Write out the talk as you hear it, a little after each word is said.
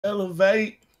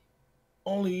elevate.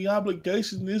 Only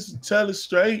obligation is to tell it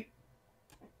straight.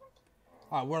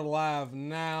 All right, we're live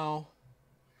now.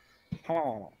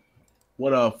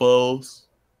 What up, folks?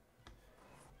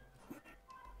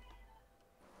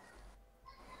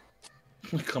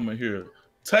 We coming here.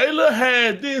 Taylor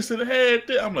had this and had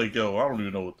that. I'm like, yo, I don't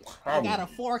even know what the problem I got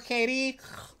a 4KD.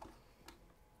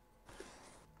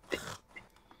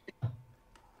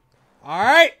 All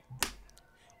right.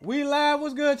 We live.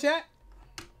 What's good, chat?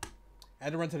 I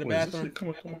had to run to the bathroom.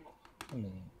 Come on.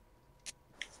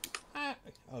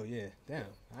 Oh, yeah. Damn.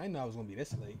 I didn't know I was going to be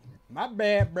this late. My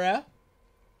bad, bruh.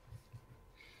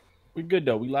 We good,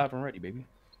 though. We live and ready, baby.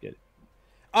 Let's get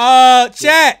it.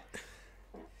 Chat.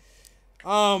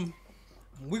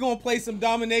 We're going to play some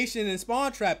Domination and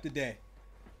Spawn Trap today.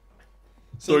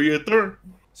 So you're third.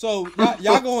 So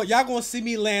y'all going to see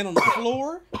me land on the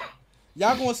floor.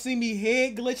 Y'all going to see me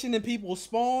head glitching in people's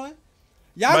spawn.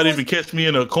 Y'all might even catch me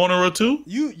in a corner or two.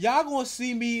 Y'all gonna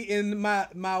see me in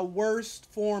my worst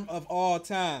form of all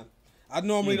time. I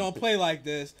normally don't play like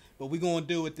this, but we gonna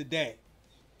do it today.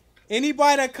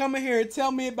 Anybody that come in here and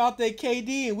tell me about their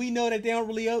KD and we know that they don't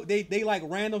really they like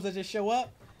randoms that just show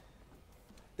up.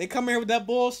 They come here with that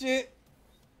bullshit.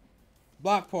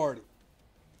 Block party.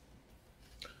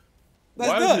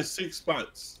 Why is it 6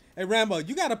 spots? Hey Rambo,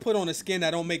 you gotta put on a skin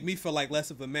that don't make me feel like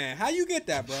less of a man. How you get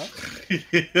that, bro?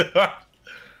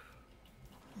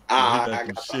 I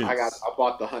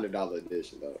bought the $100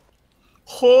 edition though.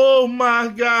 Oh my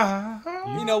god!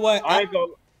 You know what? I ain't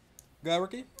gonna go,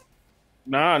 Ricky.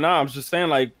 Nah. I'm just saying,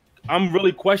 like, I'm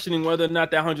really questioning whether or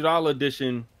not that $100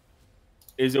 edition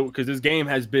is it because this game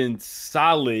has been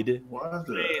solid. Why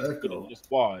the echo?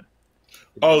 Squad.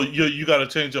 Oh, you got to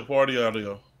change your party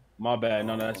audio. My bad.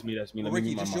 No, that's me. That's me. Well,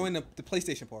 Ricky, just join the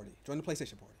PlayStation party. Join the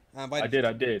PlayStation party. I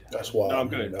did. That's why. No, I'm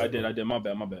good. I did. My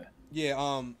bad.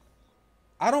 Yeah.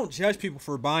 I don't judge people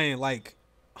for buying like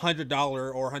 $100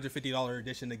 or $150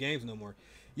 edition of games no more.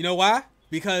 You know why?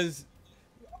 Because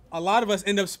a lot of us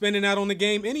end up spending out on the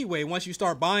game anyway. Once you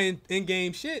start buying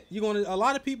in-game shit, a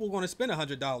lot of people are going to spend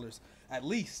 $100 at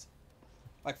least.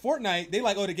 Like Fortnite, they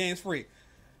like, oh, the game's free.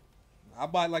 I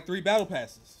bought like 3 battle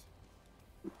passes.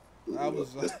 That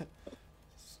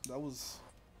was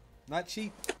not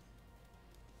cheap.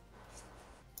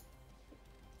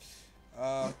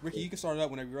 Ricky, you can start it up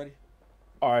whenever you're ready.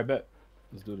 All right, bet.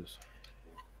 Let's do this.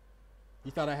 You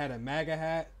thought I had a MAGA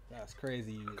hat? That's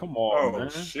crazy. Come on,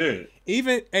 man. Shit.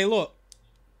 Hey, look.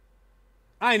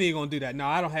 I ain't even gonna do that. No,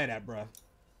 I don't have that, bro.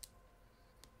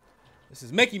 This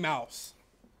is Mickey Mouse.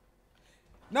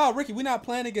 No, Ricky, we're not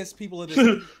playing against people of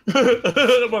this.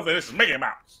 This is Mickey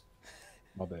Mouse.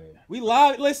 My bad.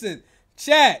 Listen,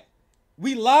 chat.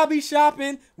 We lobby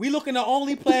shopping. We looking to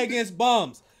only play against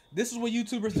bums. This is what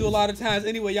YouTubers do a lot of times.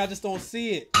 Anyway, y'all just don't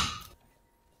see it.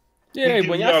 Yeah,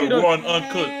 when y'all see the run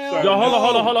uncut. Yo,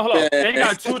 hold on.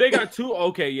 They got two.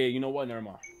 Okay, yeah, you know what? Never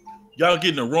mind. Y'all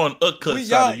getting the run uncut.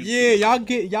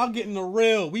 Y'all getting the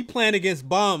real. We playing against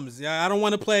bums. Yeah, I don't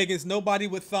want to play against nobody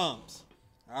with thumbs.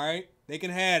 All right, they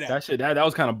can have that. That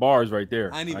was kind of bars right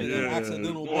there. I need an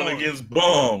accidental going against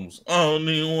bums. I don't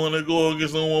even want to go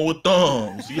against someone with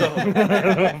thumbs.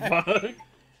 Yo.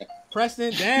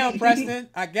 Preston, damn, Preston,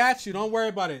 I got you. Don't worry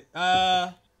about it.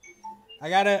 I'm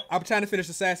trying to finish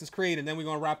Assassin's Creed, and then we're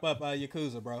gonna wrap up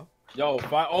Yakuza, bro. Yo,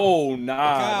 oh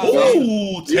nah.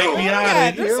 Ooh, take me out of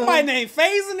here. There's somebody named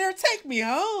FaZe in there. Take me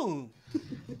home.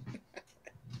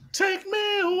 Take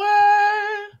me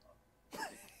away.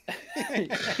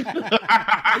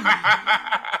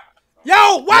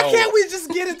 Yo, why can't we just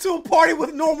get into a party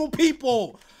with normal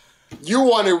people? You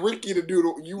wanted Ricky to do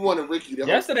the. You wanted Ricky to.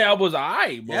 Yesterday I was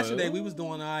alright, bro. Yesterday we was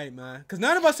doing alright, man. Because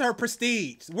none of us are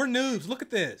prestige. We're noobs. Look at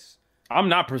this. I'm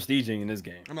not prestiging in this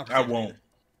game. I won't.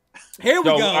 Here we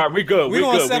go. All right, we good. We're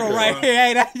gonna settle right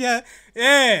here.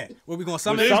 Yeah. Where we gonna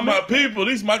summon? These my people.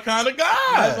 These my kind of guys.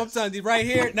 That's what I'm telling you right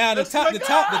here. Now the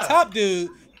top dude,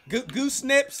 Goose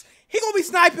Snips. He gonna be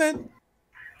sniping.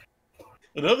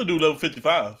 The other dude level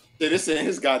 55. Yeah, this ain't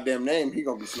his goddamn name. He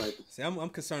gonna be sniping. See, I'm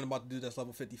concerned about the dude that's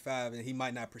level 55, and he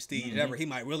might not prestige ever. He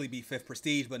might really be 5th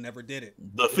prestige, but never did it.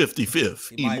 The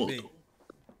 55th. He might be.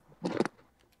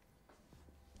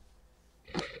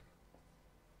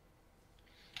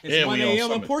 It's 1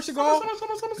 a.m. in Portugal.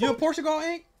 You in Portugal,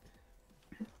 Ink?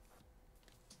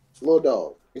 Little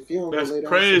dog. If you don't That's lay down,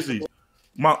 crazy.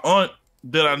 My aunt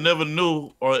that I never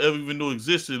knew or ever even knew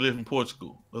existed lived in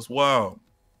Portugal. That's wild.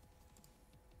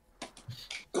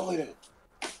 Go ahead.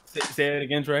 Say it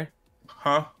again, Trey.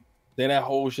 Huh? Say that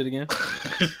whole shit again.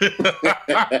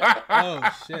 Oh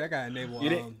shit! I got enabled.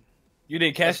 You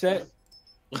didn't catch that?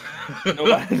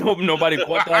 Nobody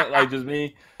caught that. Like just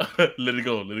me. Let it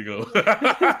go. Let it go.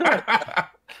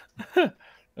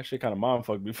 That shit kind of mind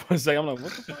fucked me for a second. I'm like,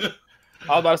 what the fuck?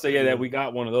 I was about to say, yeah, that we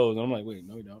got one of those. And I'm like, wait,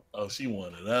 no, we don't. Oh, she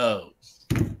one of those.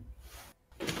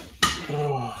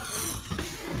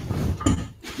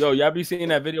 Yo, y'all be seeing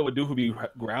that video with dude who be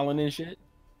growling and shit?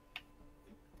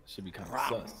 Should be kind of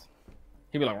sus.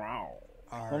 He be like, wow.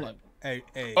 Right. I'm like, hey.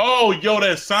 Oh, yo,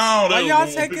 that sound. Are y'all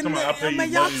taking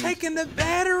taking the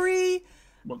battery?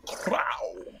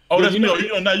 Oh, that's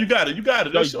me. Now you got it. You got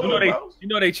it. You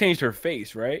know they changed her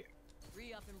face, right?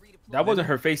 That wasn't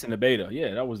her face in the beta.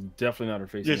 Yeah, that was definitely not her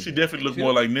face. Yeah, she definitely looked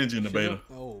more like Ninja in the beta.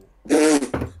 Oh.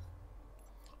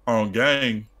 On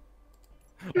gang.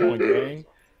 On gang.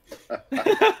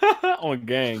 On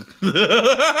gang.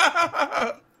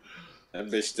 That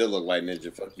bitch still look like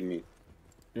Ninja. Fuck you mean?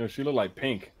 Yo, she look like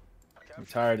Pink. I'm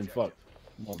tired and fucked.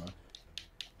 Come on, man.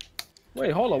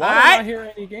 Wait, hold on. Why don't I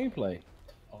hear any gameplay?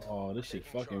 Oh, this shit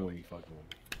fucking with me.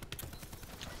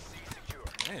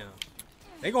 Damn.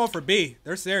 They going for B.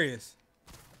 They're serious.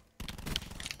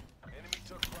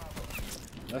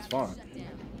 That's fine.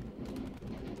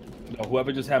 Yo,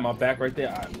 whoever just had my back right there,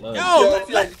 I love. Yo,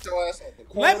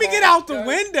 let me get out the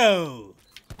window.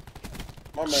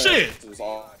 Shit.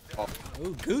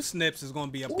 Ooh, goose snips is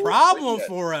gonna be a problem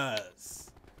for us.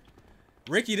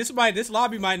 Ricky, this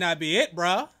lobby might not be it,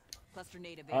 bruh.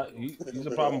 He's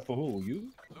a problem for who? You?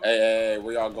 Hey,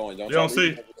 where y'all going? Don't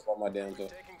see. My damn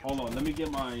self. Hold on, let me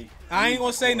get my. I ain't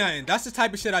gonna say nothing. That's the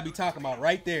type of shit I be talking about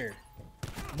right there.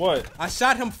 What? I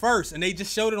shot him first, and they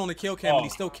just showed it on the kill cam, and he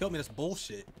still killed me. That's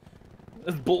bullshit.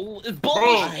 It's bull. Bro,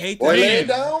 I hate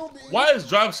that. Why is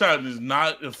drop shot is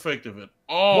not effective at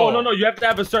all? Oh no, you have to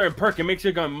have a certain perk. It makes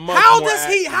your gun much How more does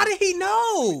he? active. How did he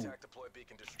know?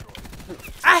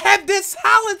 I have this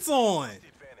silence on.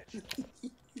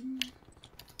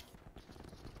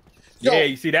 Yeah,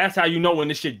 you see, that's how you know when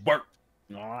this shit worked.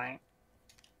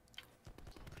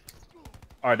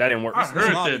 All right, that didn't work. I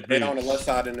heard that. They on the left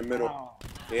side in the middle.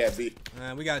 Yeah, B.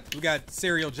 We got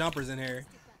serial jumpers in here.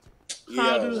 Yeah.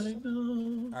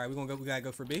 All right, we gotta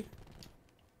go for B.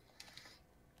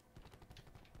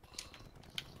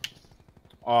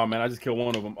 Oh man, I just killed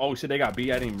one of them. Oh shit, they got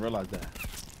B. I didn't even realize that.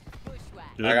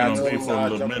 I got no for a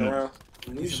little minute. Around.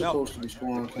 You're supposed to be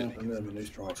scoring camping them and they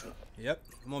strong shot. Yep,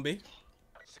 I'm on B.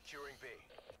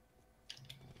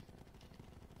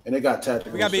 And they got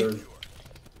tactical. We got B.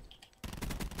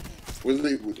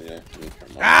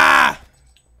 Yeah.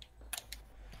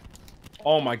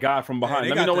 Oh my god, from behind.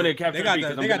 Let me know when they capture They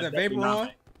B. got the vapor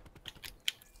on.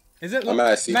 Is it?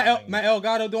 Matt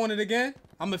Elgato doing it again?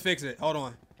 I'm gonna fix it. Hold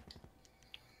on.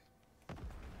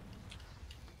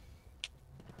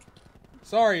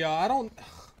 Sorry, y'all.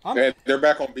 They're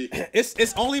back on B.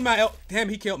 It's only my damn.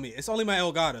 He killed me. It's only my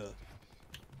Elgato.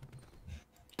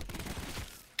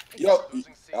 Yo,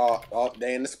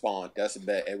 they in the spawn. That's a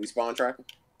bet. Hey, we spawn tracking.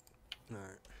 All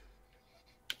right.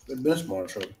 They've been smart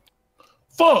trouble.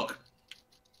 Fuck.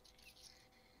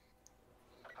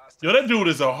 Yo, that dude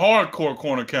is a hardcore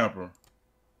corner camper.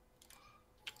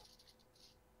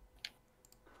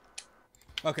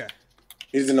 Okay.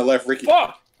 He's in the left, Ricky.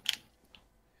 Fuck.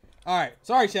 All right.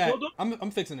 Sorry, Chad.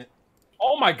 I'm fixing it.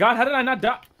 Oh my god, how did I not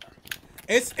die?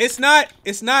 It's not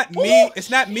me. It's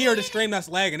not me or the stream that's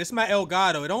lagging. It's my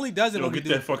Elgato. It only does it when we do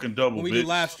that fucking double, when we do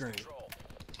live stream.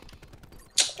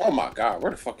 Oh my god,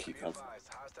 where the fuck he come from?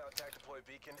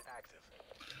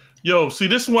 Yo, see,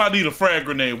 this is why I need a frag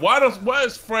grenade. Why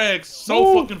is frag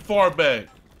so fucking far back?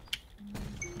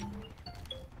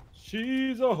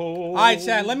 She's a hoe. All right,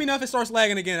 Chad. Let me know if it starts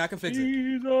lagging again. I can fix it.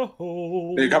 She's a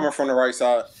hoe. They're coming from the right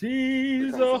side.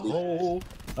 She's a hoe.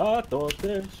 I thought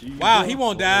that she. Wow, he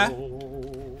won't die.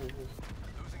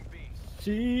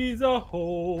 She's a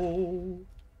hoe.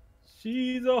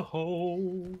 She's a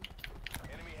hoe.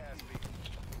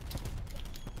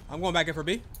 I'm going back in for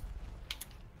B.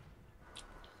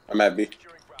 I'm at B.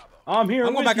 I'm here.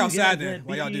 I'm going back outside then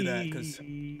while y'all do that.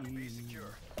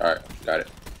 All right, got it.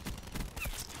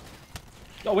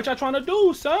 Yo, what y'all trying to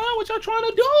do, son? What y'all trying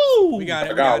to do? We got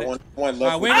it. I got one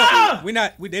left.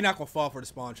 They're not gonna fall for the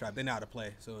spawn trap. They know how to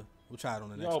play, so we'll try it on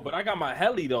the next one. But I got my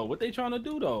heli though. What they trying to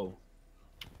do though?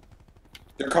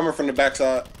 They're coming from the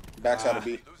backside of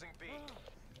B.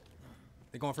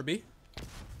 They going for B?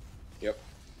 Yep.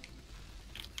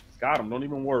 Got him. Don't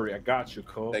even worry. I got you,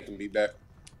 cuz. They can be back.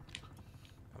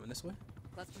 Coming this way.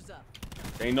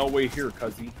 Ain't no way here,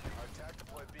 cuzzy.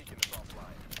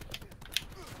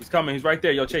 He's coming. He's right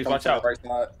there. Yo, Chase, watch out. Right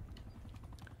side.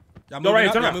 Y'all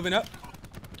moving up.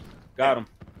 Got him.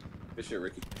 Good shit,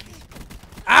 Ricky.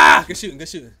 Ah! Good shooting. Good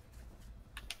shooting.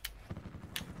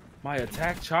 My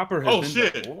attack chopper has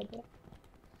been horrible.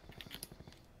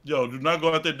 Yo, do not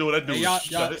go out there doing that. Dude,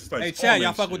 hey, Chad,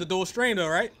 y'all fuck with the dual stream though,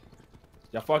 right?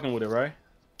 Y'all fucking with it, right?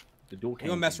 The dual. You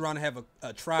gonna mess around and have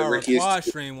a try or a squad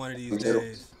stream one of these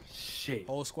days. Shit.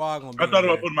 Whole squad gonna be. I thought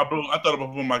about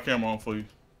putting my camera on for you.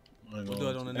 We'll do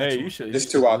it on the next you one. should. There's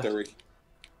two out there, Ricky.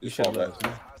 You should.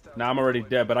 Nah, I'm already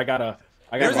dead, but I gotta.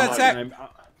 Where's that tech?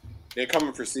 They're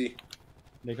coming for C.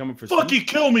 They coming for Fuck, C? he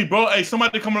killed me, bro. Hey,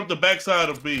 somebody coming up the backside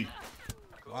of B.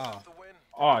 Wow.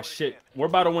 Oh shit, we're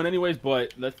about to win anyways,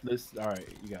 but let's. All right,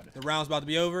 you got it. The round's about to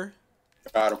be over.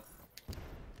 Got him.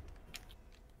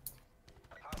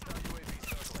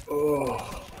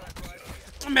 Oh.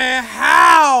 Man,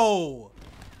 how?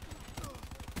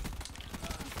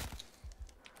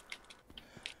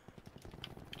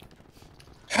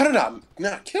 How did I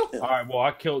not kill him? All right, well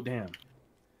I killed him.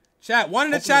 Chat, one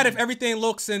in the chat if everything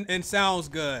looks and sounds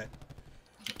good.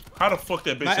 How the fuck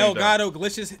that bitch My ain't down? Elgato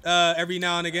glitches every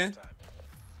now and again.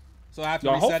 So I have to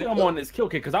reset hopefully it. I'm on this kill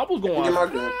kit because I was going.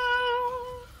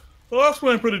 Well, I was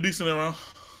playing pretty decent around.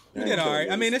 We did all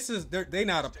right. I mean, they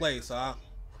know how to play, so I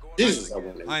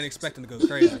ain't expecting to go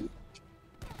crazy.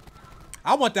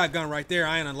 I want that gun right there.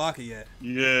 I ain't unlock it yet.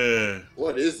 Yeah.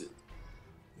 What is it?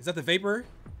 Is that the vapor?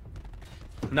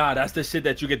 Nah, that's the shit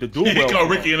that you get to do. He Well, caught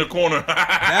Ricky in the corner.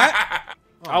 That?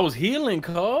 I was healing,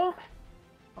 cuz.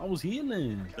 I was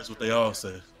healing. That's what they all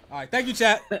said. All right, thank you,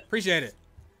 chat. Appreciate it.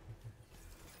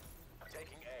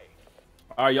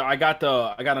 All right, y'all. I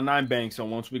got a 9 bang. So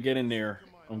once we get in there,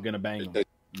 I'm gonna bang them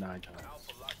 9 times.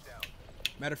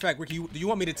 Matter of fact, Ricky, do you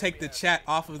want me to take the chat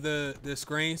off of the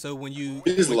screen so when you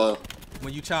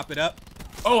chop it up?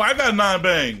 Oh, I got 9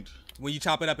 banged. When you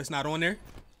chop it up, it's not on there.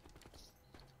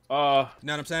 You Uh,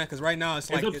 know what I'm saying? Because right now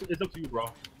it's like it's up to you, bro.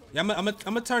 Yeah, I'm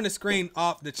gonna turn the screen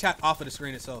off, the chat off of the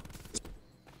screen itself.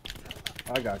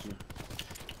 I got you.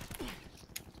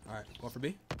 All right, going for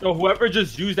B. So whoever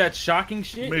just used that shocking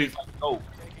shit. Me. Oh,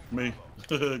 Me.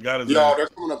 Got his Yo, ass. they're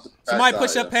coming up the Somebody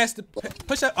push up past the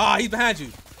push up. Oh, he's behind you.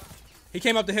 He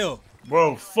came up the hill.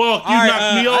 Bro, fuck, you All right,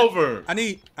 knocked me over.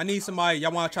 I need somebody.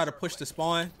 Y'all want to try to push the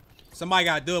spawn? Somebody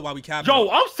gotta do it while we capture. Yo,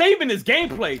 I'm saving this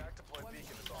gameplay.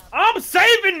 I'm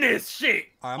saving this shit.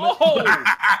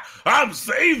 Right, I'm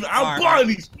saving. I'm buying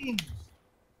these things.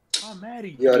 I'm mad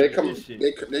at you. Yo, they come.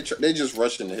 They just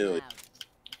rushing the hill.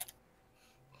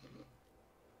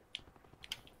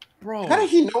 Bro. How did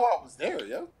he know I was there,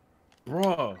 yo?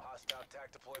 Bro.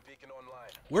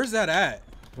 Where's that at?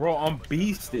 Bro, I'm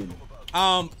beasting.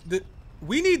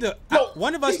 We need to.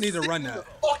 One of us needs to run that.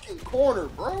 The fucking corner,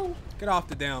 bro. Get off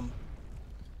the damn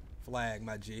flag,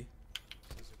 my G.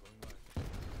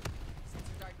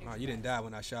 Oh, you didn't die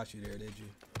when I shot you there, did you?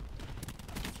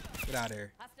 Get out of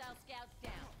here.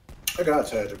 I got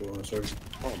tactical on, sir.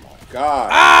 Oh my god.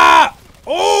 Ah!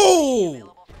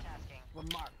 Oh!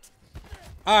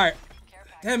 All right.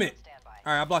 Damn it.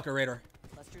 All right, I blocked the radar.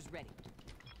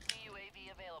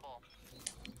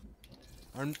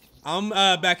 I'm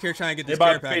back here trying to get this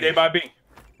care package. They by B.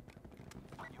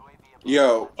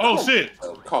 Yo. Oh shit.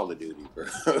 Call of Duty, bro.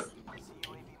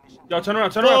 Yo, turn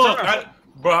around, turn around.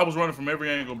 Bro, I was running from every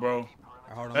angle, bro.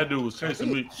 Right, that dude was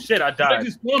chasing me. Shit, I died. They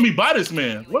just pulled me by this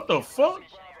man. What the fuck?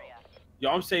 Yo,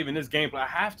 I'm saving this gameplay. I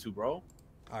have to, bro.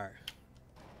 All right.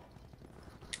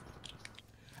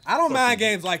 I don't mind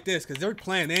games like this because they're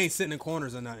playing. They ain't sitting in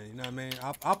corners or nothing. You know what I mean?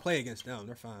 I'll play against them.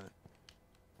 They're fine.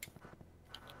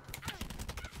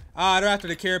 They're after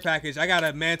the care package. I got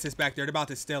a mantis back there. They're about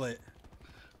to steal it.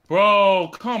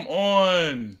 Bro, come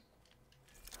on.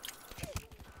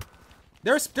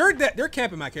 They're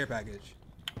camping my care package.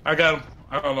 I got him.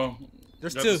 I don't know.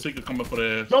 There's got two. The secret coming for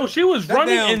the ass. Yo, she was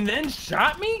running down. and then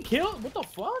shot me? Killed? What the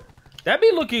fuck? That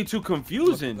be looking too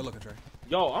confusing. Good looking, Trey.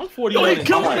 Yo, I'm 40. Yo, he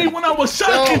killed me when I was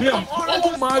shocking him.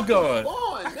 Oh my god.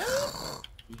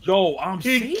 Yo,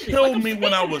 He killed me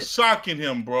when I was shocking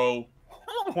him, bro.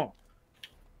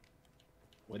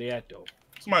 Where they at though?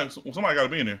 Somebody got to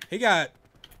be in there. He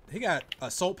got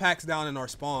assault packs down in our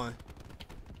spawn.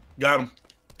 Got him.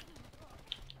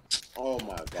 Oh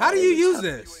my god. How do you use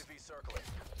this?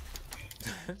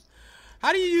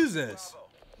 How do you use this?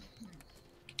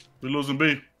 We losing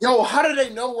B. Yo, how do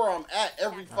they know where I'm at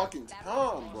every fucking time,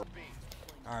 bro?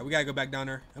 All right, we gotta go back down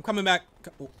there. I'm coming back.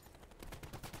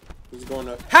 Who's going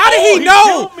up? How did he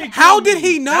know? How did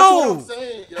he That's know? what I'm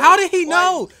saying, yo. How did he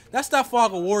know? That's that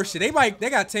Fog of War shit. They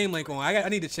got Team Link on. I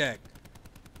need to check.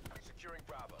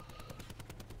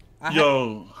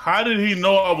 Yo, how did he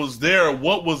know I was there?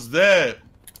 What was that?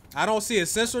 I don't see a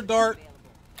sensor dart.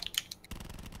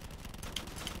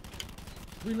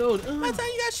 Reload. By the time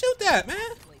you gotta shoot that, man.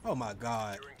 Oh my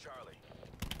god.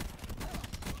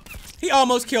 He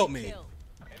almost killed me.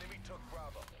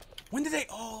 When did they?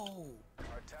 Oh.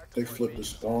 They flipped the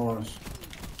spawns.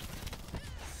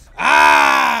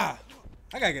 Ah!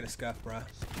 I gotta get a scuff, bro.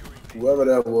 Whoever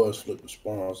that was flipped the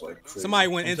spawns like crazy. Somebody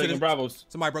went into the Bravos.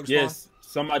 Somebody broke the spawn. Yes,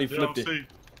 somebody flipped it. Yeah,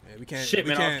 we can't. Shit,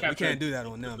 we man, can't do that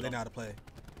on them. They know how to play.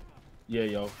 Yeah,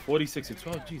 yo,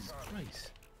 46-12. Jesus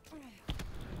Christ.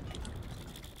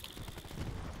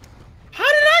 How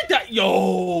did I die?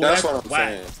 Yo, that's what I'm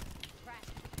saying.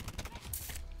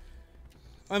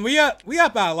 And we up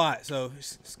by a lot, so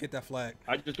let's get that flag.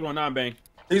 I just threw a 9-bang.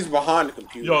 He's behind the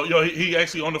computer. Yo, he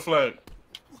actually on the flag.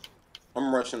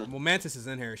 I'm rushing him. Well, Mantis is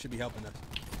in here. It should be helping us.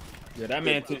 Yeah, that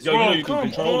man. Yo, you know you can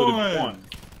control the one.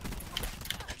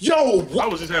 Yo, I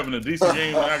was just having a decent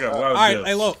game. I got a lot of All right, deaths.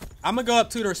 hey, look, I'm gonna go up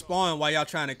to their spawn while y'all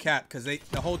trying to cap because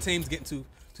the whole team's getting too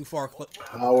far.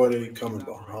 How are they coming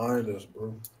behind us,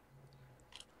 bro?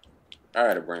 I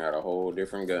had to bring out a whole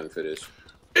different gun for this.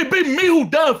 It be me who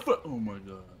died for. Oh my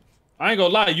god. I ain't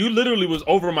gonna lie, you literally was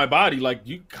over my body. Like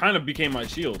you kind of became my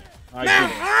shield. Man,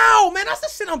 how? Man, that's the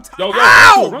shit I'm talking about.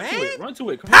 How, man? Run to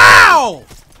it. Come how? on.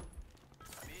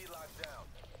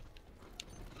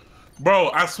 Bro,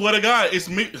 I swear to God, it's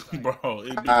me. Bro,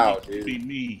 it be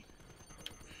me.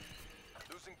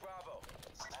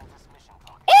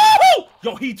 Oh!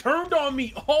 Yo, he turned on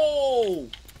me. Oh!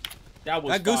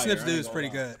 That Goose Snips dude is pretty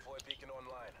good.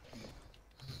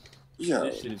 Yeah.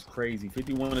 This shit is crazy.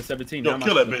 51-17. Yo,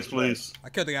 kill that bitch, please. I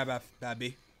killed the guy by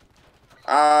B.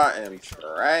 I am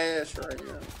trash right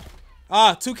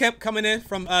now. 2 camp coming in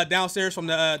from downstairs from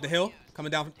the hill.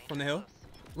 Coming down from the hill.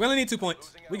 We only need 2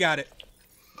 points. We got it.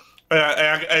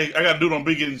 Hey, I got a dude on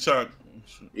B getting shot.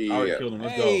 Yeah. I already killed him.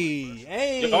 Let's go.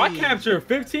 Hey. Yo, I captured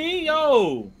 15.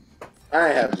 Yo. I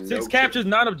have 6 captures,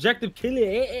 non-objective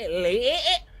killing.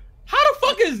 How the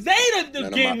fuck is they the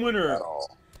game winner?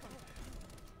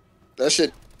 That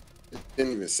shit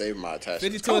didn't even save my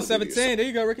attachment. 52-17. There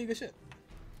you go, Ricky. Good shit.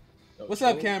 What's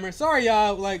up, Cameron? Sorry,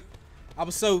 y'all. Like, I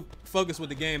was so focused with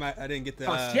the game, I didn't get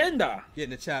to get in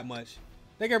the chat much.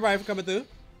 Thank everybody for coming through.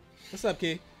 What's up,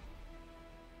 Key?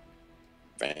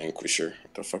 Vanquisher.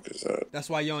 What the fuck is that? That's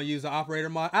why you don't use the operator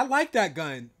mod. I like that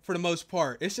gun for the most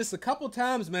part. It's just a couple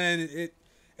times, man, it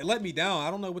let me down.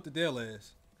 I don't know what the deal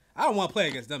is. I don't want to play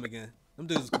against them again. Them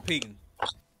dudes is competing.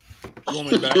 You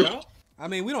want me to back out? I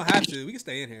mean, we don't have to. We can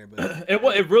stay in here, but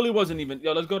it really wasn't even.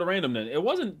 Yo, let's go to random then. It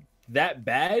wasn't that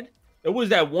bad. It was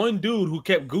that one dude who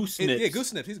kept Goose Snips. Yeah, Goose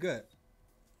Snips. He's good.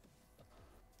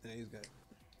 Yeah, he's good.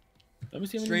 Let me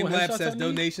see. Streamlabs says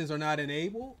donations are not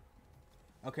enabled.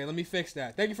 Okay, let me fix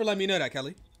that. Thank you for letting me know that,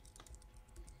 Kelly.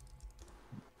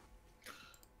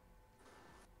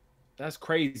 That's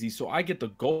crazy. So I get the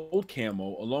gold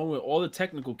camo along with all the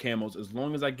technical camos as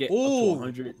long as I get up to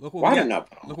 100. Look what we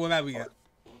got. Look what that we got.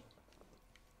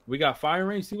 We got fire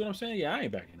range. See what I'm saying? Yeah, I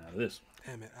ain't backing out of this.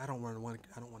 Damn it! I don't want to run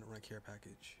care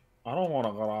package. I don't want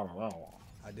to go out of that one.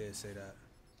 I did say that.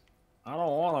 I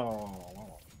don't want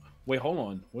to. Wait, hold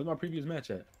on. Where's my previous match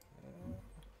at?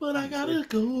 But I gotta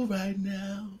go right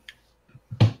now.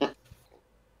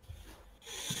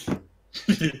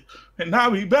 And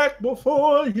I'll be back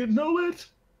before you know it.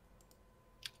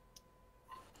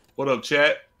 What up,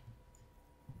 chat?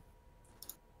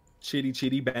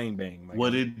 Chitty bang bang.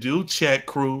 What it do, chat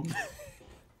crew?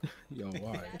 Yo,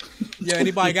 why? Yeah,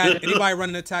 anybody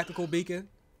running a tactical beacon?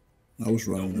 I was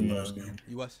running the last game.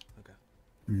 You was? Okay.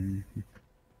 Mm-hmm.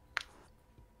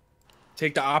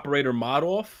 Take the operator mod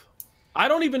off? I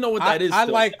don't even know what that is. I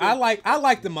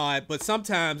like the mod, but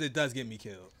sometimes it does get me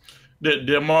killed.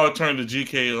 That mod turned the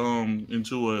GK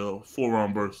into a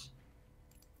 4-round burst.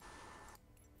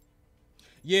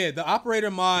 Yeah, the operator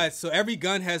mod. So every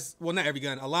gun has, well, not every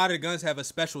gun. A lot of the guns have a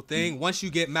special thing. Once you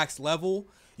get max level,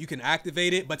 you can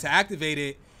activate it. But to activate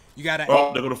it, you gotta.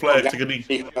 Oh, there go the flag. Take a knee.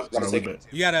 You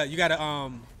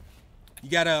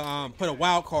gotta put a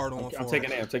wild card on. I'm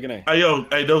taking A. I'm taking A. Hey yo,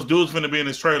 hey, those dudes finna be in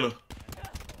this trailer.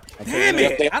 Damn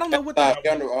it! I don't know what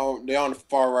they're on the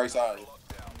far right side.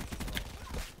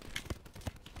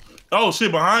 Oh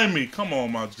shit, behind me! Come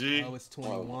on, my G. Oh, it's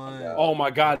 21. Oh my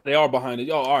God, they are behind it.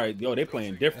 Yo, all right, yo, they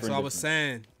playing different. That's what I was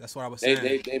saying. That's what I was saying.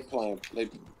 They playing.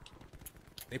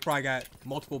 They probably got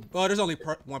multiple. Oh, there's only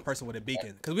one person with a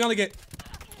beacon because we only get.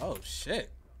 Oh shit!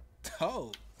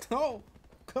 Oh.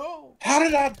 How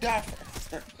did I die?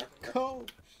 Go.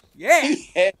 Yeah.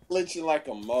 He head glitching like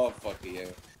a motherfucker, yeah.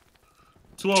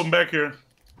 2 of them back here.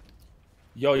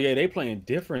 Yo, yeah, they playing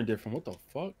different. What the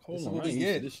fuck? Hold on, I ain't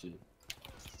used to this shit.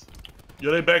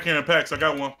 Yo, they back here in packs. I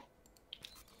got one. All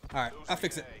right, I'll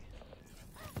fix it.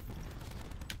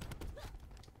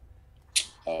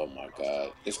 Oh my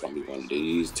God, it's gonna be one of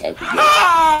these type of games.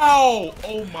 Ow!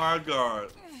 Oh my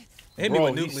God. They hit me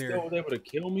with nuclear. He's still able to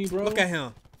kill me, bro. Look at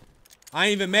him. I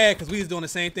ain't even mad because we was doing the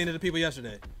same thing to the people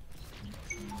yesterday.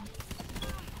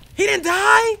 He didn't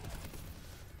die?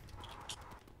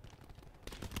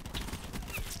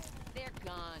 They're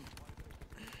gone.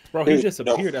 Bro, he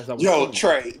disappeared as I was Yo, going.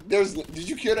 Trey, did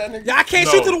you kill that nigga? Yeah, I can't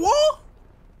shoot through the wall?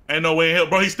 Ain't no way in hell.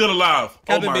 Bro, he's still alive.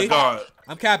 Capping oh, my me. God.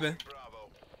 I'm capping.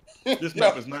 This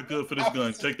map is not good for this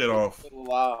gun. Take that off.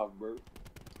 Alive, bro.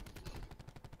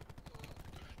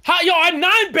 How, yo, I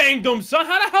 9-banged him, son.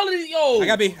 How the hell did he, yo? I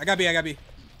got B. I got B. I got B.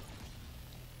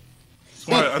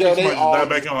 Somebody, I think somebody just died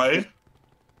back on A.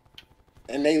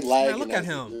 And they lagging. Man, look at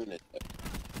him. doing it.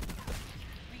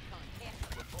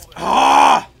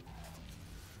 Ah!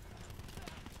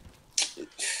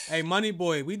 Hey, Money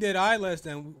Boy, we did last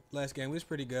game. We was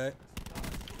pretty good.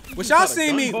 But y'all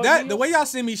seen me the way y'all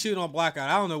see me shoot on Blackout.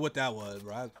 I don't know what that was,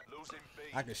 bro.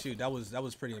 I could shoot. That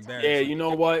was pretty embarrassing. Yeah, you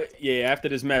know what? Yeah, after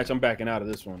this match, I'm backing out of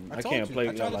this one. I can't play.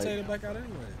 I tried to tell you to back out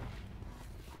anyway.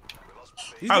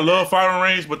 I love firing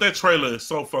range, but that trailer is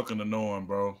so fucking annoying,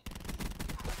 bro.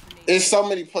 There's so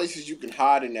many places you can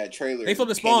hide in that trailer. They flipped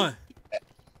the spawn.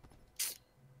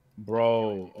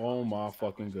 Bro, oh my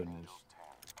fucking goodness.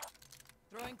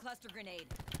 Throwing cluster grenade.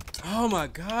 Oh my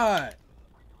God.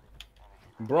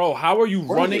 Bro, how are you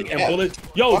running and bullets?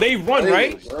 Yo, they run,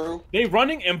 right? Bro. They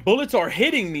running and bullets are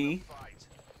hitting me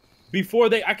before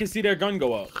I can see their gun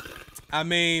go up. I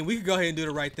mean, we could go ahead and do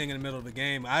the right thing in the middle of the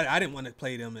game. I didn't want to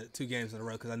play them at 2 games in a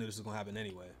row because I knew this was gonna happen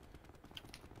anyway.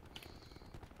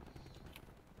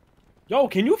 Yo,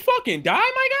 can you fucking die,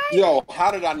 my guy? Yo,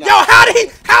 how did I not? Yo, how did he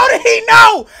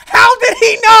know? How did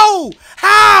he know?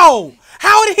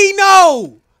 How did he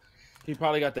know? He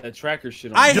probably got that tracker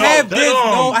shit on. I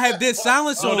have this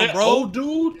silence on, bro. Old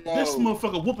dude, this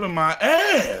motherfucker whooping my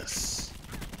ass.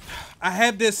 I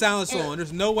have this silence on.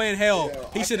 There's no way in hell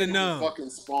he should have known. Fucking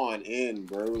spawn in,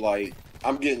 bro. Like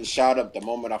I'm getting shot up the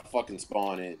moment I fucking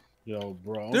spawn in. Yo,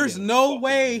 bro. There's no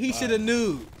way he should have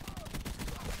knew.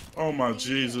 Oh my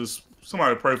Jesus.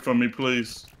 Somebody pray for me,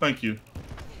 please. Thank you.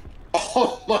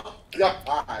 Oh my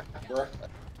God, bro.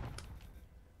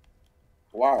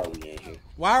 Why are we in here?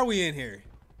 Why are we in here?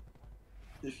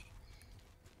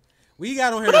 We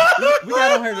got on here. We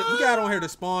got on here to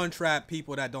spawn trap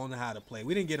people that don't know how to play.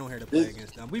 We didn't get on here to play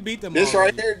against them. We beat them. This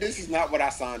already. right here. This is not what I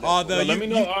signed up. Although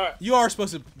for. you are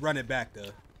supposed to run it back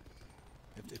though.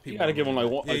 If You gotta give them like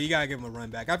one. Yeah, you gotta give them a run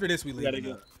back. After this, we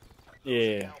leave.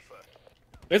 Yeah.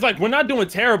 It's like we're not doing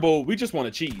terrible. We just want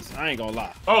to cheese. I ain't gonna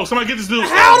lie. Oh, somebody get this dude.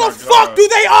 How the fuck do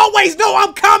they always know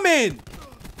I'm coming?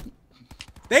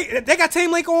 They got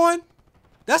Team Link on.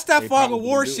 That's that Fog of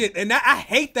War shit, and I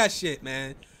hate that shit,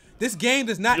 man. This game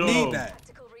does not need that.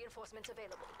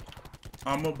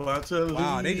 I'm about to leave.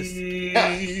 Wow, they just he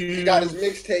got his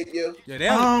mixtape, yo. Yeah,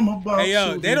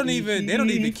 they don't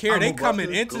even care. They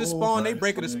coming into the spawn, they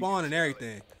breaking the spawn and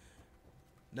everything.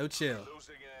 No chill.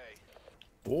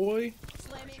 Boy.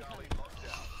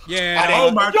 Yeah.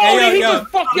 Oh my God. Yo, he just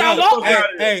fucked y'all up.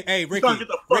 Hey, Ricky. Get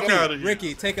the fuck out of here.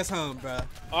 Ricky, take us home, bro.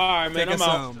 All right, man. Take I'm us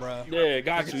out. home, bro. Yeah,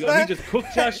 got you. Yo, he just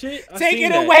cooked y'all shit. Take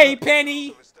it away,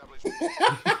 Penny.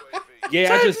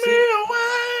 Yeah, I just Take me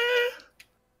away.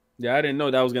 Yeah, I didn't know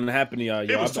that was gonna happen to y'all.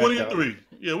 It was 20-3.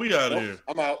 Yeah, we out of here.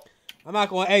 I'm out. I'm not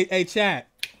going. Hey, chat.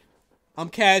 I'm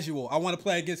casual. I want to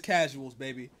play against casuals,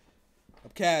 baby.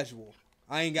 I'm casual.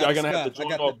 I ain't got the stuff. I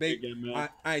got the bait.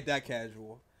 I ain't that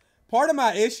casual. Part of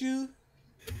my issue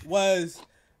was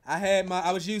I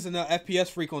was using the FPS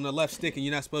freak on the left stick, and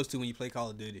you're not supposed to when you play Call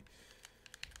of Duty.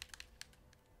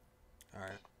 All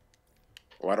right.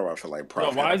 Why do I feel like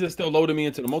Yo, why is it still loading me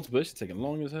into the multiple? It's taking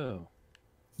long as hell.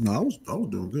 No, I was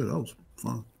doing good. I was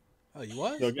fine. Oh, you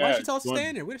was? Yo, Why don't you tell us to stay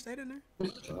in there? We'd have stayed in there.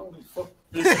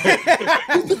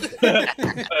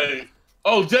 Hey.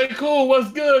 Oh, J. Cool,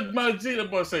 what's good, my G? That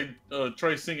boy say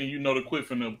Trey singing, you know the quit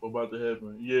from them about to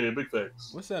happen. Yeah, big facts.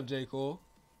 What's up, J. Cool?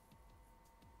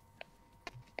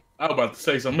 I was about to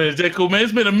say something. Man, J. Cool, man,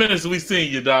 it's been a minute since we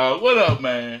seen you, dog. What up,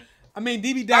 man? I mean,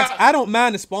 DB Dax, I don't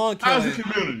mind the spawn how's the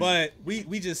killing, community? but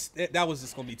we just that was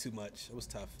just gonna be too much. It was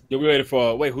tough. Yeah, we waited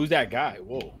for. Wait, who's that guy?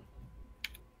 Whoa.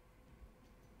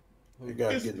 You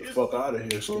gotta get the fuck out of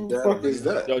here. Who the fuck is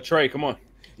that? Yo, Trey, come on.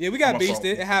 Yeah, we got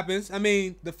beasted. It happens. I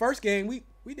mean, the first game we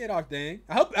did our thing.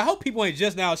 I hope people ain't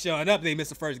just now showing up. They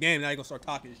missed the first game. Now they gonna start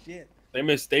talking shit. They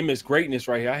missed greatness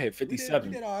right here. I hit 57.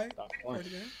 We did all right.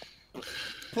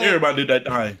 Everybody did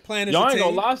that thing. Y'all ain't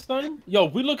gonna lie, son. Yo,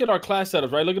 we look at our class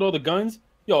setups, right? Look at all the guns.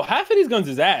 Yo, half of these guns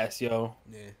is ass, yo.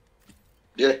 Yeah.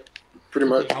 Yeah, pretty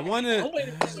much. I wanna. I'm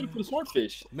waiting for the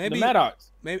swordfish. Maybe the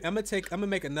Maddox. Maybe I'm gonna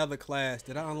make another class.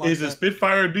 Did I unlock? Is the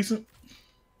Spitfire decent?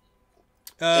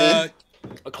 A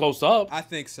close up. I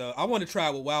think so. I want to try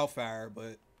with Wildfire,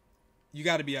 but You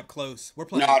got to be up close. We're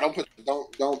playing.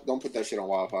 No, don't put that shit on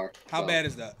wildfire. How bad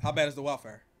is that? How bad is the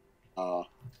wildfire?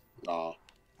 No.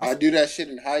 I do that shit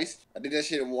in heist. I did that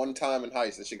shit one time in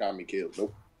heist. That shit got me killed.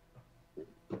 Nope.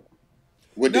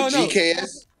 With the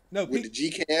GKS. No, with the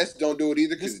GKS, don't do it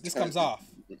either. This comes off.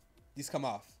 These come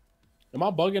off. Am I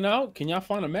bugging out? Can y'all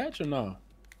find a match or no?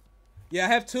 Yeah, I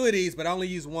have 2 of these, but I only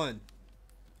use one.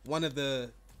 One of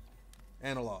the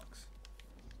analogs.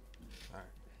 All right.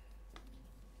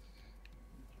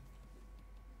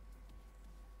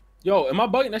 Yo, am I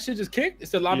bugging? That shit just kicked?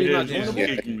 It's the lobby not joinable?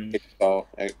 Yeah, it's all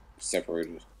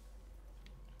separated.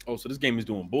 Oh, so this game is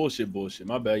doing bullshit.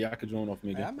 My bad. Y'all could join off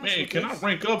me again. Man, can I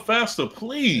rank up faster,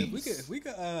 please? Yeah, if we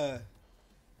could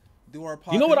do our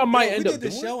podcast. You know what I might end up doing? We did the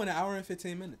doing? show in 1 hour and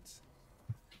 15 minutes.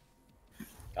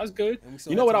 That's good.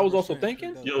 You know what I was also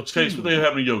thinking? Yo, Chase, what they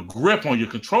having your grip on your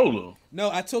controller?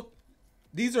 No, I took.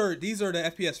 These are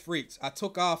the FPS freaks. I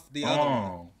took off the other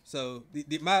one. So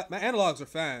my analogs are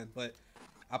fine, but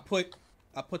I put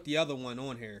the other one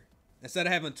on here. Instead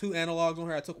of having 2 analogs on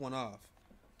here, I took one off.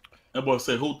 That boy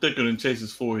said, "Who thicker than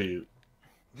Chase's forehead?"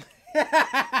 That's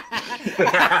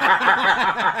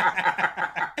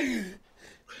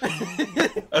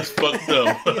fucked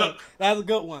up. Yeah, that's a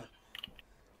good one.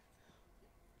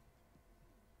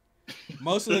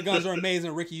 Most of the guns are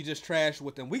amazing. Ricky, you just trashed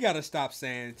with them. We got to stop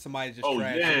saying somebody just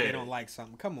trashed if they don't like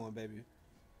something. Come on, baby.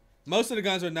 Most of the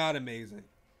guns are not amazing.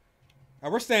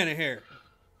 We're standing here.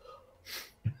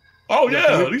 Oh,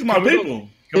 yeah. These are my people.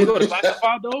 Can we go to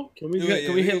classified, though? Can we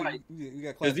hit, like...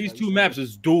 Because these 2 maps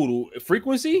is doodle.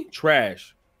 Frequency?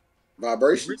 Trash.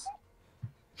 Vibrations?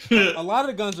 A lot of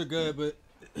the guns are good, but,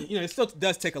 you know, it still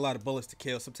does take a lot of bullets to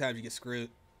kill. Sometimes you get screwed.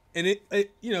 And,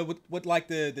 it you know, with like,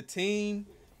 the team...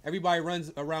 Everybody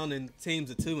runs around in teams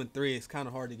of 2 and 3. It's kind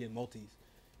of hard to get multis.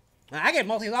 I get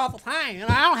multis all the time, and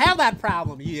I don't have that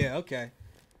problem. Yeah, okay.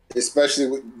 Especially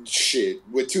with 2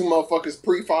 motherfuckers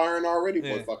pre-firing already.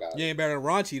 Yeah. Boy, fuck out. You ain't better than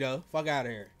Raunchy though. Fuck out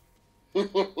of here.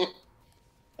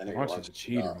 Raunchy's a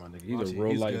cheater, my nigga. He's a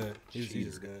real life cheater.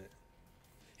 He's good.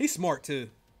 He's smart too.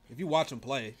 If you watch him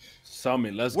play.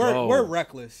 Summit, let's go. We're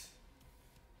reckless.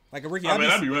 Like a Ricky.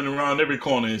 I be running around every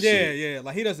corner and shit. Yeah.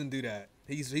 Like he doesn't do that.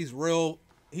 He's real.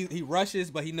 He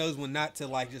rushes, but he knows when not to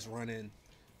like just run in.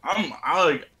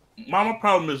 My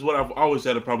problem is what I've always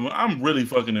had a problem with. I'm really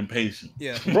fucking impatient.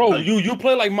 Yeah, bro, you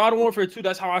play like Modern Warfare 2.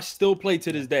 That's how I still play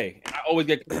to this day. I always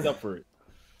get cleaned up for it.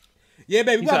 Yeah,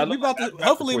 baby, we about to.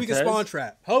 Hopefully, we can spawn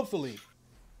trap. Hopefully.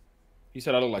 He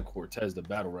said I look like Cortez, the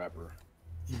battle rapper.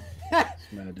 Yeah,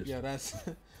 that's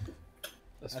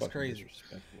crazy.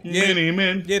 Yeah,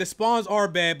 man. Yeah, the spawns are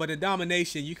bad, but in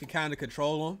domination, you can kind of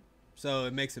control them, so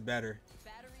it makes it better.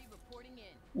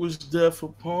 Was death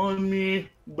upon me,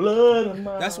 blood of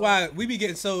mine. That's why we be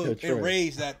getting so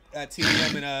enraged at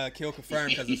TDM and kill confirmed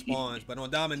because of spawns. But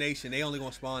on domination, they only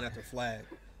gonna spawn after flag.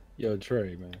 Yo,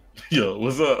 Trey, man. Yo,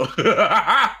 what's up?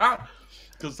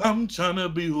 Cause I'm trying to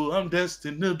be who I'm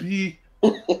destined to be.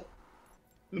 The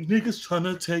niggas trying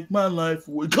to take my life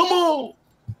away. Come on. All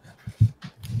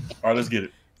right, let's get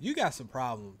it. You got some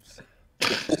problems.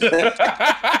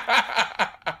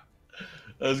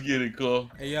 Let's get it,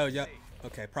 Cole. Hey, yo.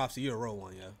 Okay, props to you, a roll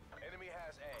one, yo.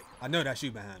 I know that's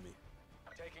you behind me.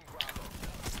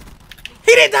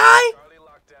 He didn't die?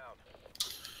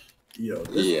 Yo,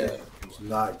 this is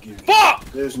not giving. Fuck!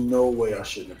 There's no way I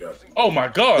shouldn't have got them. Oh my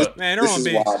god. Man, they're on This is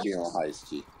me. why I be on heist,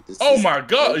 G. My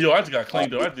god. Yo, I just got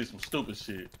cleaned up. I did some stupid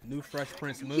shit. New Fresh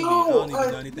Prince movie. I don't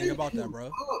even know anything about that,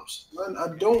 bro. Man, I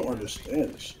don't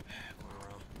understand this shit.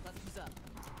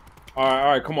 All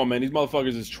right, come on, man. These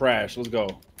motherfuckers is trash. Let's go.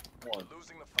 Come on.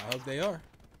 I hope they are.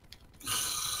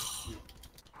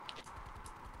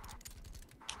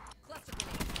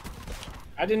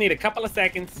 I just need a couple of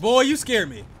seconds. Boy, you scare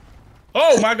me.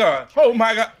 Oh my god. Oh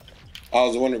my god. I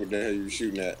was wondering what the hell you were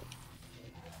shooting at.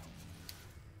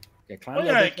 Yeah, Why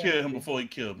I ain't killed him before he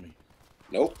killed me?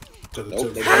 Nope.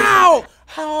 How?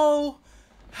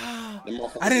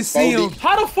 I didn't see him.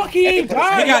 How the fuck he ain't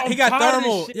died? He got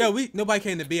thermal. Yo, nobody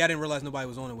came to B. I didn't realize nobody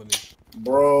was on it with me.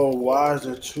 Bro, why is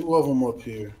there 2 of them up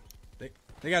here?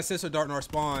 They got sensor dart in our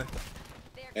spawn.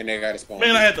 And they got a spawn.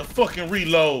 Man, I had to fucking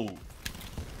reload.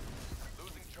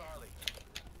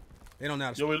 They don't know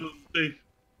how to Yo, wait, see.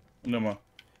 Never mind.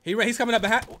 He's coming up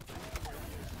behind.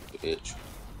 Bitch.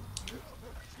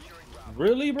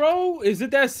 Really, bro? Is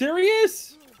it that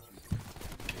serious?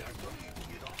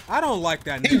 I don't like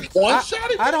that.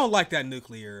 I don't like that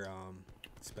nuclear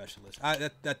specialist.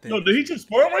 That thing. No, did he just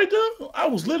spawn right there? I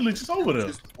was literally just over there.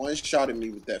 Just one-shotted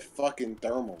me with that fucking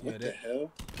thermal. What the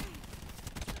hell?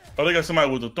 Oh, they got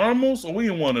somebody with the thermals? Are we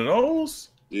in one of those?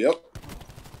 Yep.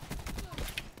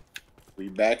 We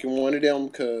back in one of them,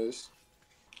 cuz.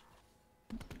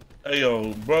 Hey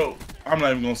yo, bro, I'm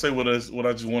not even gonna say what I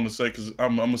just want to say because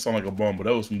I'm gonna sound like a bum, but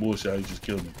that was some bullshit. He just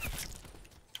killed me.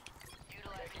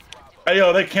 Hey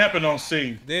yo, they camping on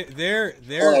C. They're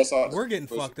Oh, we're getting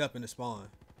fucked up in the spawn.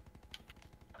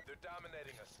 They're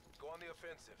dominating us. Go on the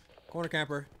offensive. Corner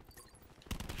camper.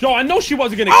 Yo, I know she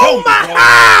wasn't gonna kill me. Oh my! Bro.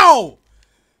 Ow!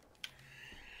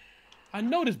 I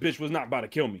know this bitch was not about to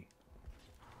kill me.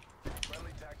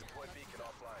 Friendly tactical point beacon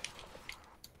offline.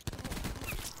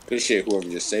 Good shit, whoever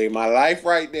just saved my life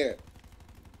right there.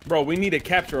 Bro, we need to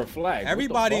capture a flag.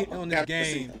 Everybody What on this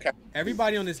game,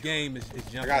 everybody on this game is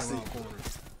jumping around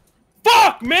corners.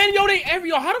 Fuck, man, yo,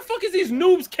 how the fuck is these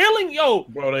noobs killing, yo?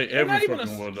 Bro, they They're not every even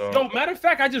fucking one, dog. Yo, matter of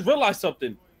fact, I just realized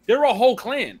something. They're a whole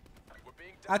clan.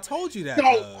 I told you that,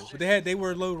 No. though. But they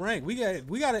were low rank. We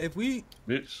gotta if we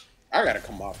Bitch. I gotta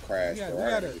come off crash, Yeah, bro. we I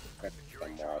gotta-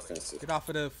 come more offensive. get off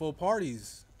of the full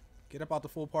parties, get up out the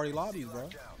full party lobbies, bro.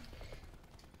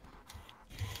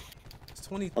 It's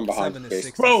I'm 27 behind to you, Chase.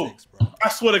 66, bro. I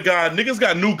swear to God, niggas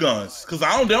got new guns. Cause they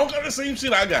don't got the same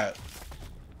shit I got.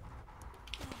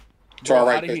 To our Bro, how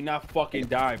right, did he Chase. not fucking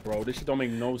die, bro? This shit don't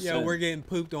make no Yo, sense. we're getting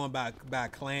pooped on by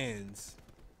clans.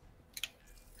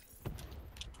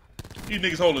 These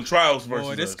niggas holding trials versus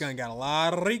Boy, this us. gun got a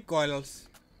lot of recoils.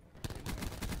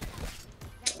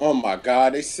 Oh my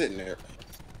God, they sitting there.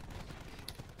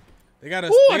 They got a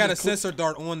Ooh, they I got a just sensor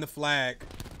dart on the flag.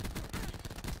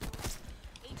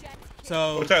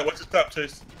 So What's your top,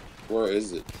 Chase? Where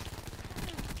is it?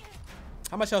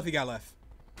 how much health you got left?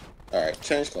 All right,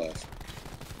 change class.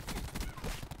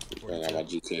 Bring out my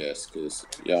GTS, cause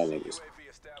y'all niggas. UAV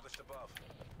established above.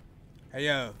 Hey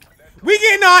yo, we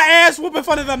getting our ass whooped in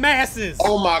front of the masses.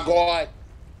 Oh my God.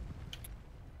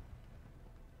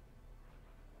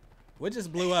 What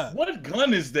just blew up? What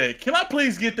gun is that? Can I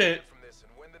please get that? From this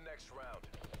and win the next round.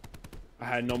 I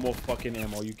had no more fucking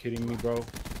ammo. Are you kidding me, bro?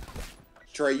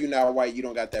 Trey, you not white. You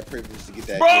don't got that privilege to get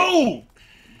that. kill. Bro!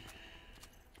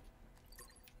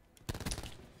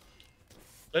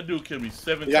 That dude killed me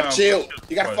 7 You gotta times. chill.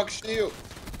 You gotta fucking shield.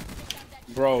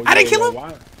 Bro, I didn't kill him.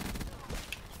 Why?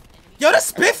 Yo, this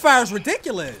Spitfire is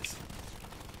ridiculous.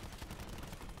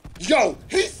 Yo,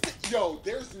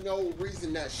 there's no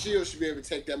reason that shield should be able to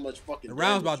take that much fucking The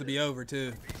round's damage. about to be over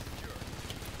too.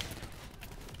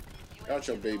 Out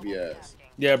your baby ass.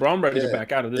 Yeah, bro, I'm ready Yeah. to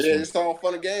back out of this Yeah, one. it's all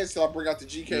fun and games till I bring out the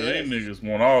Yeah, GK. they niggas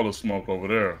want all the smoke over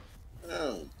there.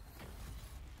 Damn.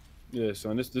 Yeah,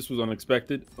 son, this was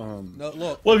unexpected. No,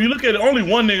 look. Well, if you look at it, only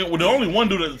one nigga, well, the only one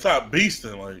dude at the top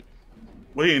beasting, like,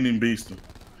 we ain't even beasting.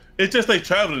 It's just they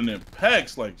traveling in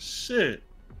packs like shit.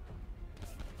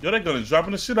 Yo, they gonna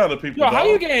dropping the shit out of people. Yo, how dog.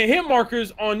 you getting hit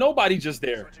markers on nobody just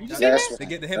there? You just see That's that? They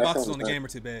get the that's hitboxes on the what- game are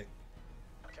too big.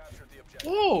 Captured the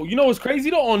objective. Whoa, you know what's crazy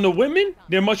though? On the women,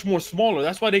 they're much more smaller.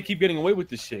 That's why they keep getting away with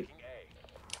this shit.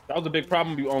 That was a big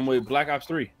problem on with Black Ops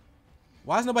 3.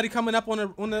 Why is nobody coming up on the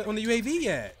UAV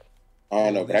yet? I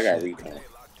don't know, but I got recon.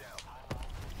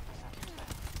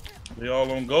 They all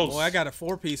on ghosts. Boy, I got a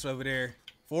 4-piece over there.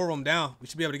 4 of them down. We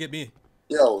should be able to get me.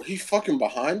 Yo, he fucking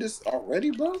behind us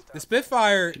already, bro? The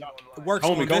Spitfire works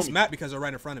Homie, on this homie. map because they're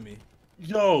right in front of me.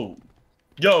 Yo,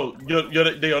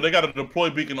 they got a deploy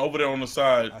beacon over there on the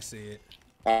side. I see it.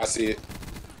 I see it.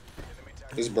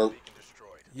 This broke.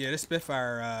 Yeah, this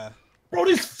Spitfire. Bro,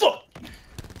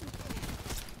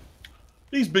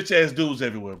 these bitch ass dudes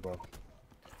everywhere, bro.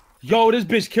 Yo, this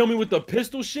bitch killed me with the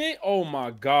pistol shit? Oh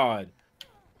my god.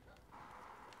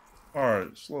 All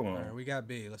right, slow All right, down. we got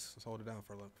B. Let's hold it down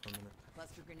for a minute.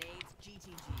 Cluster grenades,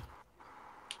 GTG.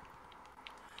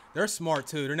 They're smart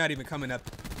too. They're not even coming up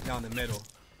down the middle.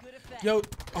 Good effect. Yo,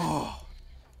 oh,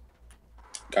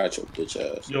 Got your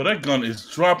bitch ass. Yo, that gun is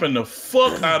dropping the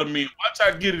fuck out of me. Watch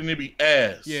I get it and it be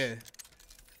ass. yeah.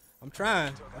 I'm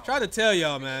trying. I tried to tell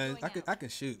y'all, man. I can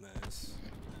shoot, man.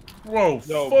 Bro,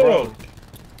 Yo, fuck.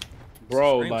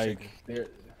 Bro, Scream like, chicken. they're-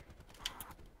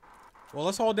 Well,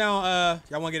 let's hold down.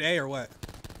 Y'all want to get A or what?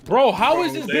 bro, how Bro,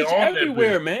 is this they bitch on that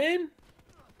everywhere, bitch. man?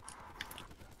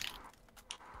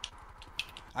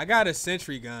 I got a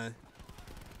sentry gun.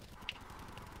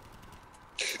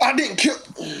 I didn't kill.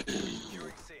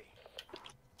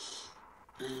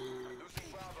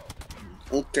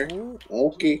 Okay.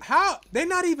 Okay. How they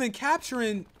not even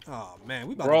capturing? Oh man,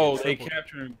 we about Bro, to they get tripled.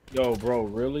 capturing. Yo, bro,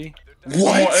 really? Come on,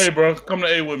 What? A, bro. Come to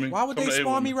A with me. Why would Come they to A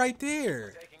spawn with me right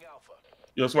there?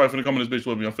 Yo, somebody finna come in this bitch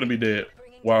with me. I'm finna be dead.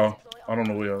 Wow. I don't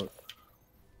know where y'all.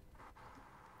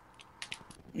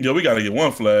 Yo, we gotta get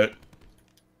one flag.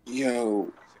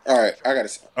 Yo. All right, I gotta.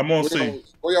 I'm on C.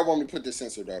 Where y'all want me to put this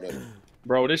sensor dart up?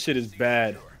 Bro, this shit is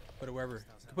bad. Put it wherever.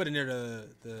 Put it near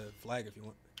the flag if you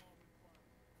want.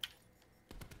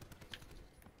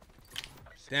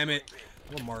 Damn it.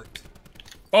 We're marked.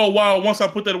 Oh wow! Once I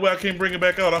put that away, I can't bring it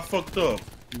back out. I fucked up.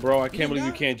 Bro, I can't believe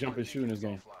you can't jump and shoot in this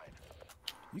game.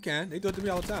 You can. They do it to me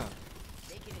all the time.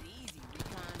 Making it easy,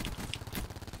 Recon.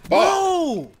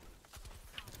 Whoa!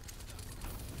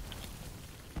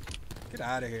 Get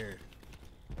out of here.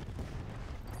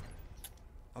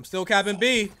 I'm still capping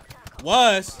B.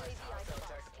 Was.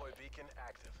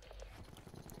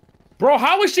 Bro,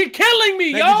 how is she killing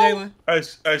me, Thank yo? you,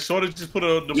 Jalen. I sort of just put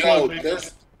a the Yo, beacon.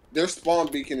 their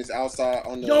spawn beacon is outside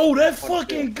on the. Yo, that on the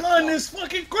fucking field. gun is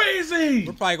fucking crazy.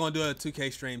 We're probably gonna do a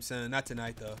 2K stream soon. Not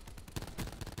tonight though.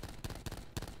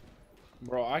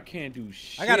 Bro, I can't do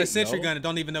shit. I got a sentry yo. gun and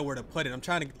don't even know where to put it. I'm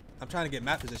trying to get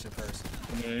map position first.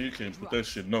 Man, you can't put that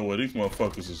shit nowhere. These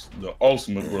motherfuckers is the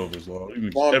ultimate brothers, dog. You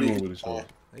Spawn everywhere beacon with each spawn.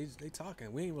 other. They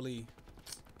talking. We ain't really.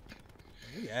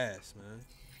 We ass, man.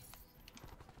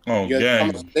 Oh, You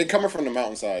guys gang. they coming from the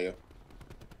mountainside,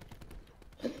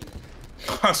 yo.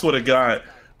 I swear to God,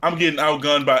 I'm getting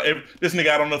outgunned by this nigga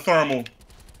out on the thermal.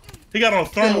 He got on a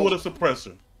thermal with a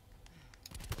suppressor.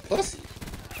 Pussy.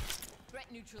 Threat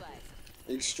neutralized.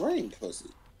 Extreme pussy.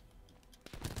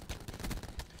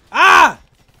 Ah!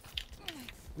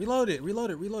 Reload it.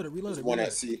 There's one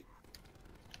at sea.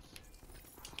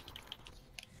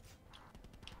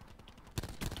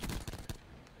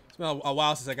 It's been a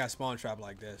while since I got spawn trap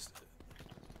like this.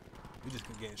 We just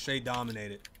getting straight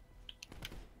dominated.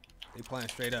 They playing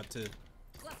straight up too.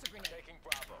 Cluster grenade. Taking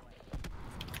Bravo.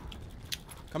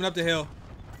 Coming up the hill.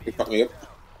 Yep.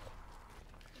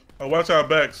 Oh, watch our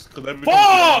backs, cause every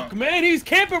Fuck, man, he's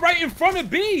camping right in front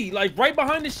of B, like right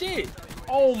behind the shit.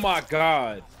 Oh my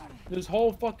god, this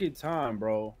whole fucking time,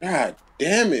 bro. God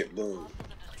damn it, bro.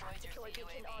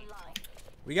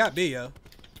 We got B, yo.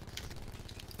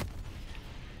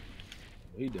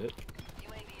 He did.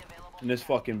 And this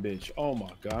fucking bitch. Oh my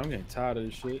god, I'm getting tired of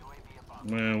this shit.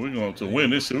 Man, we're going to win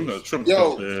this shit. We're gonna triple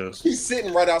Yo, their ass. he's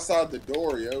sitting right outside the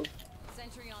door, yo.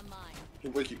 Sentry online. Hey,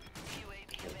 Ricky.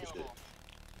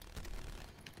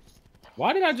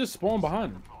 Why did I just spawn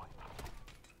behind him?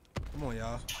 Come on,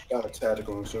 y'all. Got a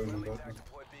tactical insurgent, bro.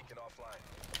 Deploy beacon offline.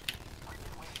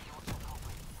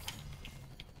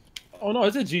 Oh no,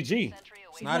 it's a GG.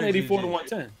 It's not a 184 to GG.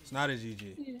 110. It's not a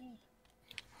GG.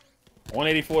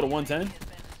 184 to 110.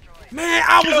 Man,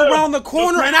 I was around the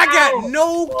corner and I got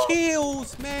no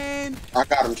kills, man. I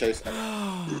got him, Chase.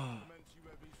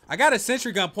 I got a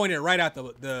sentry gun pointed right at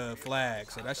the flag,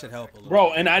 so that should help a little.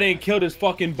 Bro, and I didn't kill this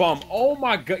fucking bum. Oh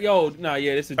my god. Yo, nah,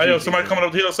 yeah, this is Hey, yo, GG, somebody man. coming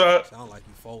up the hillside. Sound like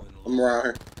you folding. I'm around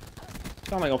here.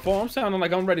 Sound like I'm sounding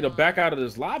like I'm ready to back out of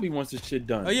this lobby once this shit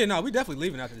done. Oh yeah, no, we definitely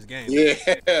leaving after this game. Yeah.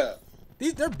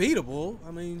 They're beatable.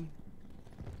 I mean,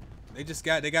 they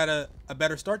got a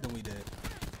better start than we did.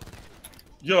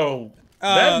 Yo,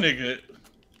 that nigga,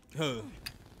 Who?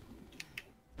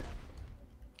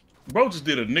 bro, just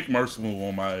did a Nick Mercer move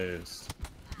on my ass.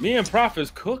 Me and Prof is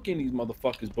cooking these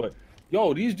motherfuckers, but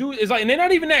yo, these dudes is like, and they're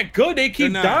not even that good. They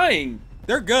keep not. dying.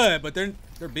 They're good, but they're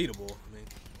beatable. I mean,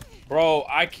 Bro,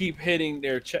 I keep hitting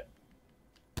their chest.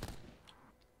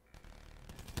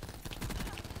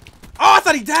 oh, I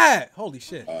thought he died. Holy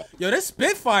shit. Yo, this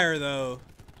Spitfire though.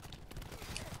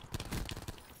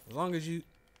 As long as you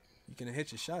can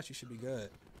hit your shots, you should be good.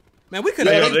 Man, we could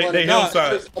Yo, have. they dog,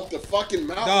 hillside. Up the fucking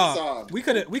dog, mountainside. we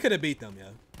could have beat them, yo.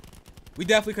 We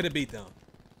definitely could have beat them.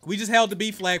 We just held the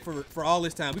B flag for all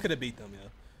this time. We could have beat them,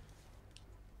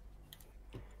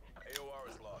 yo. AOR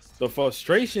is lost. The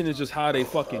frustration is just how they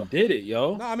fucking did it,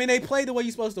 yo. No, I mean they played the way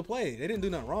you're supposed to play. They didn't do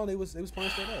nothing wrong. They was playing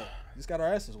straight up. Just got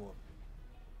our asses whooped.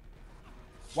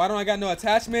 Why don't I got no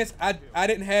attachments? I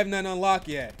didn't have none unlocked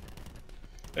yet.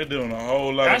 They doing a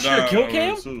whole lot That's of your dying kill already,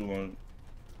 cam? too, like.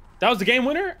 That was the game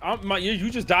winner? You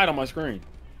just died on my screen.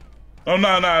 Oh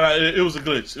no, it was a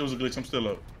glitch. It was a glitch. I'm still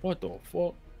up. What the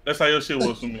fuck? That's how your shit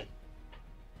was for me.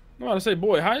 I'm about to say,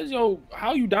 boy,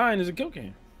 how you dying is a kill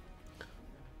cam?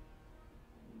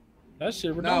 That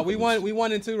shit Nah, ridiculous. we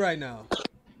 1-2 right now.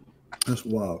 That's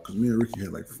wild, because me and Ricky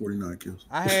had like 49 kills.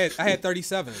 I had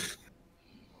 37.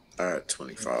 All right,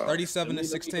 25. 37 to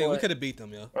 16. We could have beat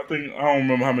them, yo. I don't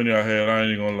remember how many I had. I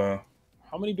ain't gonna lie.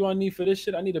 How many do I need for this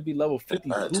shit? I need to be level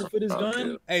 52 for this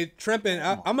gun. Hey, Trimpin,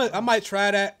 I might try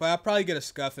that, but I'll probably get a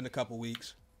scuff in a couple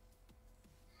weeks.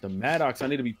 The Maddox, I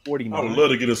need to be 49. I would love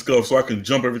to get a scuff so I can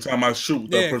jump every time I shoot.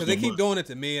 With Yeah, that because they personal keep doing it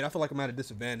to me, and I feel like I'm at a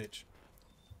disadvantage.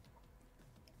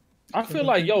 I feel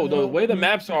like, yo, the way the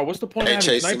maps are, what's the point of Hey, having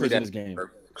Chase, send me snipers in that. this game?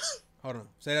 Hold on.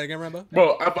 Say that again, Rambo?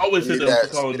 Bro, I've always Send said me that that,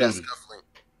 for Call send of me that Duty. scuff link.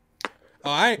 Oh,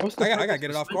 I What's the gotta purpose get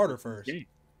it of off Carter snipers in first. this game?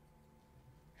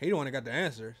 He the one that got the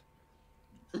answers.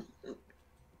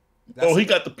 Oh, he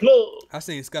got the plug. I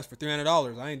seen scuffs for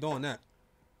 $300. I ain't doing that.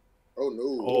 Oh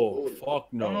no. Oh fuck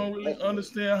I don't no. really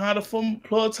understand how the phone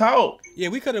plug talk. Yeah,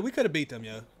 we could have beat them,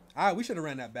 yo. All right, we should have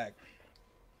ran that back.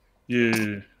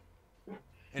 Yeah.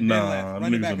 And then left. Run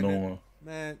it niggas back in there. annoying.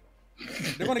 Man,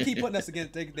 they're gonna keep putting us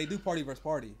against. They do party versus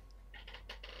party.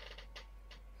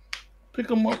 Pick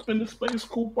them up in the space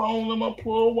coupon, let my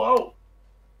plug out.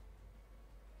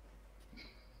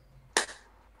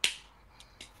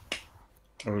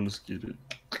 All right, let's get it.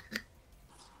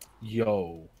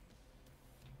 Yo.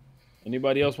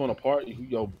 Anybody else want a party?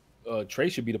 Yo, Trey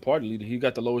should be the party leader. He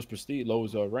got the lowest prestige,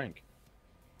 lowest rank.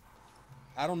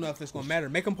 I don't know if it's gonna matter.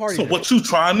 Make them party. So what you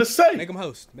trying to say? Make them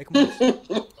host. Make them host.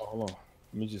 Oh, hold on.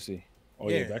 Let me just see. Oh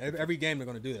yeah, back. every game they're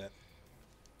gonna do that.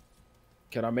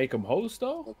 Can I make him host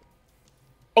though?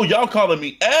 Oh, y'all calling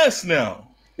me ass now.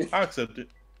 I accept it.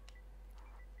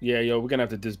 Yeah, yo, we're gonna have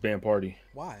to disband party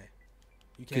Why?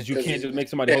 You because you can't just make You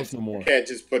somebody host no more. You can't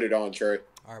just put it on, Trey.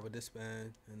 All right, with this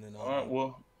band, and then All right,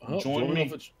 well, Join join me.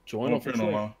 off of- join off of Trey.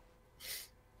 I'm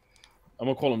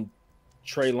gonna call him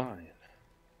Trey Lion.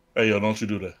 Hey, yo, don't you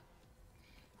do that.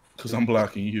 Because I'm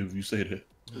blocking you if you say that.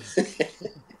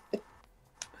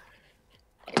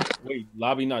 Wait,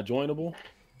 lobby not joinable?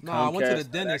 No, I went to the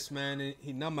Comcast dentist, man, and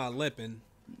he numbed my lip, and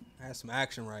I had some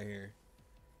action right here.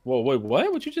 Whoa, wait, what?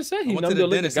 What you just said? He I went numbed to your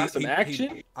the lip and dentist. got some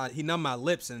action? He numbed my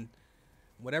lips, and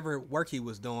whatever work he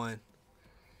was doing,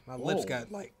 my lips Whoa.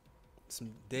 got like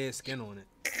some dead skin on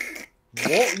it.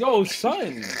 Whoa, yo,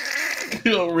 son.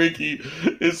 Yo, Ricky,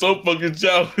 it's so fucking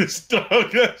childish, dog.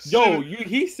 That Yo, shit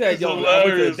he said, is yo, when I went to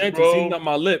the hilarious, dentist, bro. he numbed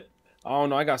my lip. I don't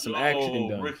know, I got some action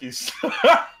done. Ricky.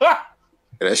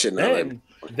 That shit not let me.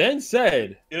 Then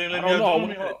said, It ain't I let me don't know, I join went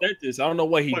me, to huh? the dentist. I don't know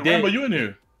what he Wait, did Rambo, you in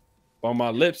here? on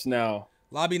my lips now.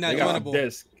 Lobby not They got some joinable.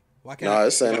 disc. Why can't Nah, I?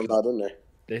 it's saying I'm not in there.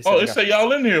 They Oh, I it got- say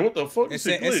y'all in here. What the fuck? It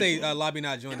say glitch. lobby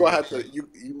not You gonna joinable. have to. You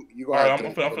All gonna right, have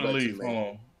I'm to. finna leave. Hold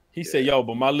on. He said, yo,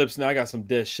 but my lips now, I got some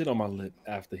dead shit on my lip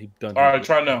after he done. All his right, lip.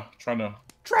 try now. Try now.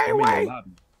 Trey, I'm in the wait.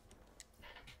 lobby.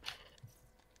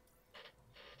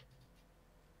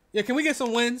 Yeah, can we get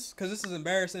some wins? Because this is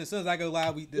embarrassing. As soon as I go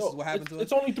live, this Yo, is what happened to us.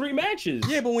 it's only 3 matches.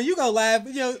 Yeah, but when you go live,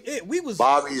 we was.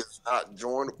 Bobby is not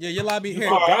joined. Yeah, your lobby You here.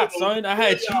 forgot, son. I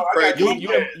had you. Craig, You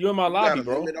in my You got lobby, a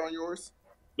bro. limit on yours?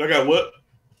 I got what?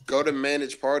 Go to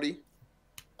manage party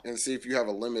and see if you have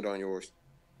a limit on yours.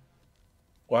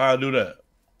 Why I do that?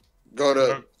 Go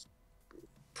to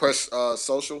press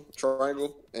social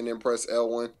triangle and then press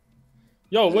L1.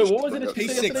 Yo, wait, what was it that you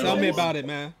He's said sick. yesterday? Tell me man? about it,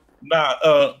 man.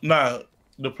 Nah.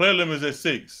 The player limit is at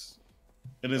 6.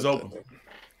 It is open.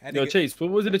 Had to Yo, get- Chase,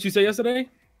 what was it that you said yesterday?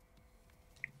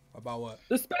 About what?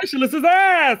 The specialist is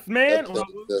ass, man.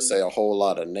 They'll say a whole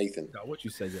lot of Nathan. No, what you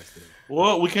said yesterday?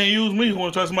 Well, we can't use me. You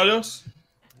want to try somebody else?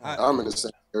 I'm in the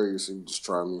same area, so you just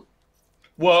try me.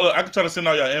 Well, I can try to send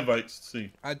out y'all invites.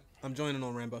 See. I'm joining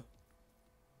on Rambo.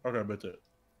 Okay, bet that.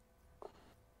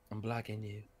 I'm blocking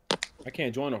you. I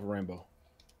can't join off Rambo.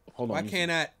 Hold on. Why let me see.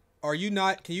 can't I? Are you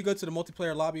not? Can you go to the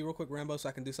multiplayer lobby real quick, Rambo, so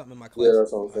I can do something in my class? Yeah,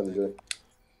 that's what I'm finna do.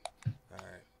 All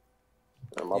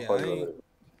right. And my Yeah, party I ain't- limit.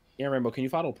 Yeah, Rambo, can you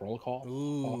follow protocol?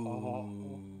 Ooh.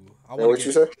 I Yeah, what want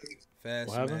you to say? fast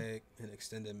What happened? mag and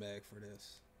extended mag for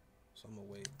this, so I'm gonna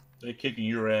wait. They kicking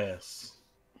your ass.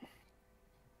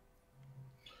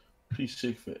 Piece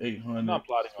chick for 800. I'm not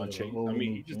plotting on Chase. I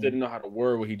mean, he just didn't know how to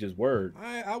word what he just worded.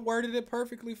 I worded it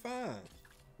perfectly fine.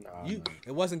 Nah,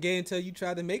 It wasn't gay until you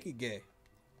tried to make it gay.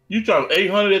 You dropped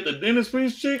 800 at the dentist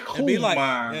piece chick? It'd be Oh like,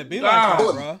 my it'd be God. like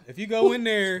that, bro. If you go in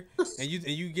there and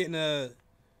you getting a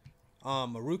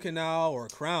root canal or a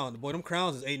crown, boy, them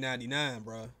crowns is $8.99,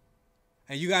 bro.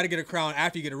 And you got to get a crown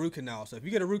after you get a root canal. So if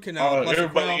you get a root canal, plus a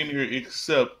Everybody crown, in here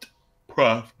except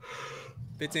Prof.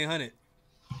 $1,500.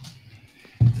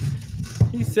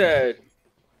 He said,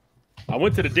 I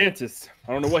went to the dentist.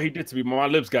 I don't know what he did to me, but my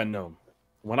lips got numb.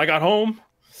 When I got home,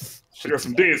 She got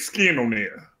some dead skin on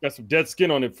there. got some dead skin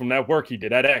on it from that work he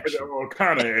did, that action. All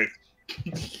kind of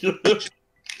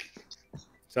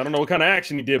So I don't know what kind of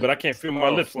action he did, but I can't feel my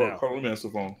lips now. Hold on, let me answer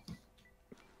the phone.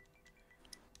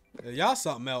 Yeah, y'all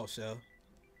something else, yo.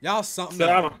 Y'all something He said,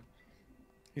 else.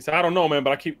 he said, I don't know, man,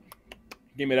 but give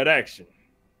me that action.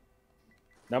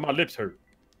 Now my lips hurt.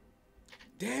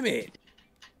 Damn it.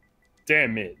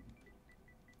 Damn it.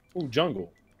 Ooh,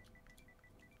 jungle.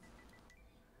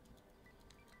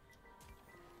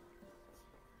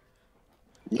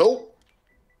 Nope.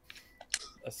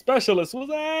 A specialist was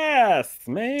ass,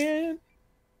 man.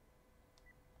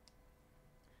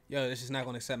 Yo, this is not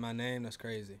going to accept my name. That's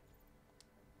crazy.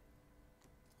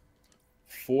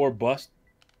 4 bust.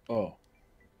 Oh.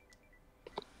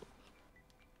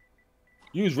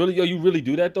 You really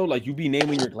do that though? Like you be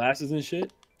naming your glasses and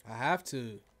shit? I have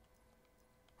to.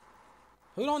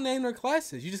 Who don't name their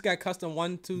classes? You just got custom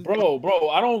 1, 2. Bro,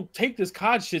 I don't take this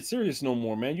COD shit serious no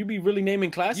more, man. You be really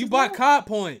naming classes? You bought COD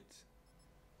points.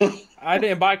 I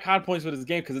didn't buy COD points for this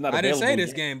game because it's not I available. didn't say this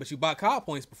yet. game, but you bought COD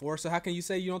points before, so how can you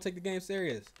say you don't take the game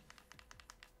serious?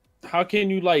 How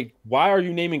can you, like, why are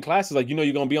you naming classes? Like, you know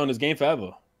you're going to be on this game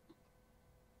forever.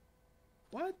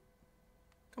 What?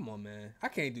 Come on, man. I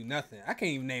can't do nothing. I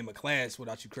can't even name a class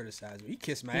without you criticizing me. You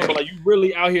kiss my ass. But, like, you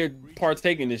really out here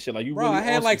partaking this shit. Like, you Bro, really I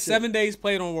had on like some 7 shit. days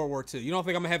played on World War II. You don't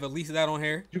think I'm going to have at least that on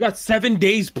here? You got 7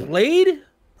 days played?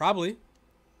 Probably.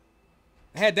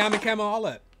 I had Diamond Camo all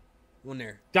up. One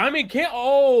there. Diamond can't.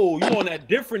 Oh, you on that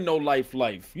different no life.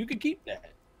 You can keep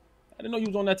that. I didn't know you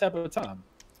was on that type of time.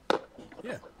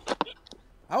 Yeah.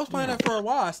 I was playing that for a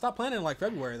while. I stopped playing in like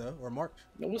February though, or March.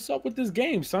 Yo, what's up with this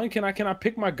game, son? Can I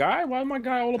pick my guy? Why is my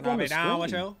guy all up Can I on be the down with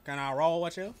screen? you? Can I roll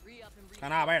with you?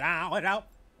 Can I be down with you?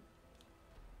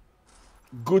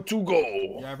 Good to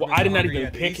go. ever Well, been I did so not hungry you even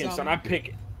had to pick eat him, son.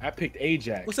 something? I picked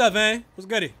Ajax. What's up, Van? What's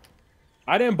goody?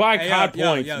 I didn't buy Hey, COD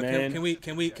points, yo, man.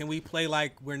 Can we play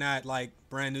like we're not like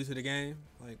brand new to the game?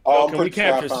 Like Oh, can we I'm pretty sure I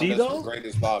capture found C, this though? the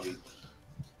greatest Bobby.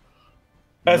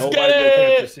 Let's Nobody get can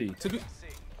capture it. C. to be,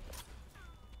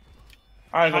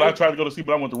 I ain't gonna lie, I tried to go to sleep,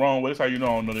 but I went the wrong way. That's how you know I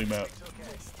don't know they map.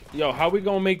 Yo, how we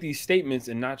gonna make these statements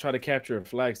and not try to capture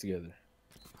flags together?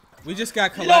 we just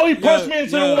got Yo, he punched me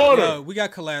into the water. Yo, we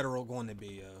got collateral going to be,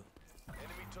 yo. Enemy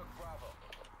took Bravo.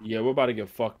 Yeah, we're about to get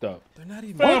fucked up. They're not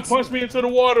even. Man, punched me into the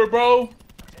water, bro.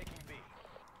 Taking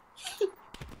B.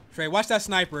 Trey, watch that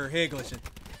sniper head glitching.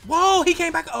 Whoa, he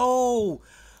came back. Oh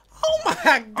my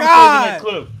I'm saving that God.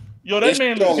 clip. Yo, that It's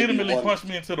man only legitimately one. punched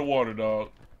me into the water, dog.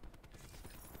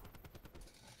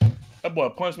 That boy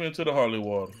punched me into the Harley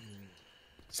water.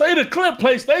 Say the clip,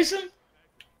 PlayStation.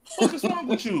 What is wrong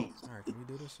with you? All right, can we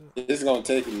do this shit? This is gonna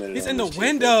take a minute. He's on in the this shit,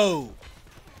 window.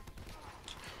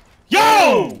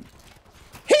 Yo!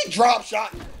 He drop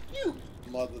shot you,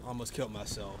 mother. Almost killed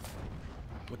myself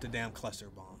with the damn cluster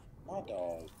bomb. My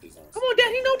dog is on. Come on,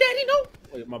 Daddy, no.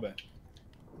 Wait, my bad.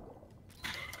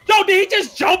 Yo, did he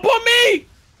just jump on me?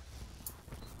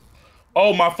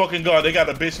 Oh my fucking god, they got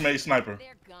a bitch made sniper.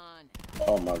 They're gone.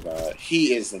 Oh my god,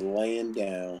 he is laying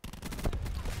down.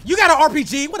 You got an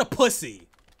RPG? What a pussy.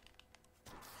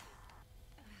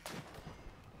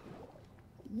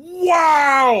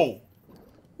 Wow!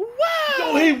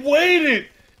 Yo, he waited.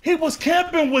 He was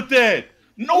camping with that.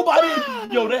 Nobody,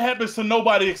 yo, that happens to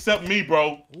nobody except me,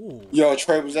 bro. Ooh. Yo,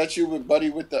 Trey, was that you with Buddy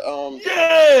with the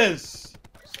Yes,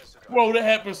 bro, that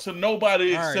happens to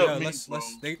nobody All right, except yo, me. let's bro.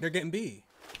 they're getting B.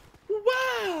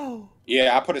 Wow.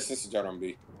 Yeah, I put a sister jet on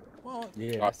B. Well,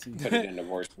 Yeah, I see. Put it in the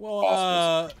worst. well,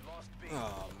 possible.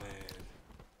 oh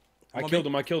man.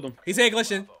 I killed him. He's head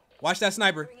glitching. Watch that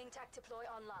sniper.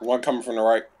 One coming from the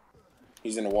right.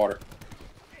 He's in the water.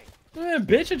 Man,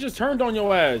 bitch, it just turned on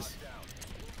your ass.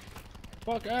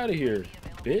 Fuck out of here,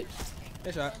 bitch.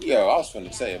 Headshot. Yo, I was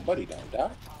finna say, Buddy don't die.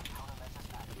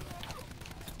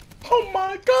 Oh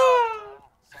my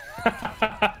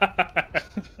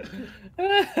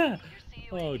god!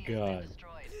 Oh god.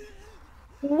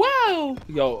 Wow.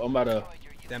 Yo, I'm about to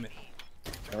Damn it.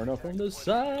 turn up on the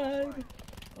side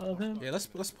of him. Yeah, let's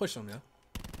push him, yo.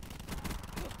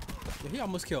 Yeah, he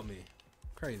almost killed me.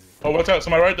 Crazy. Oh, watch out!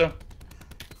 Somebody right there.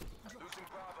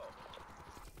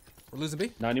 We're losing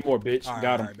B? Not anymore, bitch. All right,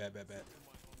 Got all him. right, bad.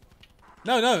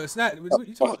 No, it's not.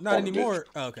 You talking not anymore?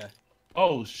 Oh, okay.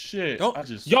 Oh shit! Don't- I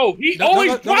just Yo, he Don't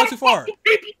always go trying too to far. fucking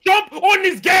make me jump on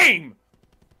this game.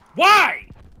 Why?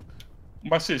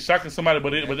 my shit shocking somebody,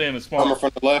 but they in the spawn. Coming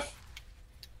from the left.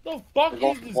 The fuck They're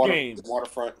going is for this water, game?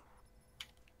 waterfront.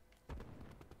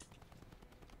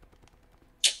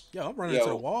 Yo, I'm running Yo. into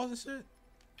the walls and shit.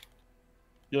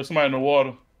 Yo, somebody in the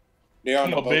water. They're on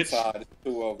Come the on, both bitch. sides.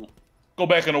 Two of them. Go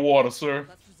back in the water, sir.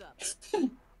 Clusters up.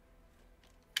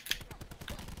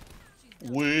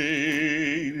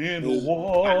 Wait in the I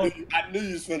water. knew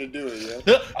you was finna do it,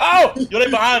 yo. Oh, yo, they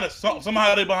behind us.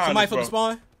 Somehow they behind Somebody us, from bro. the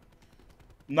spawn?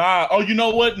 Nah. Oh, you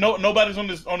know what? No, nobody's on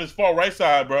this far right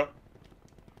side, bro.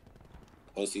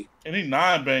 Pussy. And he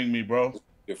 9-banged me, bro.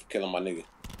 You're for killing my nigga.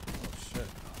 Oh, shit.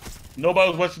 Nobody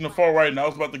was watching the far right, and I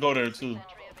was about to go there too.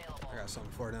 I got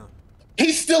something for it now.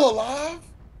 He's still alive?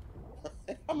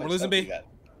 How much We're losing health he B. got?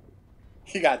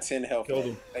 He got 10 health. Killed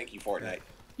man. him. Thank you, Fortnite.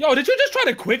 Yo, did you just try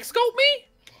to quick scope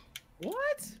me?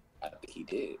 What? I think he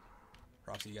did.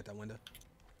 Roxy, you got that window?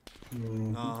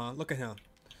 Uh-huh. Look at him.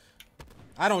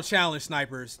 I don't challenge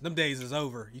snipers. Them days is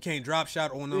over. You can't drop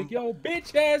shot on them. Stick your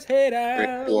bitch ass head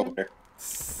Great, go over out. there.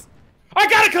 I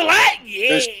gotta collect.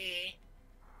 Yeah.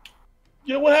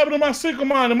 Yeah, what happened to my sickle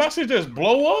mine? Did my shit just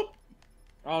blow up?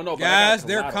 I don't know. But I gotta Guys,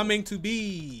 they're collateral. coming to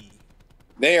B.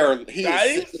 They are. He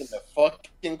Nice. is sitting in the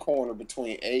fucking corner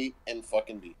between A and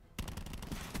fucking B.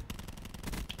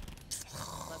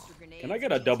 Cluster grenade. Can I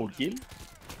get a double kill?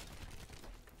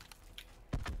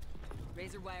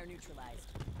 Razor wire neutralized.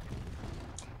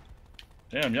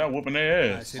 Damn, y'all whooping their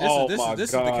Alright, ass. see, Oh this my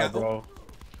is the god, count. bro.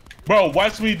 Bro,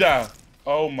 watch me die.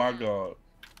 Oh my god.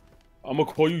 I'm gonna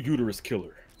call you uterus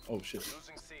killer. Oh shit.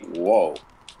 Losing C. Whoa.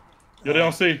 Yo, they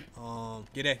don't see.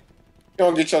 Get A. You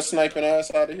don't get your sniping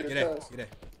ass out of here, Get A. cuz. Get A.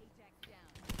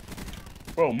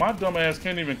 Bro, my dumb ass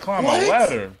can't even climb What? a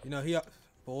ladder. You know,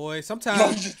 boy,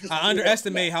 sometimes I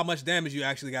underestimate how much damage you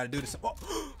actually got to do to some.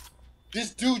 Oh.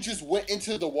 This dude just went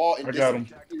into the wall and I got him.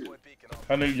 disappeared. Deploy beacon off.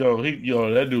 I think,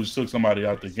 yo, that dude took somebody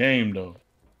out the game though.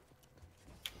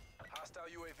 Hostile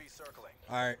UAV circling.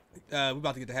 All right, we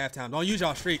about to get to halftime. Don't use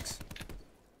y'all streaks.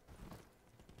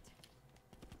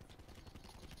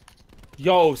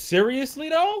 Yo, seriously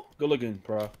though? Good looking,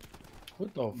 bro.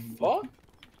 What the fuck?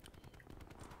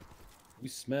 You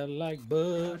smell like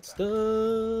butt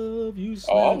stuff. You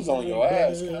smell Oh, I was on like your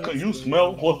ass, butt Can you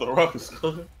smell what the ruckus?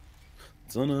 stuff.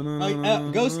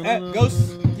 Ghost.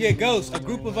 Yeah, Ghost. A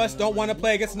group of us don't want to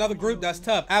play against another group. That's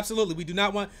tough. Absolutely, we do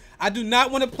not want. I do not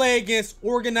want to play against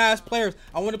organized players.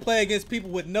 I want to play against people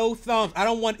with no thumbs. I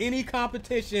don't want any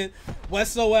competition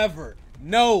whatsoever.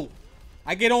 No,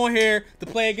 I get on here to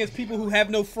play against people who have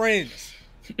no friends.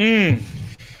 Now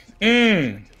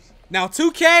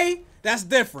 2K, that's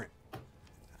different.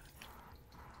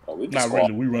 Oh, we just Not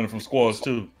really. We running from squads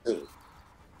too.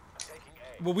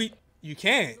 Well, you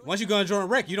can. Once you go and join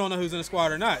rec, you don't know who's in the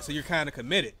squad or not, so you're kind of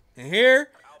committed. And here,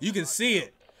 you can see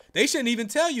it. They shouldn't even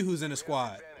tell you who's in the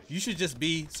squad. You should just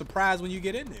be surprised when you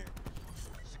get in there.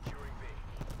 Securing B.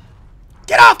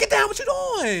 Get off! Get down! What you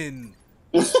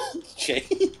doing? Jay.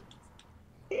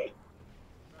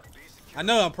 I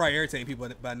know I'm probably irritating people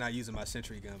by not using my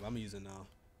sentry gun, but I'm using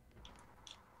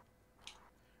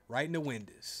right in the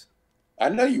windows. I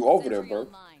know you over there, Sentry bro.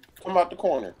 online. Come out the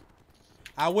corner.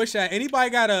 I wish anybody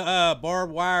got a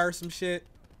barbed wire or some shit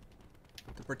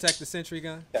to protect the sentry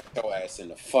gun. Got your ass in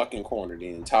the fucking corner the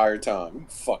entire time. You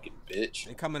fucking bitch.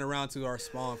 They coming around to our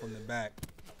spawn from the back.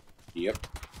 Yep.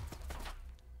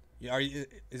 Yeah,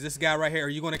 is this guy right here? Are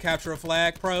you going to capture a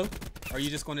flag, pro? Or are you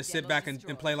just going to sit back and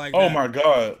play like Oh that? my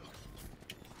god.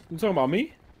 You talking about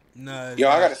me? No. Yo,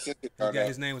 I got a sister.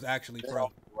 His name was actually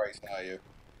pro. Right side here.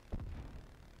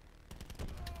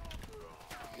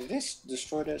 Did they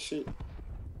destroy that shit?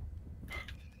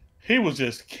 He was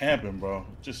just camping, bro.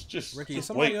 Just Ricky, is just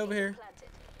somebody wait. over here?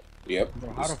 Yep.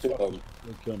 Bro, how the Still fuck over.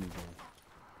 they kill me, bro?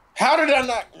 How did I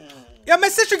not? Yeah, my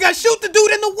sister got shoot the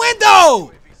dude in the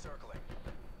window. UAV circling.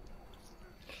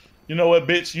 You know what,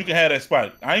 bitch? You can have that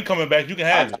spot. I ain't coming back. You can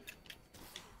have it.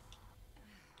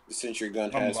 The sentry gun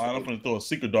I'm has. lying. I'm gonna throw a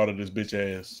secret dart at this bitch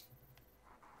ass.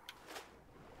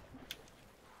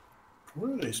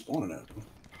 Where are they spawning at?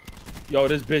 Yo,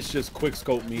 this bitch just quick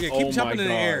scoped me. Yeah, keep Oh jumping my in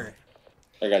the God. air.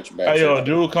 I got you back. Hey, yo, sir.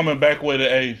 dude coming back way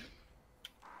to A.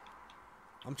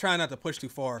 I'm trying not to push too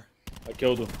far. I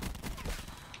killed him.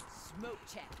 Smoke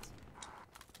checked.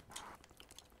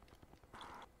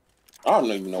 I don't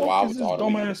even know why I What was is this all the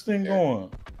dumb way ass thing there.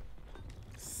 going?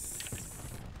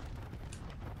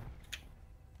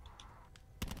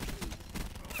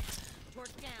 Torch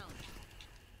down.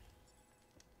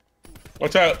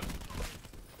 Watch out.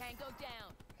 Tango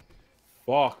down.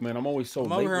 Fuck, man, I'm always so I'm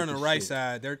late over here with on the this right shit.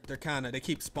 side. They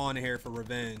keep spawning here for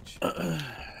revenge. Firing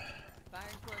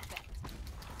for effect.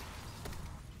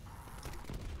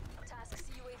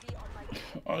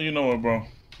 Oh, you know what, bro?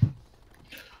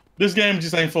 This game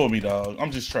just ain't for me, dog.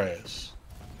 I'm just trash.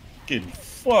 Getting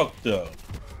fucked up.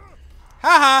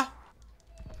 Haha.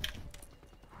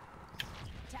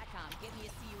 TACOM, get me a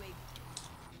CUAV.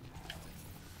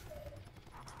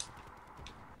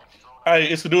 Hey,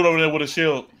 it's the dude over there with a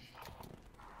shield.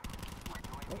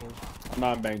 I'm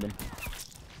not banged him.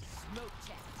 Smoke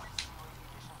checked.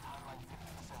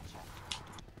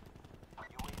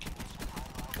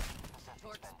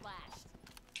 Torch splashed.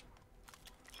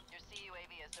 Your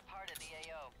CUAV has departed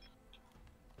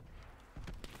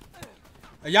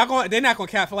the AO. Y'all going? They're not gonna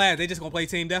cap flags. They just gonna play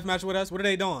team deathmatch with us. What are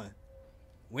they doing?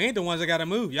 We ain't the ones that gotta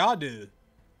move. Y'all do.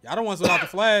 Y'all the ones without the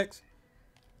flags.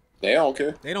 They don't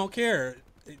care. They don't care.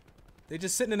 They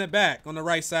just sitting in the back on the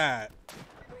right side.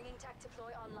 Bringing tac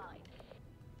deploy online.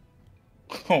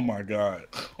 Oh my god.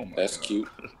 Oh my That's god. cute.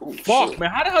 Ooh, Fuck, shit. man,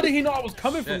 how the hell did he know I was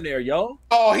coming from Shit. there, yo?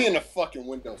 Oh, he in the fucking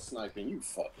window sniping. You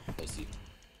fucking pussy.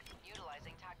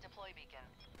 Utilizing tac deploy beacon.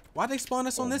 Why they spawn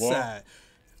us on Oh, this boy. side?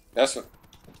 That's a.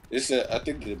 It's a. I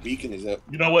think the beacon is up.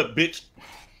 You know what, bitch?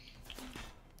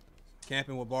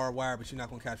 Camping with barbed wire, but you're not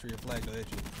gonna capture your flag, though, is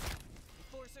you?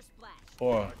 Forcer splash.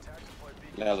 Boy, Attack deploy beacon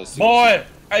Now let's see. Boy,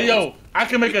 hey yo, I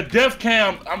can make a death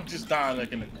cam. I'm just dying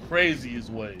like in the craziest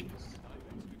ways.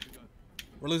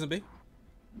 We're losing B.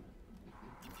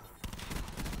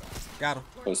 Got him.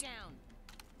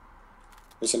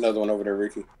 There's another one over there,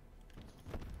 Ricky.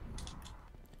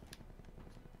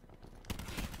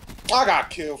 I got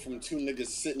killed from 2 niggas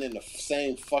sitting in the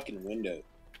same fucking window.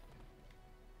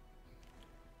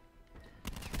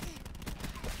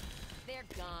 They're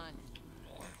gone.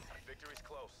 Victory's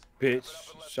close. Bitch,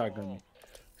 shotgun me.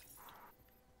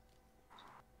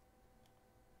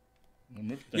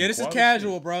 Yeah, this is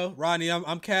casual, bro. Rodney,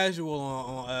 I'm casual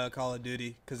on Call of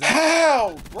Duty because that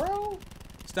How, bro?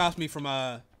 stops me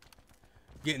from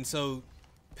getting so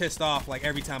pissed off like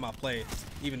every time I play it,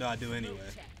 even though I do anyway.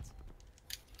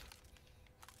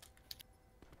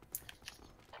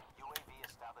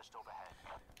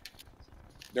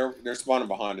 They're spawning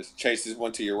behind us. Chase is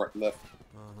one to your right, left.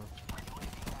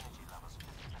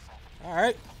 All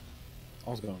right. I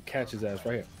was gonna catch his ass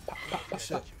right here. Pop, pop, pop,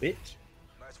 Shit. pop, bitch.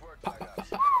 Nice work, guys.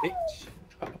 Bitch.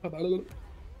 Pop, pop, pop, pop.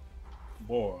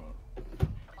 Boy.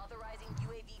 Authorizing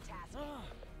UAV task.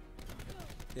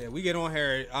 Yeah, we get on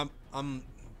here. I'm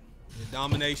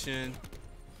domination,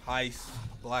 heist,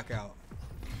 blackout,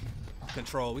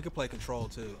 control. We could play control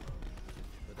too,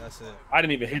 but that's it. I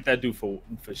didn't even hit that dude for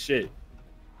shit.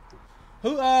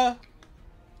 Who's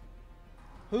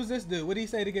this dude? What did he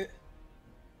say to get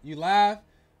you live?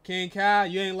 King Kai,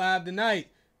 you ain't live tonight.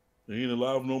 He ain't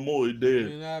alive no more. He You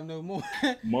dead. ain't live no more.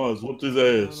 Mars whooped his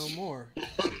No ass. more.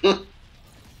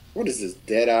 What is this,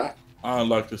 dead eye? I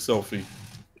unlocked the selfie.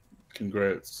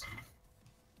 Congrats.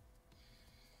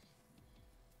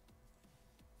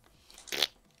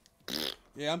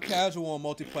 Yeah, I'm casual on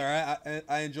multiplayer.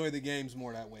 I enjoy the games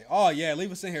more that way. Oh yeah,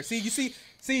 leave us in here. See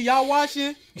y'all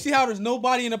watching? You see how there's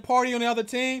nobody in the party on the other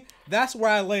team? That's where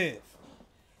I live.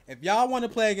 If y'all want to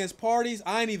play against parties,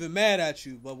 I ain't even mad at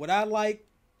you. But what I like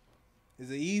is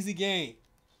an easy game.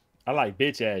 I like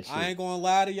bitch ass shit. I ain't gonna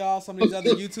lie to y'all. Some of these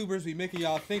other YouTubers be making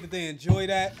y'all think that they enjoy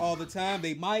that all the time.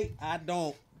 They might. I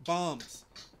don't. Bums.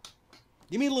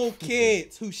 Give me little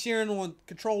kids who sharing on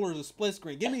controllers or split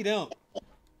screen. Give me them.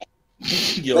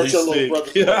 Yo, That's he's your little sick.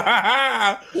 brother. He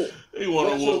want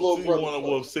That's your little to brother.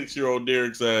 whoop 6-year-old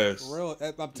Derek's ass. For real,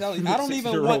 I'm telling you, I don't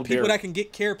even 6-year-old want people Derek. that can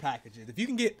get care packages. If you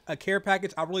can get a care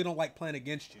package, I really don't like playing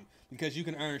against you because you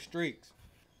can earn streaks.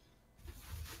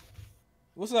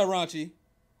 What's up, Raunchy?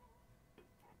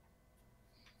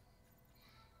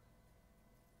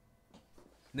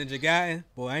 Ninja Gaiden?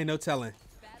 Boy, ain't no telling.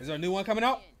 Is there a new one coming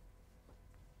out?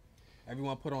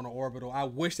 Everyone put on an orbital. I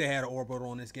wish they had an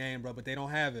orbital in this game, bro, but they don't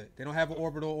have it. They don't have an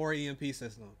orbital or EMP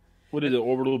system. What is it,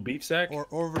 orbital beef sack? Or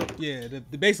orbital, yeah,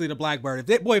 basically the Blackbird.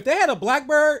 If they had a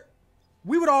Blackbird,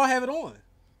 we would all have it on.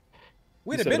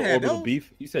 We'd have been had orbital those.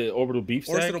 beef. You said orbital beef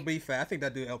sack? Orbital beef fat. I think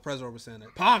that dude El Presidor was saying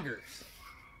that. Poggers.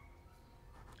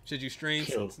 Should you stream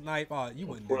Kill. snipe? Oh, you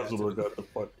wouldn't do that. President To me. got the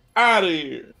fuck out of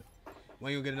here.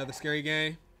 When you get another scary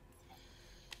game?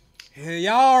 Yeah,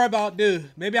 y'all are about due.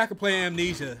 Maybe I could play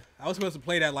Amnesia. I was supposed to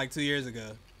play that like 2 years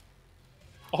ago.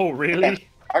 Oh, really?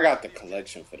 I got the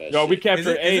collection for that Yo, shit. we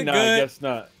captured Is A it now. good? I guess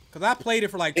not. Cause I played it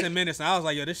for like 10 minutes and I was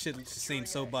like, yo, this shit just seems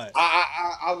so butt.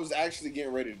 I was actually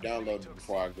getting ready to download it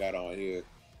before I got on here.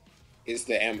 It's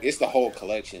the whole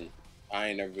collection. I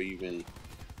ain't never even.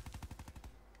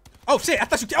 Oh shit! I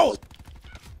thought you. Oh.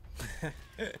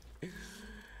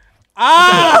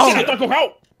 Oh! Go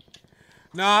out.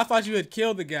 No, I thought you had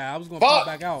killed the guy. I was gonna pop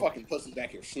back out. Fucking pussy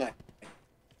back here, snipe.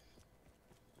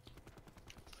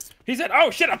 He said,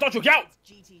 "Oh shit, I thought you were out."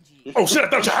 GTG. Oh shit, I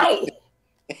thought you out.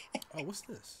 Oh, what's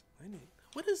this?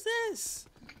 What is this?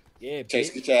 Yeah, Chase,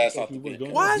 bitch. get your ass off the bench.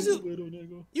 Why is it?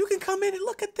 You can come in and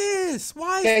look at this.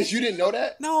 Why? Is Yes, you didn't know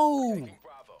that? No.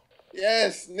 Bravo.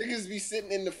 Yes, niggas be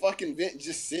sitting in the fucking vent,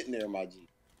 just sitting there, my G.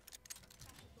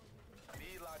 B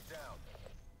locked down.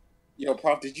 Yo,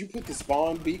 Prof, did you put the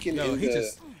spawn beacon No, in he the...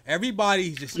 just.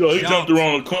 Everybody just. Yo, he jumped jumps.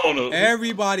 around the corner.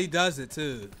 Everybody does it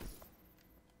too.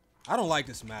 I don't like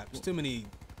this map. There's too many.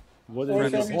 What Or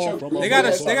is if it? you choke- They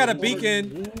got a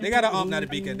beacon. They got a not a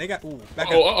beacon. They got back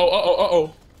up.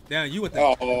 Oh. Down. You went the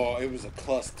Oh, it was a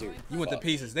cluster. you went to Fuck.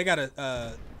 pieces. They got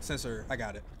a sensor. I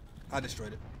got it. I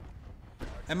destroyed it.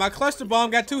 And my cluster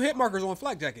bomb got 2 hit markers on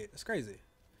flak jacket. That's crazy.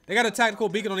 They got a tactical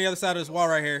beacon on the other side of this wall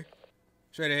right here.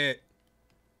 Straight ahead.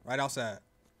 Right outside.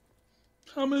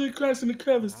 How many cracks in the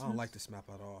crevice? I don't like this map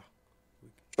at all.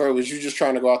 Bro, was you just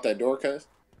trying to go out that door, cuz?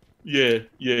 Yeah.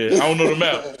 I don't know the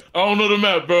map. I don't know the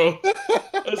map, bro.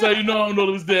 That's how you know I don't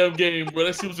know this damn game, bro.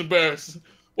 That shit was embarrassing.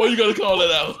 Why you gotta call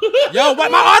that out? Yo, why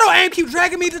my auto aim keep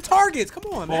dragging me to targets? Come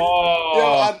on, man. Yo,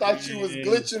 I thought you was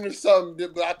glitching or something,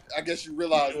 but I guess you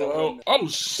realized that. Wasn't Oh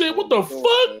shit! What the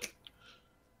fuck?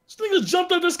 This nigga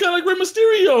jumped up this guy like Rey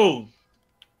Mysterio.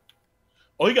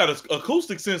 Oh, he got an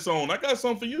acoustic sense on. I got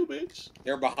something for you, bitch.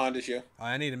 They're behind us, yeah.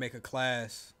 I need to make a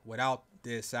class without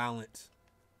this silence.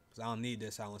 Because I don't need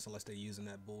this silence unless they're using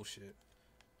that bullshit.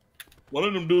 One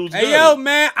of them dudes. Hey, yo,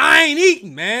 man, I ain't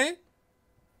eating, man.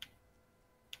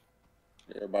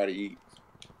 Everybody eats.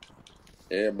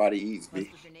 Everybody eats, B.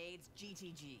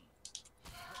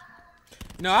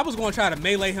 You know, I was going to try to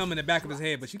melee him in the back of his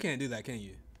head, but you can't do that, can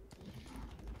you?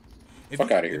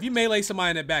 Fuck out of here. If you melee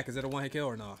somebody in the back, is it a one-hit kill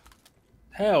or not?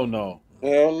 Hell no.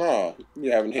 Hell no.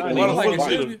 You haven't hit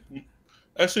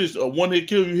That shit's a one-hit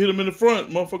kill. You hit him in the front,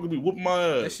 motherfucker be whooping my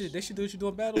ass. They should do what you do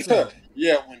in battles.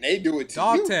 Yeah, when they do it to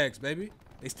Dog you. tags, baby.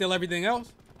 They steal everything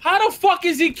else. How the fuck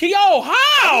is he? Yo,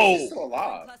 how? He's still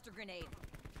alive.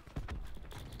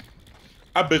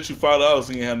 I bet you $5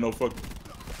 he ain't had no fucking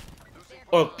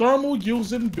a thermal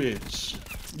using bitch.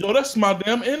 Yo, that's my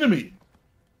damn enemy.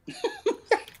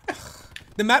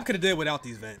 The map could have did without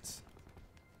these vents.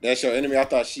 That's your enemy. I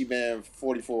thought She-Ban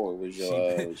 44 was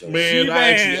your. Man,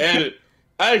 I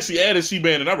actually added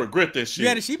She-Ban and I regret that shit. You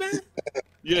added She-Ban?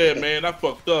 Yeah, man, I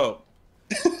fucked up.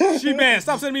 She-Ban,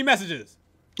 stop sending me messages.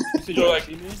 Yo, like,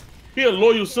 he a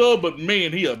loyal sub, but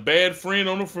man, he a bad friend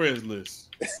on the friends list.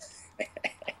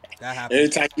 That happens. Every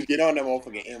time you get on that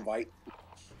motherfucking invite.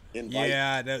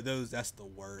 Yeah, that's the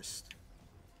worst.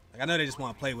 Like I know they just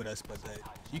want to play with us, but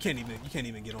you can't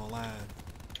even get online.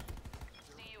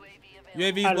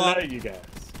 UAV's blocked. I love you guys.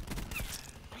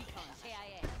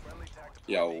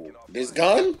 Yo, this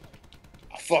gun,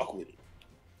 I fuck with it.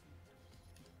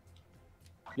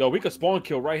 Yo, we could spawn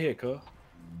kill right here, cuz.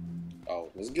 Oh,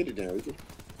 let's get it then. We can.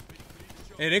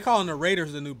 Hey, they calling the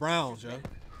Raiders the new Browns, yo.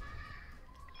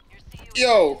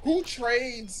 Yo, who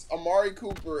trades Amari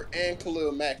Cooper and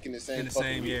Khalil Mack in the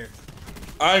same year?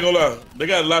 I ain't gonna lie, they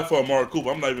got a lot for Amari Cooper.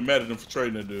 I'm not even mad at them for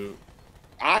trading that dude.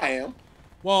 I am.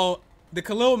 Well, the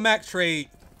Khalil Mack trade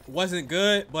wasn't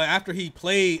good, but after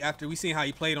we seen how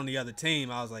he played on the other team,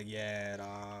 I was like, yeah,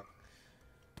 dog.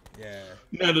 Yeah.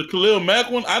 Now the Khalil Mack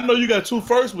one, I know you got 2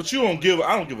 firsts, but I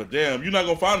don't give a damn. You're not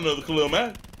gonna find another Khalil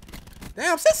Mack.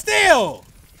 Damn, sit still.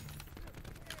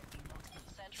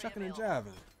 Shucking and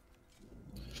jiving.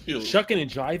 Shucking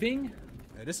and jiving?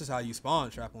 Yeah, this is how you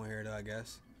spawn trap on here, though, I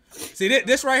guess. See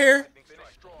this right here?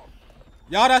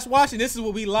 Y'all that's watching, this is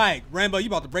what we like. Rambo, you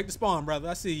about to break the spawn, brother.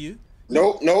 I see you.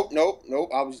 Nope.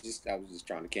 I was just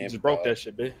trying to camp. You just broke that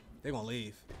shit, bitch. They gonna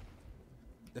leave.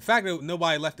 The fact that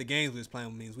nobody left the games we was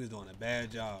playing means we was doing a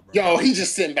bad job, bro. Yo, he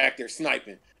just sitting back there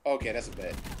sniping. Okay, that's a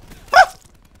bad.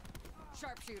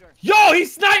 Sharpshooter. Yo, he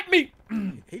sniped me.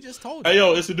 He just told you. Hey,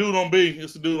 yo, it's a dude on B.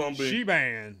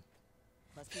 She-Ban.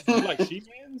 You like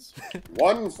She-Bans?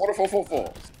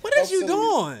 1-4444. What is you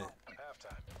doing?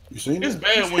 You seen It's it?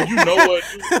 bad when you know what.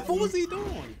 What was he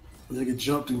doing? Nigga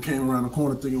jumped and came around the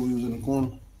corner thinking we was in the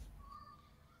corner.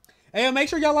 Hey, make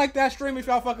sure y'all like that stream if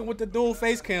y'all fucking with the dual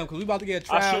face cam, because we about to get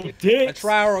I sure a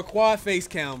tri or a quad face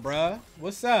cam, bruh.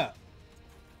 What's up?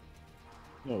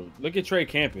 Yo, look at Trey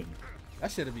camping.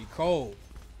 That shit'll be cold.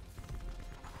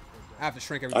 I have to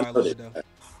shrink everybody a little bit, though.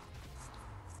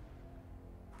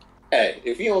 Hey,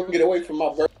 if you don't get away from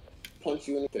my bird, punch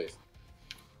you in the face.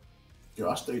 Yo,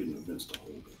 I stayed in the events the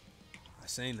whole day. I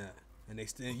seen that. And they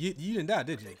still, you didn't die,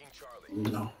 did you?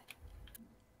 No.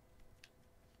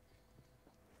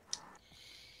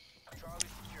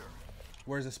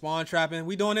 Where's the spawn trapping?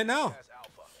 We doing it now.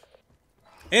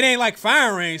 It ain't like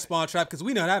fire range spawn trap, because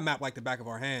we know that map like the back of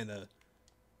our hand.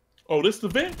 Oh, this the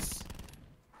vents?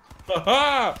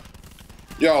 Haha!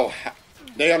 Yo,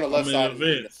 they on the left side of the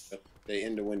vents. window. They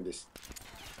in the windows.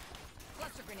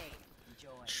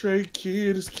 Trey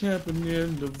Kid is camping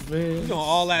in the vents. We doing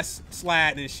all that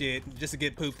sliding and shit just to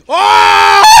get pooped.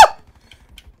 Oh!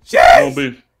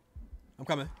 Jeez! I'm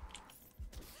coming.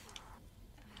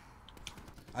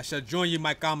 I shall join you,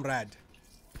 my comrade.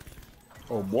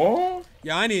 Oh, boy?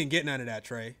 Yeah, I ain't even get none of that,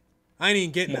 Trey. I ain't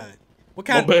even get none. What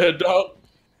kind My bad, dog.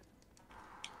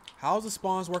 How's the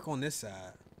spawns work on this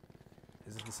side?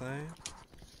 Is it the same?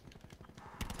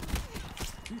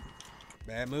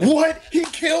 Bad move. What? He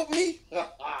killed me?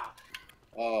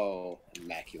 Oh,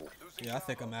 immaculate. Yeah, I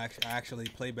think I actually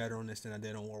play better on this than I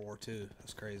did on World War II.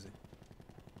 That's crazy.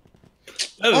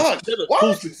 That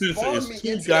acoustic sensor is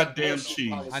too goddamn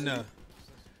cheap. I know.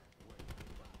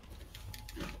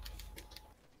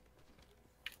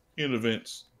 In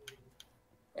events.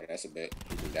 Oh, that's a bit.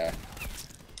 You can die.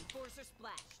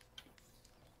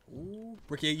 Ooh,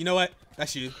 Ricky, you know what?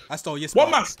 That's you. I stole your Why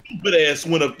spot. my stupid ass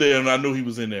went up there and I knew he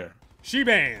was in there? She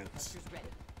bands.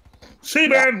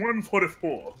 She-Man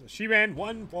 144. She band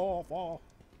 144.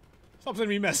 Stop sending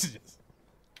me messages.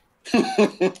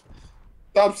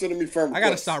 Stop sending me friend requests. I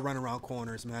gotta stop running around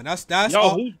corners, man. That's Yo,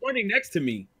 all. who's running next to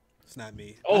me? It's not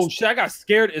me. Oh shit! I got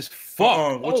scared as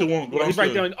fuck. What you want? He's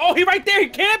right there. Oh, he right there. He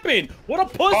camping. What a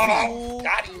pussy.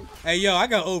 Got him. Hey, yo, I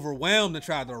got overwhelmed and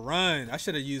tried to run. I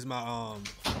should have used my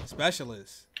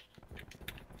specialist.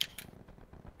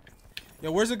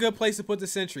 Yo, where's a good place to put the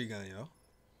sentry gun, yo?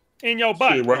 In your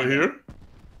butt. Shit, right here.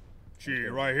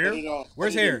 Shit, right Put it here. on-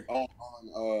 Where's put it here?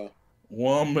 on,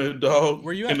 One minute, dog.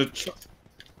 Where you In at? the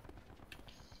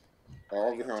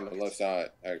over here on the left side,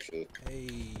 actually. Hey.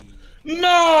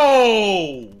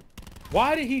 No!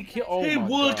 Why did he kill? Oh He my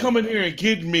would God. come in here and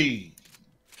get me.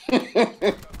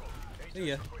 See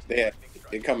ya.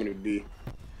 They coming to B.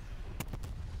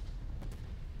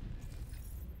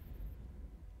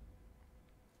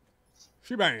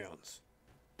 She bands.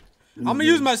 I'm gonna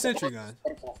use my sentry gun.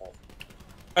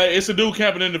 Hey, it's a dude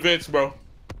camping in the vents, bro.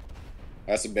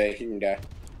 That's a bait. He can die.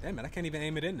 Damn it, I can't even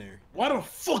aim it in there. Why the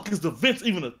fuck is the vents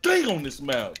even a thing on this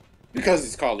map? Because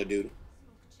it's Call of Duty.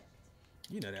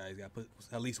 You know that he's got to put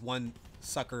at least one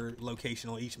sucker location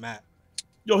on each map.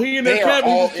 Yo, he in They that are cabin,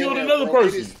 he all just killed in there, another bro. It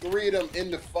person. is 3 of them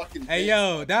in the fucking Hey, thing.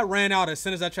 yo, that ran out as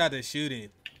soon as I tried to shoot him.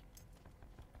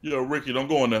 Yo, Ricky, don't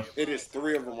go in there. It is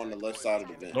 3 of them on the left side of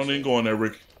the bench. Don't even go in there,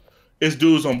 Ricky. It's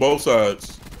dudes on both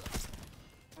sides.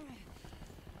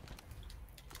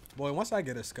 Boy, once I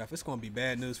get a scuff, it's going to be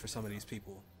bad news for some of these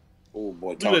people. Oh boy,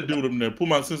 Look at that dude up there. Pull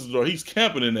my senses door. He's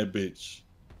camping in that bitch.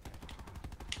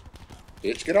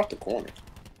 Bitch, get off the corner.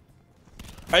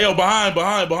 Hey, yo, behind.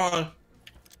 Cluster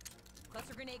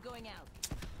grenade going out.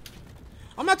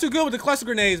 I'm not too good with the cluster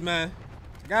grenades, man.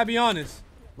 I gotta be honest.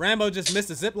 Rambo just missed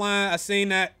a zip line. I seen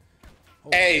that. Oh,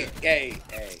 Hey.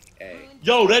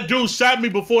 Yo, that dude shot me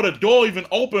before the door even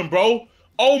opened, bro.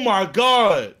 Oh my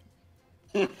God.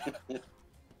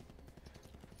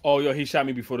 Oh, yo, he shot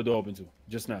me before the door opened too.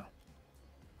 Just now.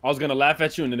 I was gonna laugh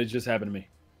at you, and then it just happened to me.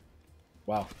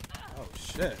 Wow. Oh,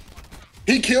 shit.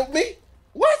 He killed me?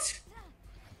 What?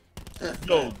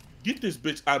 Yo, get this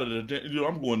bitch out of the... Yo,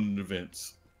 I'm going in the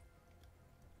vents.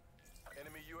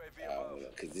 Enemy UAV above.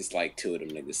 Because it's like 2 of them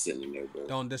niggas sitting in there, bro.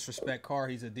 Don't disrespect Carr.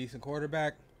 He's a decent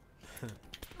quarterback.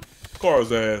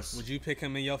 Car's ass. Would you pick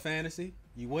him in your fantasy?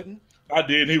 You wouldn't? I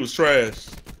did. He was trash.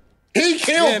 He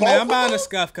killed Yeah, both man, I'm of buying a them?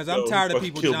 scuff because Yo, I'm tired he of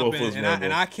people fucking killed both jumping, of us, and man,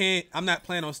 bro. I can't. I'm not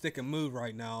planning on sticking move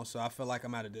right now, so I feel like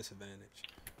I'm at a disadvantage.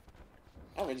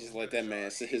 I'm gonna just let that man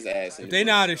sit his ass in. If they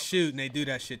know how to shoot and they do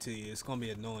that shit to you, it's gonna be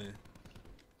annoying.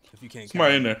 If you can't.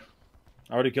 Somebody counter. in there.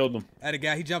 I already killed him. I had a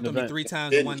guy. He jumped on me 3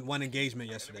 times in one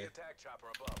engagement yesterday. Attack chopper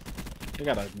above. They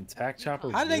got an attack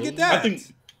chopper. How did they get really? that?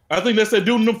 I think that's that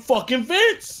dude in the fucking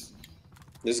vents.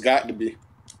 This got to be.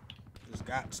 There's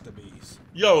got to be.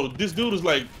 Yo, this dude is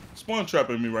like spawn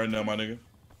trapping me right now, my nigga.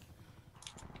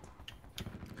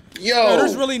 Yo,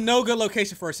 there's really no good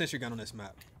location for a sentry gun on this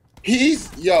map. He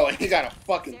got a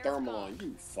fucking thermal on.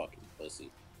 You fucking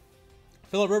pussy.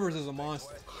 Phillip Rivers is a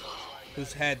monster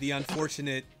who's had the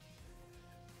unfortunate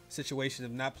situation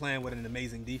of not playing with an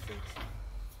amazing defense.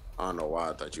 I don't know why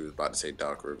I thought you was about to say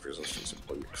Doc Rivers. I was just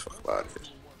like, what the fuck about it?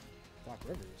 Doc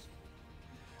Rivers.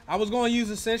 I was going to use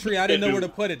a sentry. I didn't know where to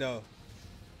put it though.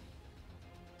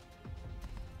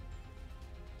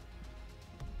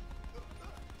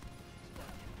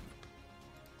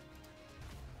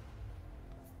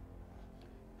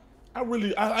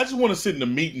 I just want to sit in the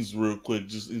meetings real quick,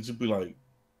 just be like, when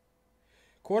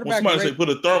Quarterback somebody say rate, put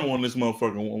a thermal on this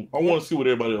motherfucker, I want to see what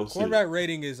everybody else says. quarterback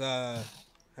rating is I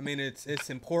mean it's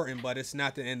important, but it's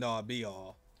not the end all be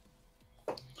all.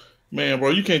 Man, bro,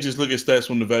 you can't just look at stats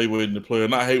when evaluating the player.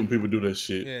 And I hate when people do that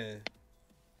shit. Yeah.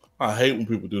 I hate when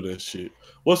people do that shit.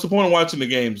 What's the point of watching the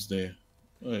games then?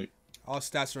 Like, All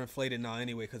stats are inflated now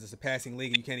anyway because it's a passing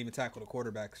league and you can't even tackle the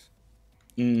quarterbacks.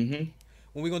 mm-hmm.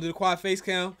 When we gonna do the quad face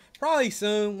cam? Probably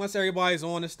soon once everybody's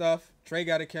on and stuff. Trey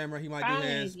got a camera. He might do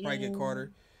his. Probably get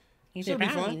Carter. Should be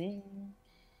fun.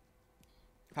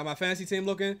 How my fantasy team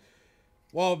looking?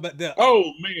 Well, but the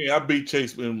Oh man, I beat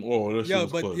Chase. Oh, that shit yo,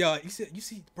 was but close. yo, you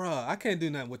see, bro, I can't do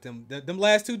nothing with them. Them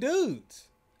last 2 dudes.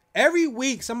 Every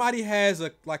week somebody has a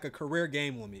career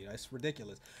game with me. That's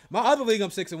ridiculous. My other league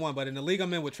I'm 6-1, but in the league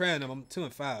I'm in with Trey and them, I'm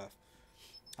 2-5.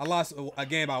 I lost a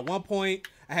game by 1 point.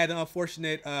 I had the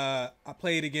unfortunate. I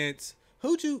played against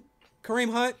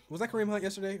Kareem Hunt. Was that Kareem Hunt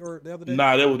yesterday or the other day?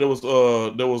 Nah, that was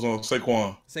on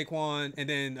Saquon. Saquon, and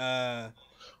then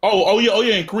Oh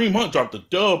yeah, and Kareem Hunt dropped the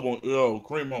dub on. Yo,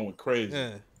 Kareem Hunt went crazy.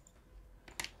 yeah.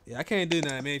 Yeah, I can't do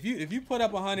that, man. If you put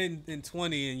up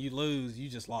 120 and you lose, you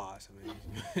just lost.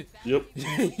 I mean, Yep.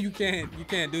 you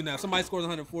can't do that. If somebody scores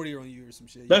 140 on you or some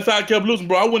shit. That's how I kept losing,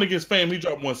 bro. I went against Fam. He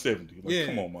dropped 170. Like, Yeah.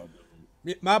 come on,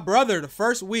 man. My brother, the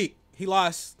first week, he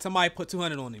lost. Somebody put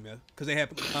 200 on him, man, because they had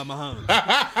Mahomes.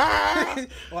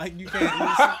 Like you can't.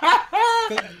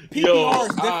 PPR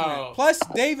is different. Plus,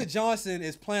 David Johnson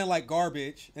is playing like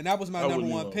garbage, and that was my number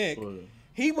one pick.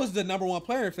 He was the number one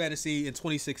player in fantasy in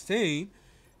 2016.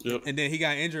 Yep. And then he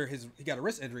got injured. He got a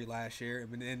wrist injury last year,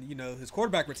 and then his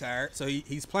quarterback retired, so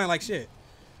he's playing like shit.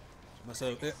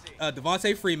 So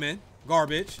Devontae Freeman,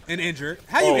 garbage and injured.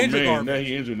 How you injured garbage? Now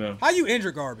he injured now. How you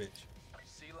injured garbage?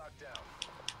 C lockdown.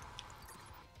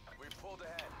 We pulled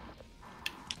ahead.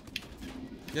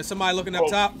 There's somebody looking up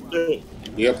top.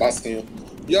 Yep, I see him.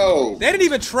 Yo, They didn't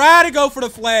even try to go for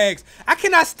the flags. I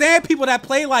cannot stand people that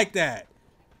play like that.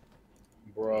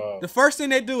 Bro. The first thing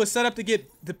they do is set up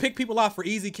to pick people out for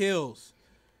easy kills.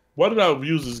 Why did I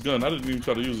use this gun? I didn't even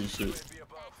try to use this shit.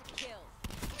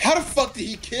 how the fuck did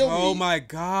he kill me? Oh my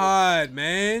god,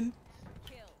 man.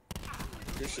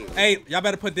 Good shit. Hey, y'all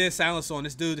better put this silence on.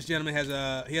 This gentleman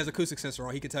has acoustic sensor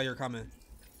on. He can tell you're coming.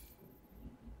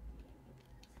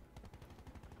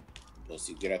 Let's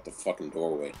see, get out the fucking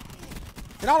doorway.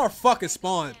 Get out our fucking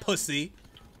spawn, pussy.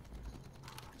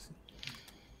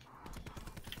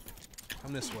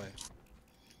 Come this way.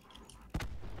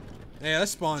 Yeah,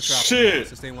 let's spawn trap. Shit.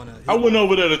 Since they wanna. I went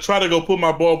over there to try to go put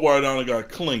my barbed wire down and got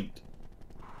clinked.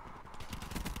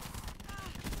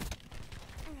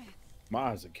 My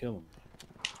eyes are killing me.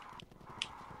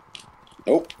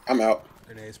 Nope, I'm out.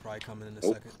 Grenade's probably coming in a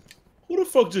Nope. second. Who the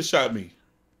fuck just shot me?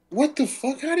 What the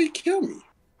fuck? How did he kill me?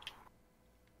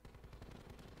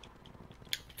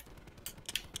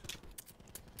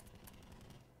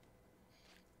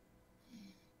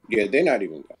 Yeah, they're not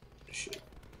even got shit.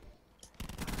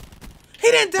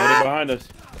 He didn't Oh, they're die. behind us.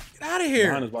 Get out of here.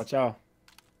 Behind us. Watch out.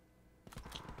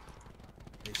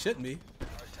 They shouldn't be. Our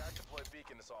attack deploy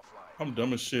beacon is offline. I'm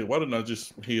dumb as shit. Why didn't I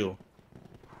just heal?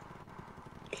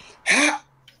 Ha!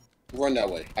 Run that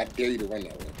way. I dare you to run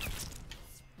that way.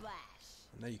 Splash.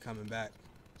 I know you coming back.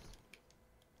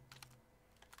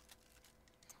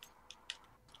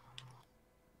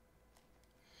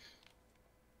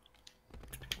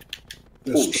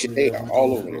 Oh shit, they are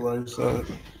all over the there. right side.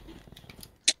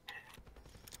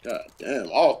 God damn,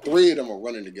 all three of them are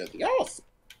running together. Y'all.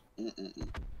 They're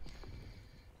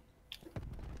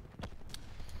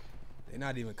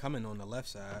not even coming on the left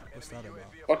side. What's that about?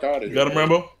 Fuck out of here. You got him,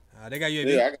 Rambo? They got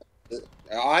UAV. Yeah,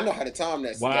 I know how to time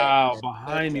that. Wow, that-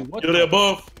 behind me. What You're there the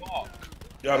above. fuck?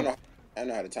 Got him. I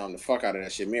know how to time the fuck out of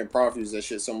that shit. Me and Prof use that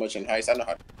shit so much in heist. I know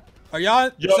how to. Are y'all?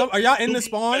 Yo, Are y'all in the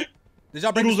spawn? Did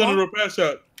y'all break the Who's under spawn? the repair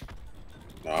shot?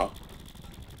 No.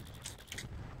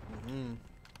 Mm-hmm.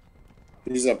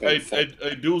 He's up in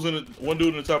Hey, dude's in the, one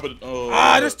dude in the top of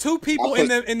the. There's two people I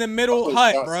put- in the middle put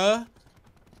hut, shots. bruh.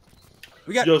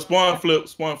 We got. Yo, spawn flip.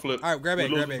 All right, grab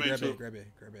it, We're grab losing it, big grab too. it, grab it,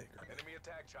 grab it, grab it. Enemy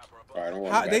attack chopper above. All right, don't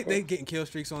worry How, about they it. getting kill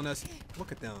streaks on us.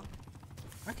 Look at them.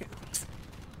 I can't.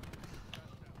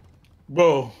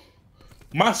 Bro,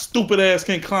 my stupid ass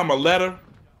can't climb a ladder.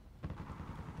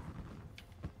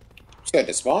 Said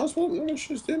the spawns? What? No, that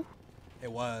shit's did. It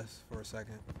was for a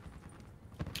second.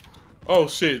 Oh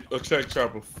shit, a check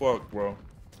chopper. Fuck, bro.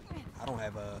 I don't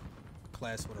have a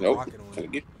class with a Nope. rocket on Gotta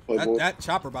it. get Playboy. That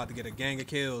chopper about to get a gang of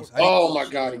kills. Oh my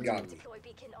god, he got me.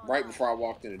 Right before I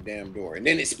walked in the damn door. And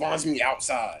then it spawns me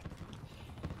outside.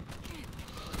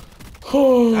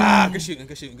 Good shooting,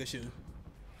 good shooting, good shooting.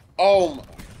 Oh my.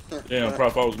 Damn,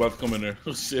 Prof, I was about to come in there.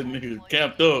 Shit, nigga,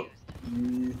 camped up.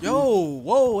 Yo,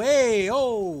 whoa, hey,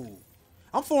 oh.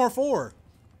 I'm 4-4.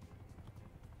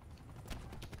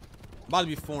 About to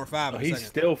be 4-5 in a He's second.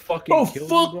 still fucking Oh killing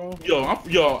fuck, me, bro.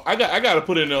 yo, I gotta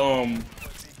put in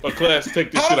a class to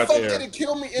take this How shit the out fuck the did air. it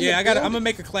kill me in Yeah, the I'm building? gonna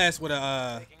make a class with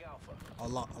a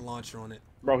launcher on it.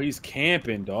 Bro, he's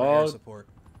camping, Air dog. support.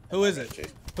 Who is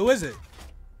it? Who is it?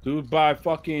 Dude, by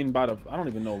the, I don't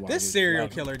even know why. This he's serial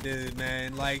lagging. killer dude,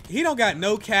 man. Like, he don't got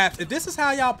no caps. If this is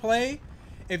how y'all play,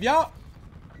 if y'all...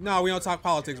 No, we don't talk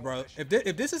politics, bro.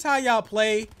 If this is how y'all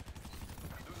play,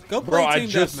 go play Bro, I team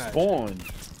just deathmatch. spawned.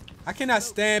 I cannot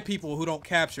stand people who don't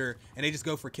capture and they just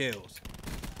go for kills.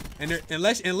 And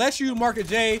unless you Market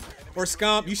J or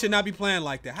Scump, you should not be playing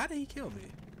like that. How did he kill me?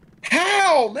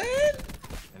 How, man?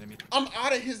 I'm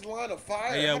out of his line of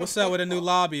fire. Hey, How what's the up with a fuck- new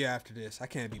lobby after this? I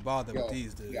can't be bothered Yo, with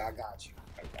these dudes. Yeah, I got you.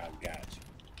 I got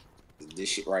you. This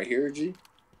shit right here, G?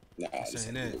 Nah, this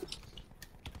Saying ain't that. it.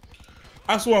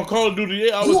 I swear on Call of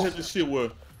Duty, I always had this shit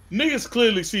where niggas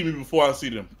clearly see me before I see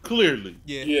them. Clearly.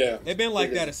 Yeah. Yeah. It's been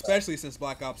like It that, is. especially since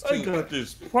Black Ops I 2. got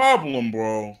this problem,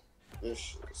 bro. This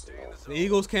shit is annoying. The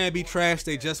Eagles can't be trash.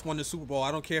 They just won the Super Bowl.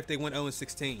 I don't care if they went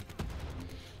 0-16.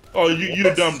 Oh, you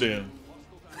dumb then.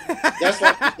 That's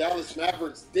like the Dallas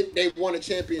Mavericks. They won a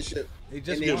championship. They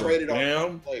just and they won. traded on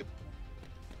Damn. player.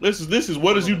 This is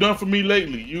what has you done for me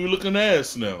lately? You looking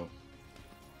ass now.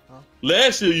 Huh?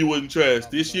 Last year you wasn't trash.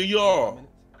 This year you are.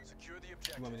 Secure the You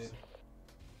objectives. want me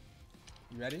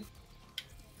to? You ready?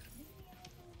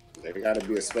 They got to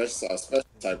be a special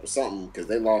type of something because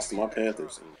they lost to my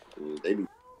Panthers. And they be.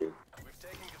 We've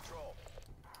taken control.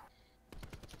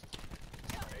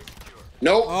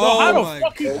 Nope. Bro, how Oh my the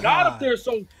fuck you got God. up there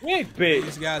so quick, bitch?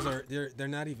 These guys are they're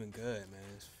not even good, man.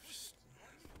 It's just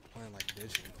playing like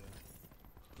bitches.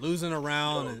 Losing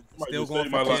around and might still just going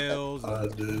save for my life. kills. All I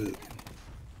did.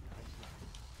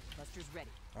 Buster's ready.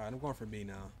 right, I'm going for B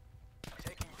now.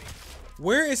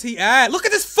 Where is he at? Look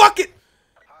at this fucking.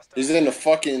 He's in the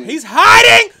fucking. He's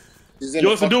hiding. He's in You the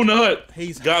what's to do in the hut?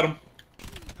 He's Got him.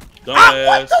 Ah,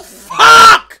 what Dumbass. the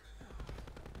fuck?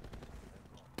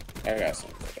 I got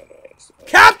something for that ass.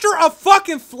 Capture a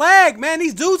fucking flag, man.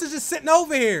 These dudes are just sitting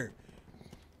over here.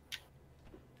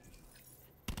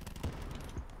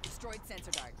 Destroyed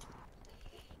sensor dart.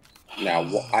 Now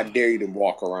I dare you to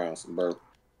walk around, some bro.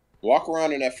 Walk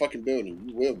around in that fucking building.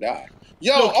 You will die.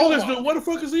 Yo, Yo, kill oh this my- dude. Where the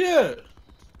fuck is he at?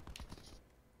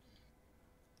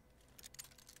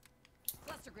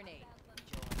 Cluster grenade.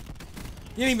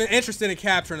 You ain't even interested in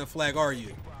capturing a flag, are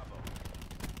you?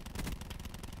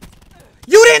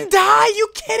 You didn't die? You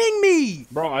kidding me?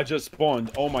 Bro, I just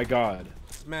spawned. Oh my god.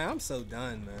 Man, I'm so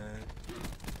done, man.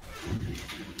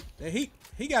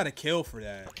 He got a kill for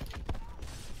that.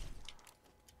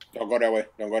 Don't go that way.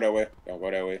 Don't go that way. Don't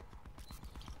go that way.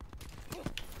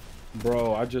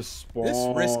 Bro, I just spawned. This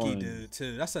risky dude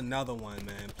too. That's another one,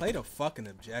 man. Play the fucking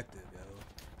objective,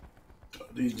 yo.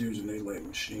 These dudes and they like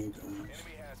machine guns.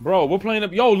 Bro, we're playing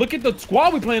up. Yo, look at the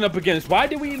squad we playing up against. Why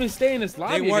did we even stay in this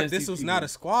lobby? They weren't. against This these was people? not a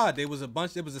squad. They was a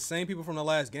bunch. It was the same people from the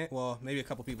last game. Well, maybe a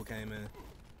couple people came in.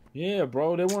 Yeah,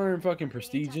 bro, they weren't fucking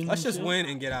prestiging. Let's just win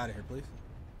and get out of here, please.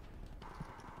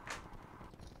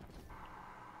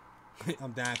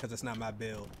 I'm down because it's not my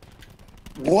build.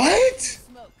 What?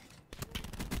 Smoke.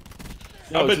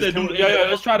 Yo, I bet they just do. come-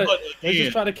 let's try to But let's again.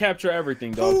 just try to capture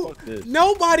everything, dog. Fuck this.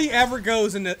 Nobody ever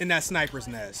goes in that sniper's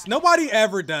nest. Nobody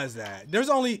ever does that. There's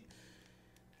only.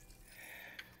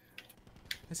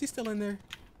 Is he still in there?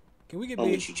 Can we get Oh,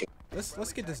 B? what you check?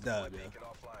 Let's get this dub, yo. Get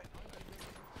offline.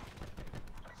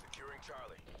 Securing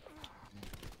Charlie.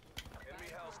 Enemy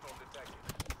hellstorm detected.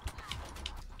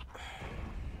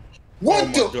 What Oh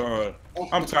my the? god.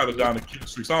 I'm tired of down the kill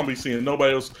streaks. I don't be seeing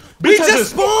nobody else. We Bitch, I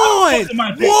just spawned! How am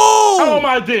I dead? Whoa! How am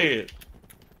I dead?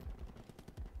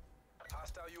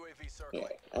 Hostile UAV Yeah, circling.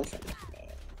 I'm fine.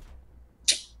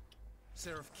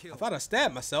 I thought I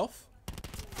stabbed myself.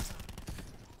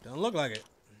 Don't look like it.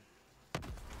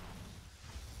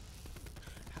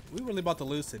 We really about to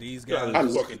lose to these God,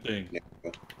 guys. this fucking thing. Yeah.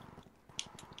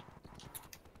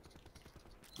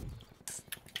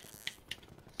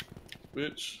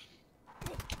 Bitch.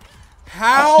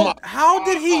 How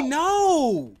did he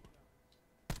know?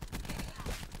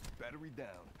 Battery down.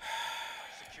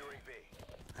 Securing B.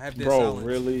 I have this Bro, silence.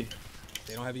 really?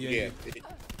 They don't have a Yeah, UAV.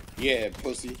 yeah,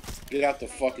 pussy. Get out the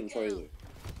fucking trailer.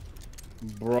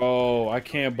 Bro, I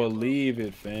can't believe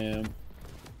it, fam.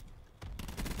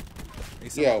 They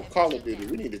said- Yo, Call of Duty,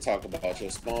 we need to talk about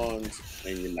your spawns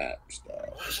and your maps, dog.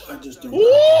 I just don't.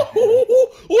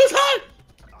 What's hot?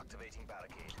 Activating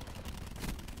barricade.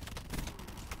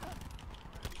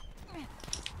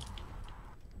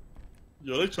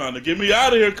 Yo, they trying to get me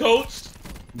out of here, coach.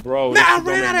 Bro, Man, this I shit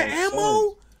don't ran out of make no ammo.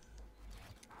 sense.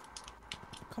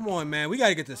 Come on, man. We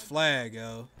gotta get this flag,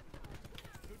 yo.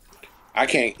 I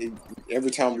can't.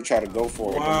 Every time we try to go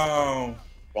for it, Wow.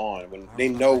 spawn when they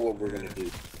know what we're gonna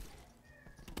do.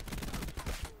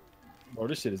 Bro,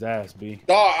 this shit is ass, B.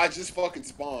 Dog, I just fucking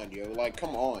spawned, yo. Like,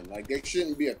 come on. Like, there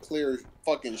shouldn't be a clear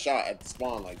fucking shot at the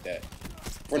spawn like that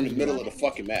from the middle of the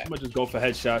fucking map. I'm gonna just go for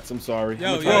headshots. I'm sorry.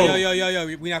 Yo, I'm gonna try-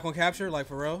 yo. We not gonna capture, like,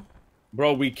 for real?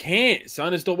 Bro, we can't,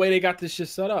 son. It's the way they got this shit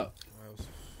set up.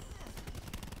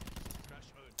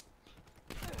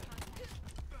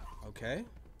 Okay.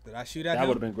 Did I shoot at That him?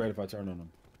 would have been great if I turned on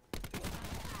them.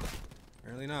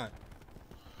 Apparently not.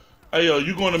 Hey, yo,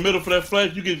 you go in the middle for that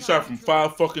flag, you getting shot from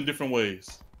 5 fucking different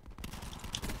ways.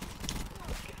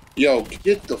 Yo,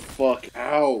 get the fuck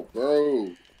out,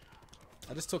 bro.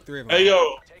 I just took 3 of them. Hey,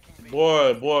 yo.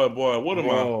 Boy, what am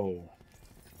I? Bro.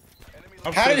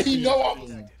 I'm How so did he confused. know I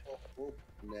was? Oh,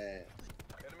 man.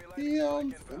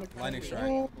 Lightning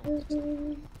strike.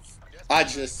 I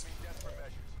just.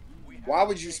 Why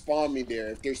would you spawn me there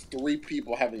if there's 3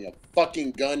 people having a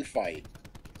fucking gunfight?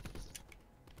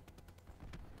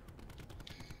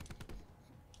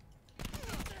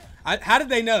 How did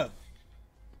they know?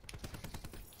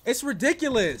 It's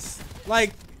ridiculous.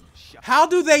 Like, how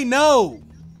do they know?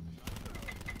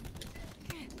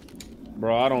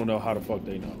 Bro, I don't know how the fuck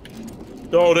they know.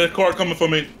 Oh, that car coming for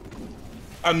me.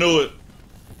 I knew it.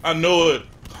 I knew it.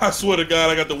 I swear to God,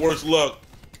 I got the worst luck.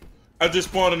 I just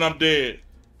spawned and I'm dead.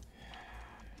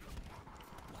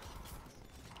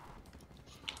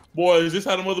 Boy, is this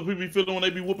how the other people be feeling when they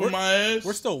be whooping my ass?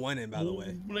 We're still winning, by the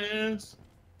way. Ass.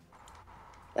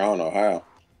 I don't know how.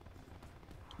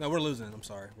 No, we're losing. I'm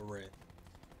sorry. We're red.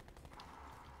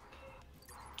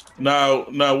 Now,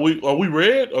 are we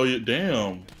red? Oh yeah,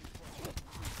 damn.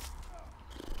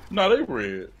 No, they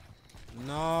red.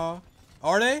 No.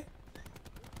 Are they?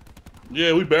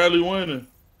 Yeah, we barely winning.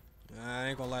 I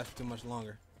ain't gonna last too much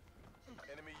longer.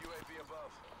 Enemy UAV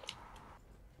above.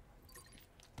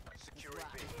 Securing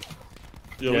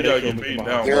B. Yo, Yeah, we they gotta killed get me beaten from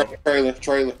down. behind.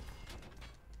 Trailer.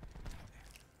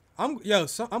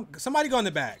 Somebody go in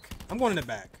the back. I'm going in the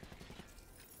back.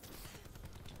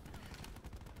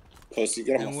 Pussy,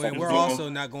 get on And my fucking we're phone. also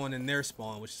not going in their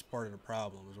spawn, which is part of the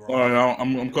problem. Is we're All right,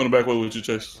 I'm coming back with you,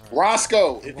 Chase.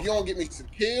 Roscoe, if you don't get me some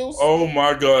kills, Oh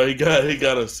my God, he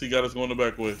got us. He got us going the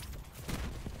back way.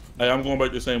 Hey, I'm going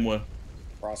back the same way.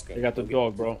 Roscoe. They got the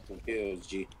dog, bro. Some kills,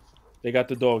 G. They got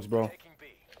the dogs, bro. Taking B.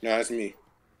 No, that's me.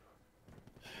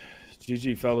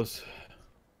 GG, fellas.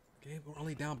 Okay, we're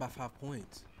only down by 5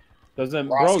 points. Doesn't,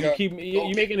 bro? Roscoe.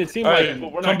 You making it seem Hey, like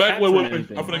we're come not back with capturing me.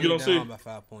 anything. I'm finna Only get on C. down by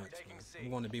 5 points. Man. I'm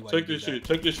going to be Take this shit.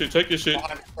 Take this shit. Take this shit.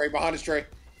 Behind his tray.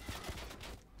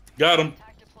 Got him.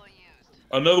 Attack deploy used.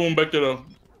 Another one back there though.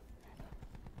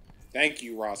 Thank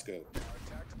you, Roscoe.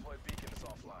 Attack deploy beacon is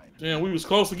offline. Damn, we was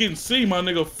close to getting C, my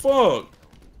nigga. Fuck.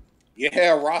 Yeah,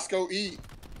 Roscoe eat.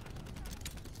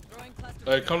 Throwing cluster.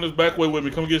 Hey, come this back way with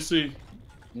me. Come get C.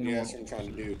 Yeah, that's what I'm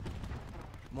trying to do.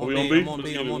 I'm We on on B. B? I'm on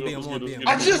B. I'm on B. I'm on B.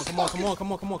 I just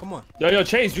Come on. Yo,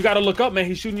 Chase, you gotta look up, man.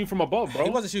 He's shooting you from above, bro. He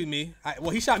wasn't shooting me. Well,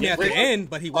 he shot me Yeah, at the really? end,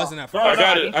 but he wasn't at first. I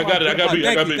got it. I got B.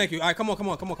 I got B. Thank you. All right, come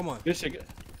on. This shit.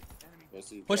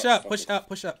 Pussy, Push drop up,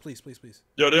 fucking- please.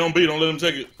 Yo, they on B. Don't let them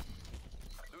take it.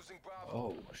 Losing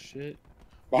Bravo. Oh shit.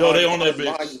 Yo, they on Behind that you,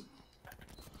 bitch. behind you.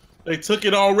 They took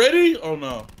it already? Oh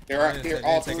no. They're out Yeah, here. they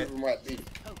All take three it. of them are at B.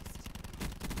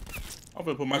 I'm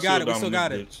gonna put my We got shit it. We down still on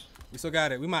got this it. bitch. We still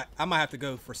got it. I might have to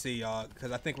go for C, y'all,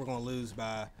 because I think we're gonna lose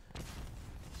by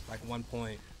like 1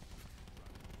 point.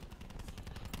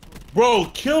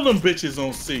 Bro, kill them bitches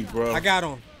on C, bro. I got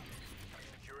him.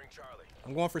 Securing Charlie.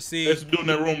 I'm going for C. Let's do in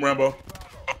that room, Rambo.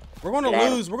 We're gonna Got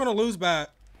lose. We're gonna lose by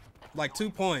like 2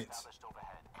 points.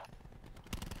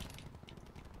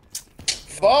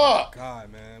 Fuck.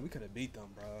 God, man, we could have beat them,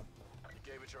 bro.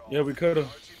 Gave it your all. Yeah, we could have.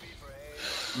 RTB for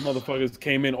A. Motherfuckers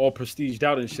came in all prestiged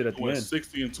out and shit at the Went end.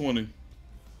 60 and 20.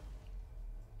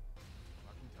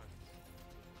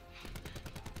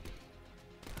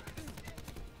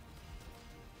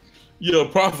 Yo,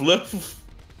 Prof left.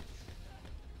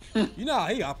 You know how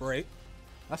he operate.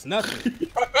 That's nothing.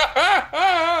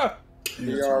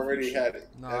 He already had it.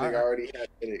 No, That nigga already had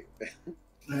it.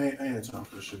 I ain't had time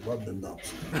for this shit. Bro. I've been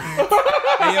bouncing.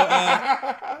 Hey,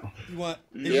 yo, you want?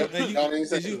 Yep.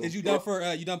 Is you done for?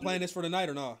 You done playing this for the night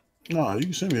or not? Nah, you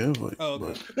can send me an invite. Oh,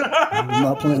 okay. But I'm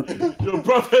not playing. Yo,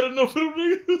 Prof had enough of them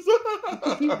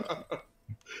niggas.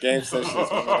 Game sessions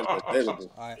are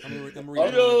available. All right, I'm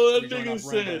gonna Yo, that rejoin nigga off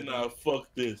said, Rambo. nah, fuck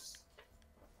this.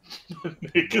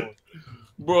 Nigga.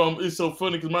 Bro, it's so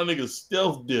funny because my nigga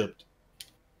stealth dipped.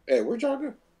 Hey, where'd y'all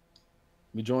go?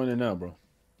 We joining now, bro.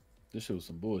 This shit was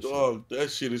some bullshit. Dog, that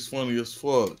shit is funny as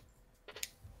fuck.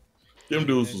 Them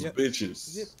dudes was Yep.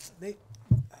 bitches. Yeah,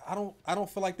 I don't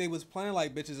feel like they was playing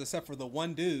like bitches except for the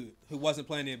one dude who wasn't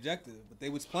playing the objective, but they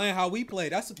was playing how we play.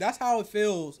 That's how it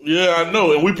feels. Yeah, I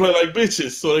know, and we play like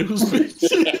bitches, so they was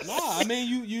bitches. Nah, I mean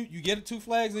you get 2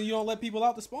 flags and you don't let people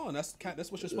out the spawn. That's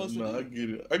what you're supposed Nah, I to do. get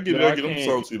it. I get Yeah, it. I I'm can't-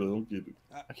 salty though. I get it.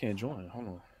 I can't join. Hold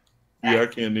on. Yeah, I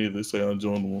can't either. Say I'm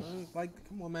joining one. Like,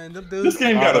 come on, man, them This dudes.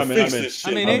 game Alright, gotta I'm in, fix I'm in. this I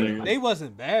shit. mean, my they, nigga. they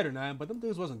wasn't bad or nothing, but them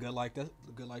dudes wasn't good like that.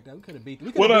 Good like that. We could have beat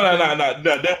them. Well, no.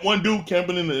 That one dude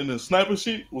camping in the sniper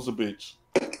sheet was a bitch.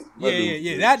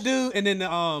 Yeah. That dude, and then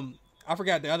I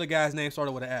forgot the other guy's name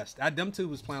started with an S. Them two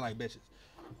was playing like bitches.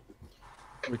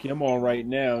 Ricky, I'm on right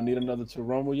now. Need another to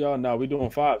run with y'all? Nah, we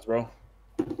doing 5s, bro.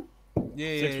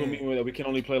 Yeah, 6 will mean that we can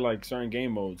only play like certain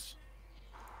game modes.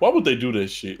 Why would they do that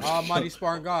shit? Almighty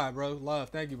Spartan God, bro. Love,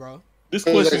 thank you, bro. This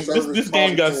Because question, they serve this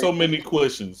game got responsibility. so many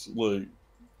questions. Like,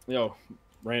 Yo,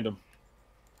 random.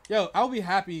 Yo, I would be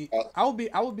happy. I would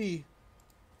be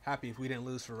happy if we didn't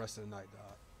lose for the rest of the night,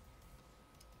 dog.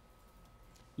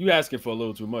 You asking for a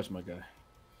little too much, my guy.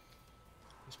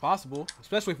 It's possible,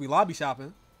 especially if we lobby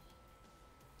shopping.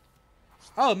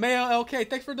 Oh, Mayo LK,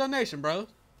 thanks for the donation, bro.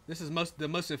 This is the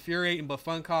most infuriating but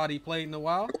fun COD he played in a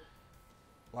while.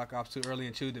 Black Ops 2 early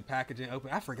and chewed the packaging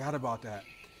open. I forgot about that.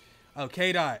 Oh,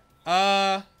 K-Dot.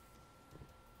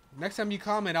 Next time you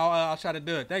comment, I'll try to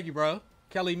do it. Thank you, bro.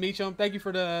 Kelly Meacham, thank you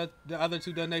for the other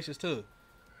 2 donations too.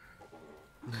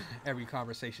 Every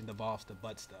conversation devolves to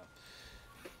butt stuff.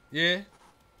 Yeah.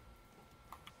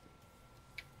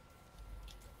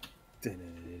 I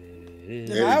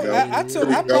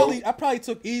probably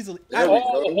took easily.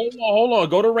 Hold on.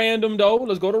 Go to random though.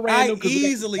 Let's go to random. I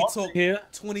easily took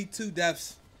 22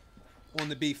 deaths on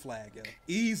the beef flag, yo.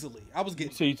 Easily. I was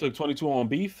getting. So you took 22 on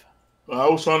beef? I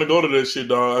was trying to go to that shit,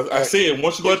 dog. I said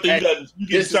once you go out there, you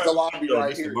get this is the lobby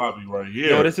right here.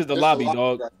 Yo, this is the lobby,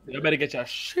 dog. You better get your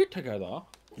shit together.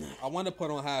 I want to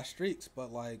put on high streaks,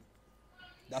 but like,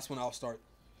 that's when I'll start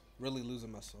really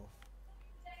losing myself.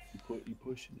 You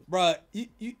pushing it, bruh.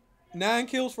 You 9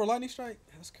 kills for a lightning strike?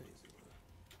 That's crazy.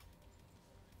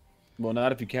 Well,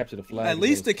 not if you capture the flag. At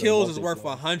least the kills is worth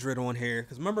 100 on here.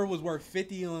 Cause remember it was worth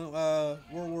 50 on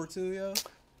World War II, yo.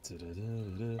 Trey,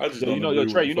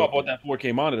 you know I bought that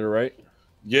 4K monitor, right?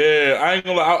 Yeah, I ain't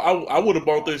gonna lie. I would have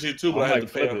bought that shit too, but I had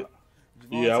to pay it.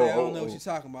 Yeah, I don't know what you're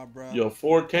talking about, bro. Yo,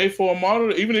 4K for a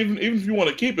monitor, even if you want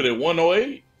to keep it at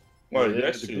 108, like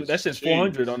that's just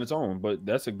 400 on its own. But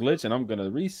that's a glitch, and I'm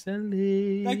gonna resell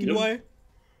it. Thank you, boy.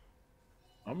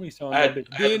 I'm reselling that bitch.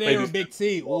 DNA or Big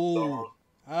T? Ooh.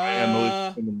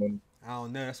 I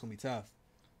don't know. That's gonna be tough.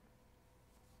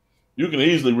 You can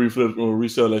easily reflip or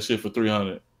resell that shit for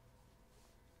 300.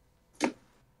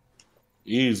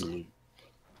 Easily.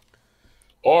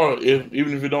 Or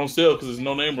even if it don't sell because it's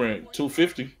no name brand,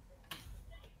 250.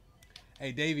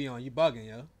 Hey, Davion, you bugging,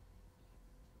 yo.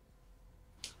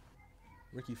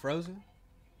 Ricky Frozen?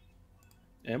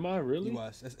 Am I really? You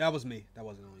was. That was me. That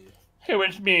wasn't on you. Hey,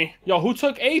 it's me. Yo, who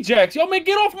took Ajax? Yo, man,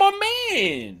 get off my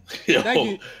man. Yo, Thank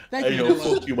you. Thank you, yo,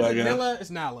 fuck you, my guy. Nilla? It's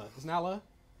Nala. It's Nala?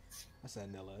 I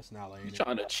said Nilla. It's Nala. You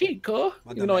trying to cheat, cuz?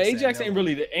 You know, Ajax ain't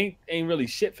really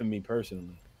shit for me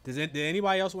personally. Did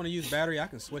anybody else want to use battery? I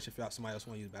can switch if somebody else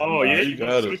want to use battery. Oh, yeah? You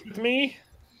got switch with me?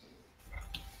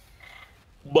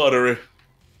 Buttery.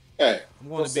 Hey, I'm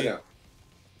going to be.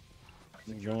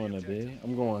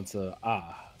 I'm going to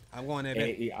I'm going to be.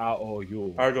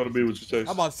 A-E-I-O-U. I gotta be with you, Chase.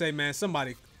 I'm about to say, man,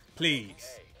 somebody,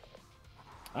 please.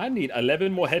 I need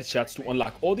 11 more headshots to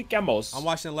unlock all the camos. I'm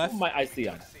watching left. My ICI.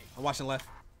 I'm watching left.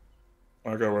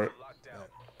 I got right.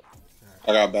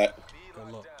 I got back.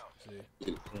 Good look.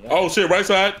 See. Oh shit, right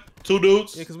side, 2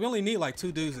 dudes. Yeah, because we only need like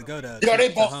 2 dudes to go to. Yo, they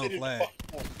the both home did it. flag.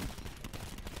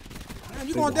 Man,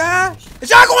 you gonna die? Is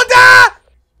y'all gonna die?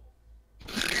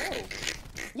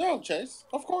 No, Chase.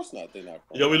 Of course not. They're not.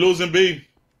 Yo, we losing B.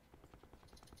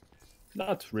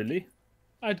 Not really.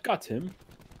 I got him.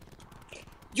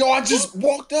 Yo, I just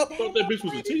walked up. I thought that bitch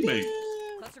was a teammate.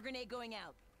 Cluster grenade going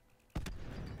out.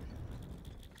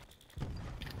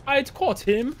 I caught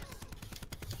him.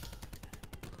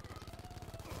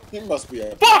 He must be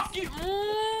a Fuck you!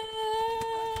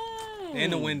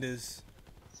 And the windows.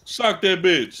 Shock that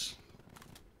bitch.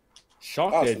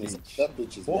 Shock that bitch. That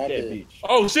bitch is Fuck not that dead. bitch.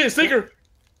 Oh shit, Seeker.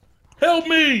 Help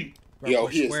me. Yo,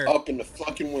 he is up in the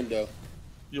fucking window.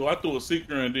 Yo, I threw a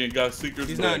Seeker and then got Seeker.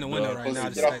 He's not in the window right now.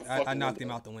 Get off the I fucking knocked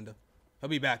window. him out the window. He'll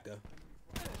be back though.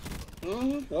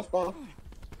 That's fine.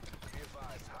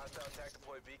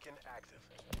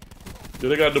 Yeah,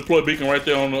 they got a deploy beacon right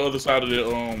there on the other side of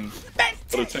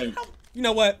the tank. You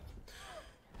know what?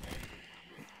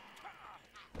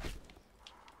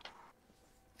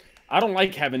 I don't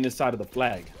like having this side of the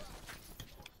flag.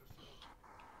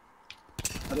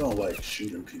 I don't like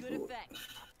shooting people.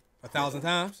 1,000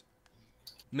 times?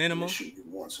 Minimum? They shoot you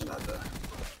once and I die.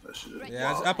 That shit is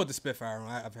Yeah, wild. I put the Spitfire on.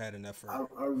 I've had enough for I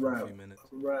a wrap few minutes.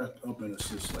 up and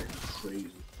assist like crazy.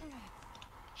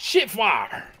 Shit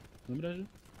fire. Remember that shit?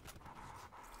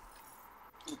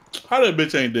 How that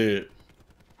bitch ain't dead?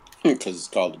 Because it's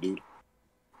Call of Duty.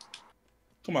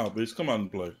 Come on, bitch. Come on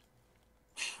and play.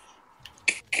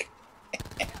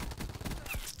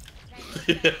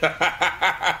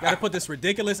 Gotta put this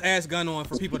ridiculous ass gun on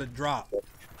for people to drop.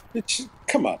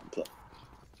 Come out and play.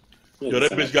 Yo,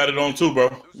 that bitch got it on too, bro.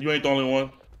 You ain't the only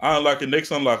one. I unlock it.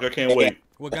 Next unlock. I can't wait.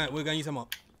 What gun you talking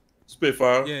about?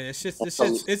 Spitfire. Yeah,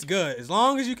 it's good. As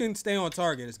long as you can stay on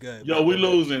target, it's good. Yo, we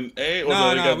losing A or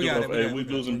No, we got it. We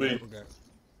losing B.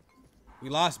 We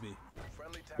lost B.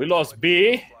 We lost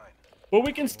B, but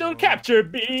we can still capture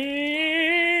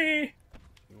B.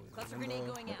 Cluster grenade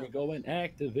going out. We go and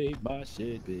activate my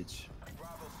shit, bitch.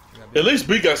 At least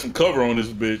B got some cover on this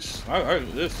bitch.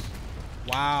 This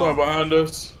Wow. Sorry behind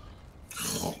us.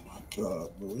 Oh my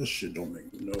god, bro, this shit don't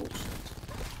make no sense.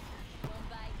 Going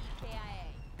by EKIA.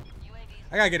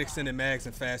 I gotta get extended mags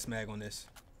and fast mag on this.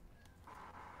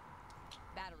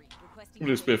 Battery requesting. Give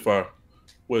me the Spitfire.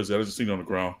 What is that? I just seen it on the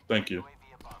ground. Thank you.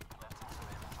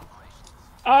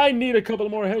 I need a couple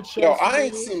more headshots. Yo, I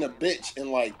ain't seen a bitch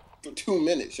in like 2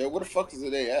 minutes. Yo, where the fuck is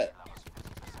they at?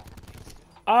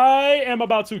 I am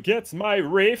about to get my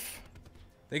Wraith.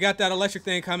 They got that electric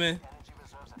thing coming.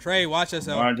 Trey, watch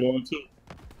yourself. Mine going too.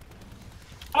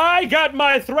 I got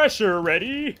my Thresher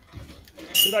ready.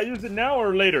 Should I use it now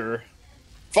or later?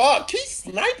 Fuck, he's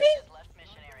sniping?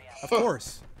 Of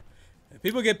course. If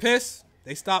people get pissed,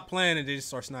 they stop playing and they just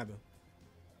start sniping.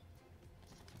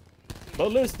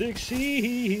 Ballistic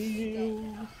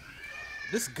shield.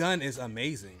 This gun is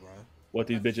amazing, bro. What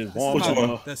these bitches This want? is Which my-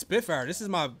 one? The Spitfire. This is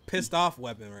my pissed off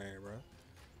weapon right here, bro.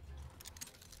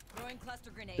 Throwing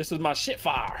cluster grenade. This is my shit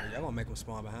fire. Y'all gonna make them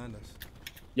spawn behind us.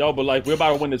 Yo, but like we're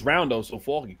about to win this round though, so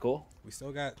foggy, cool. We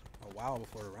still got a while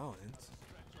before the round ends.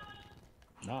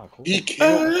 Nah, cool. He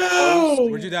killed. Hello.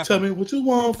 Where'd you die Tell from? me what you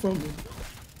want from me.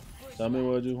 Tell me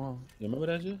what you want. You remember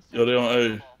that shit? Yo, they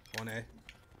on A. On A.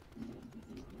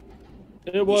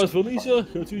 It was Felicia,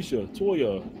 Katisha,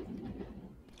 Toya.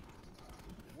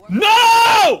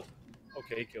 No!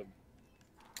 Okay, he killed me.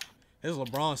 His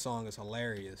LeBron song is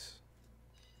hilarious.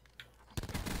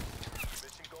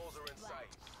 Mission goals are in sight.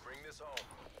 Bring this home.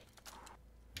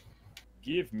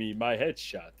 Give me my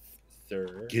headshot,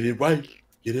 sir. Get it right.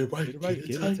 Get it right. Get it right,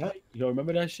 get it tight. Yo,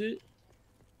 remember that shit?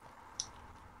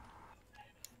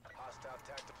 Hostile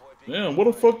tac deploy being Damn, where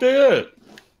the fuck they at?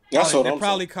 That's what They're I'm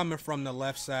probably saying. coming from the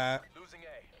left side. losing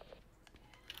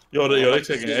A. Yo, they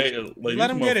taking A. Like, Let these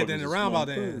them get it, then motherfuckers the is round about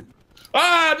small to too. end.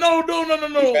 Ah,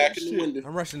 no. Back in the Shit. window.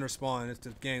 I'm rushing to spawn. It's the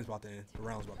game's about to end. The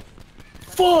round's about to end.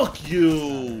 Fuck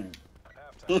you.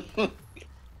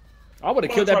 I would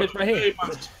have killed that bitch right here.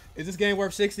 Is this game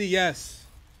worth 60? Yes.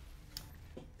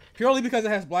 Purely because it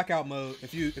has blackout mode.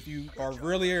 If you are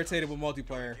really irritated with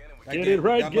multiplayer, that Get game- it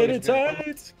right, that get mode it is good.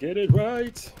 tight. Get it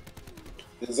right.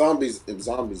 The zombies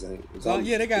ain't. Zombies.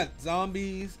 Yeah, they got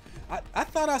zombies. I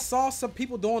thought I saw some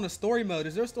people doing a story mode.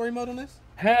 Is there a story mode on this?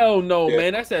 Hell no, Yeah.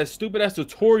 man. That's that stupid ass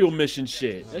tutorial mission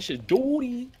shit. That shit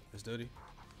duty. Let's do it.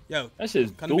 Yo, That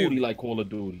shit's Come to me. duty like Call of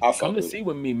Duty. I'll fuck Come to with see it.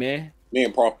 with me, man. Me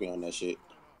and Prompy on that shit.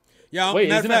 yo. Wait,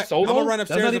 matter isn't of that fact, solo? I'm gonna run That's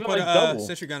upstairs not and even put like a double.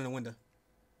 sentry gun in the window.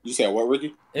 You said what,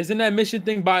 Ricky? Isn't that mission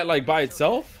thing by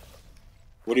itself?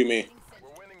 What do you mean? We're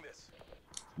winning this.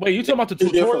 Wait, you talking about the Two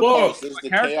different tutorial parts. There's the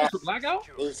characters chaos. with blackout?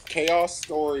 There's chaos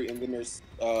story, and then there's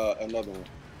another one.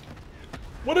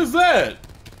 What is that?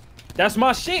 That's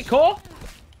my shit, Cole.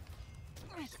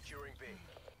 Securing B.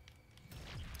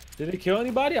 Did it kill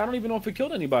anybody? I don't even know if it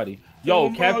killed anybody. Yo,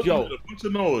 my Cap, God, yo. you made a bunch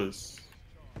of noise.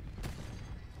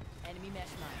 Enemy mesh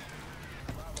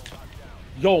mine.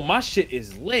 Yo, my shit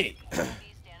is lit. He's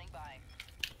standing by.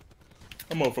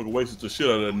 That motherfucker wasted the shit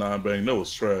out of that 9-bang. That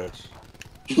was trash.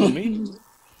 Me?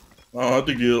 I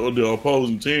think the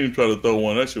opposing team tried to throw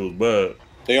one. That shit was bad.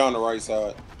 They on the right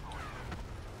side.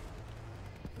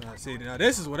 See, now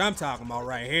this is what I'm talking about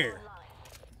right here.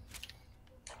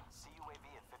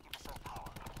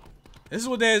 This is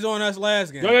what they was doing us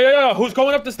last game. Yo. Who's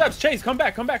going up the steps? Chase, come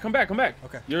back.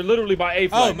 Okay. You're literally by A Oh,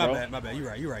 flag, my bro. bad. You're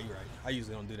right. I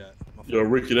usually don't do that. My Yo,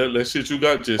 fault. Ricky, that shit you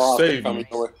got just Prompy saved coming me.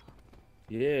 your way.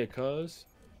 Yeah, cuz.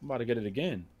 I'm about to get it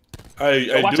again.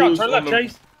 Hey, Watch out, dudes turn on left, the-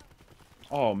 Chase.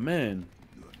 Oh, man.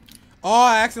 Oh,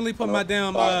 I accidentally put my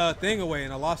damn thing away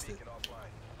and I lost it.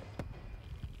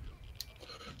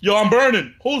 Yo, I'm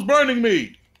burning. Who's burning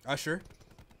me? Usher.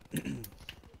 Yo,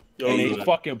 And he look.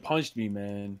 fucking punched me,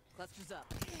 man. Clusters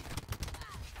up.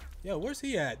 Yo, where's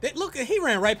he at? Look, he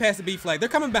ran right past the B flag. They're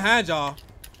coming behind y'all.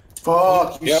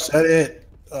 Fuck, you Yep. said it.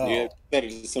 Oh. Yeah, said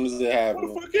it as soon as it Where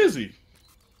happened. the fuck is he?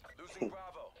 Losing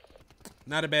Bravo.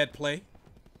 Not a bad play.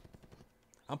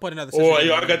 I'm putting another. Oh, sentry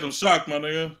yo, gun I got them shocked, my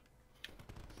nigga.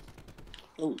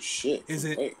 Oh shit! Is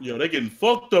it- Wait. Yo, they getting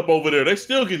fucked up over there. They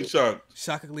still getting shocked.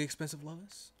 Shockingly expensive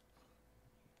lovers.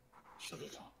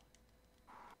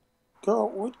 Girl,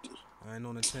 what? I ain't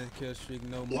on a 10 kill streak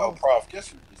no Yo, more. Prof, guess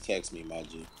who just text me, my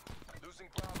G? Losing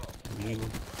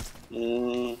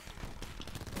Bravo.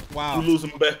 Wow. You losing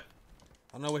back?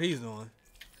 I know what he's doing.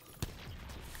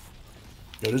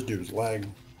 Yo, this dude's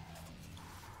lagging.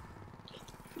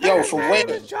 Yo, for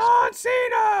where? John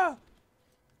Cena.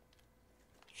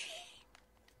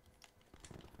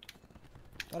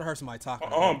 That'll hurt somebody talking.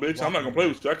 Bitch, I'm not gonna play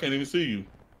with you. I can't even see you.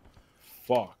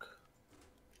 Fuck.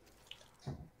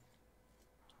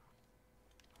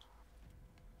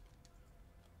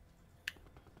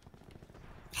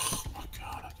 Oh my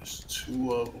god, there's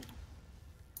two of them.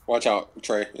 Watch out,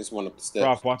 Trey. It's one up the steps.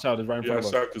 Prof, watch out. It's right in Yeah, I front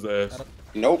of us. shocked his ass.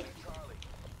 Nope.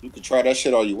 You can try that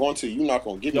shit all you want to. You not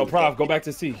gonna get Yo, me. Prof, go back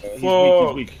to C. He's weak. He's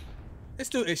Fuck. weak. This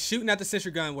dude is shooting at the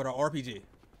sentry gun with an RPG.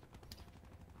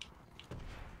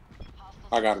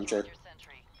 I got him, Trey.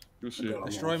 Good shit.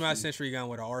 Destroy my sentry gun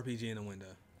with an RPG in the window.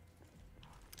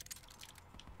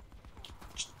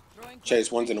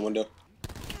 Chase, one's in the window.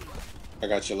 I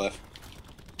got you left.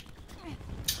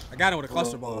 I got him with a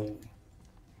cluster bomb.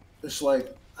 It's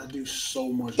like I do so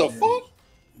much The damage fuck?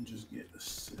 and just get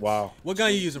assists. Wow. What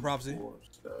gun you using, Prophecy?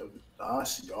 The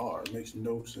ICR, it makes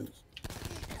no sense.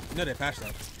 You know they patched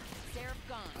that.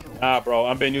 Nah, bro.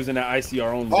 I've been using that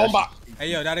ICR only. Oh my!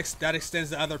 Hey, yo, that extends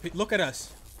to other people. Look at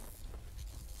us.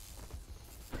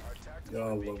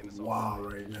 Y'all look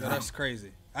wild right Yo, now. that's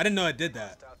crazy. I didn't know it did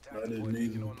that. I didn't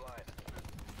even.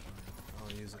 I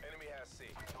don't use it. Enemy has C.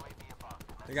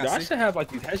 They Yo, got I C? should have like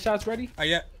these headshots ready. Oh,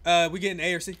 yeah. We getting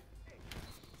A or C?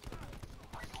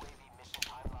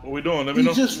 What we doing? Let me He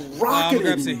know. just grab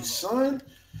rocketed C. me, son.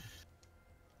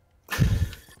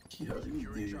 Yo,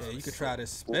 Yeah, you could try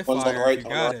this One's on the Spitfire right, if you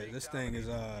on the got right. it. This thing is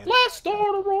Let's start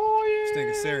a riot. this thing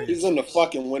is He's serious. in the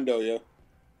fucking window, yo.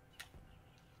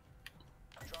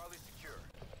 Charlie secure.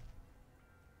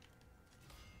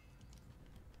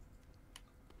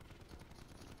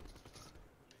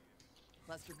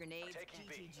 Cluster grenades, Taking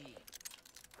B. GTG.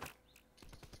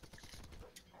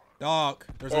 Dog.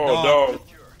 There's a Oh, dog. dog.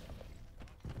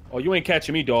 Oh, you ain't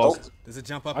catching me, dog. Oh, Does it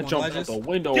jump up I on jumped out ledges? the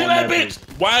window Get on that that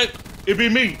bitch. Why? It be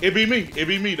me. It be me. It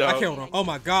be me, dog. I killed him. Oh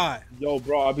my god. Yo,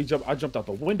 bro, I jumped out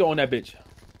the window on that bitch.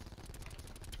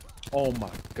 Oh my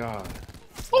god.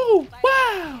 Oh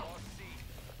wow.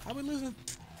 How we losing?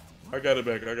 I got it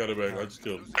back. I got it back. I just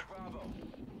killed him.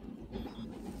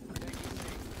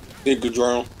 big good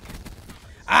drone.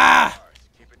 Ah!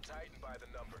 Keep it tight and by the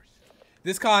numbers.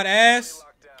 This card ass.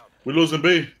 Locked down. We losing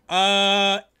B.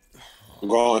 I'm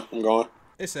going.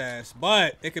 It's ass,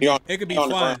 but it could He on- it could be he on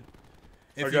the fun front.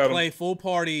 if I you got him. play full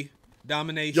party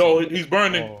domination. Yo, he's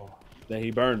burning. Oh, then he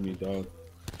burned me, dog.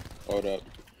 Hold up.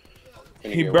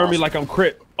 Finna He get burned me rostered. like I'm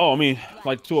crip. Oh, I mean,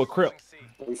 like to a crip.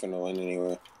 We finna win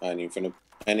anyway. I ain't even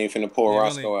finna pull Yeah,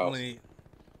 Roscoe out. only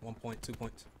 1 point, 2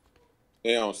 points.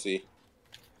 They don't see.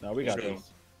 Now we got Let's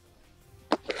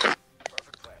go. this.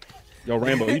 Yo,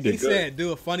 Rambo, you He did good. said,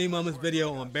 "Do a funny moments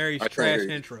video on Barry's I can't trash hear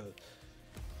you. intro."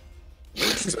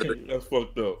 That's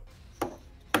fucked up.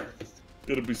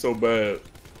 It'll be so bad.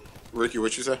 Ricky,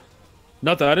 what you say?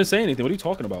 Nothing. I didn't say anything. What are you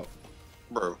talking about?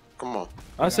 Bro, come on.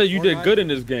 I said you did Fortnite? good in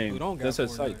this Who game. don't got That said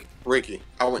Fortnite? psych. Ricky,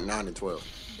 I went 9-12.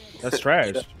 That's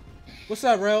trash. What's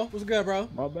up, bro? What's good, bro?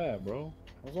 My bad, bro.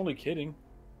 I was only kidding.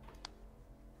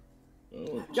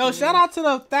 Yo, shout out to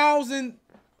the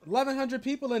 1,100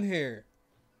 people in here.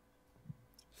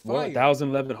 What? Fire.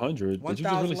 1,100? Did you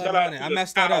just really say 1,100. I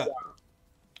messed that up.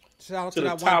 Shout out to To the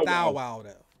that Tower. 1,000 wow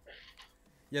though.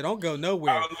 Yeah, don't go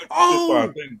nowhere.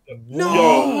 Oh, No,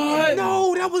 Yo.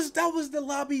 no, that was the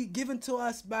lobby given to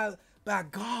us by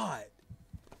God.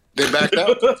 They backed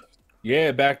up.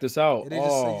 Yeah, back this out. They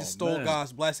just stole man.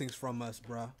 God's blessings from us,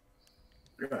 bro.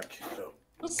 You got kicked out.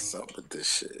 What's up with this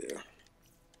shit?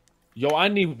 Yo, I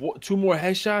need 2 more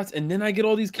headshots and then I get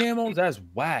all these camos? That's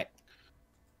whack.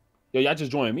 Yo, y'all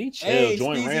just joined me? Chill, Hey,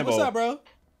 join Speezy, Rambo. what's up, bro?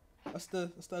 That's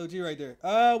the OG right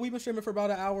there. We've been streaming for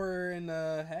about an hour and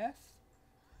a half,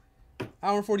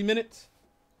 hour and 40 minutes.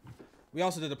 We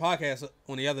also did the podcast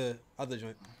on the other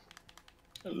joint.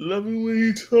 I love it when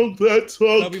you talk that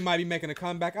talk. Kobe might be making a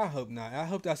comeback. I hope not. I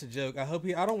hope that's a joke. I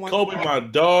don't want Kobe, my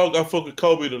dog. I fuck with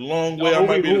Kobe the long way. I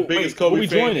might be the biggest who Kobe we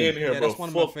fan joining? in here, Yeah, bro. that's one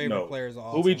of my Fuck favorite no. players of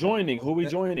all Who we time. joining? Who we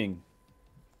joining?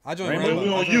 I joined Rambo? Rambo. We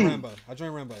I on joined you. Rambo. I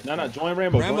joined Rambo. No, join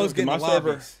Rambo. Rambo's Join getting my the server.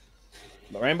 lobbies.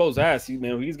 Rambo's ass.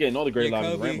 He's getting all the great Yeah,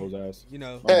 lobbies. Kobe. Rambo's ass. You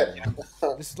know, Hey,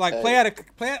 it's like play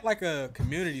at like a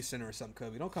community center or something,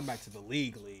 Kobe. Don't come back to the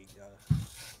league.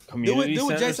 Community Do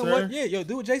what center, Jason. sir?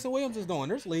 Do what Jason Williams is doing.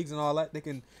 There's leagues and all that. They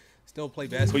can still play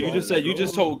basketball. But you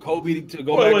just told Kobe to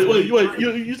go back. Wait.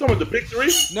 You talking about the big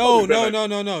three? No.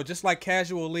 Kobe, Just like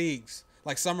casual leagues,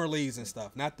 like summer leagues and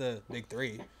stuff. Not the big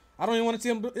three. I don't even want to see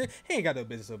him. He ain't got no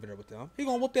business over there with them. He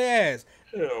gonna whoop their ass.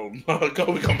 Hell no.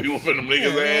 Kobe gonna be whooping them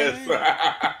niggas' Yeah.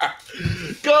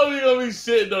 ass. Kobe gonna be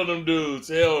shitting on them dudes.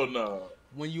 Hell no.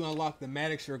 When you unlock the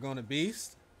Maddox, you're gonna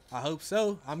beast. I hope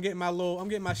so. I'm getting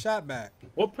my shot back.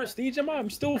 What prestige am I? I'm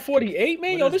still 48,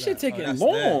 man. What Yo, is this shit that? taking Oh, that's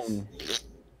long.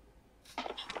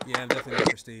 Yeah, I'm definitely not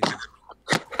prestige.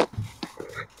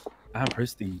 I'm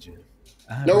prestiging.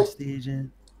 I'm Nope. prestiging.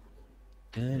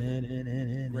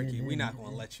 Ricky, we not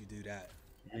gonna let you do that.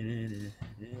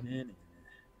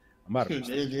 I'm about to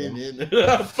prestige. What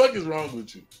the fuck is wrong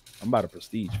with you? I'm about to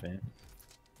prestige, fam.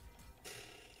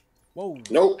 Whoa.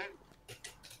 nope.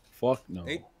 Fuck no.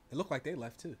 It looked like they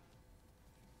left too.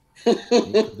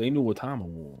 They knew what time it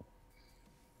was.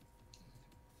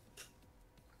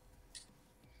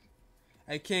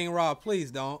 Hey, King Rob,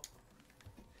 please don't.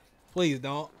 Please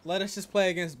don't. Let us just play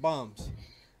against bums.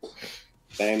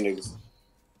 Damn niggas.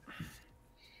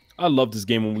 I love this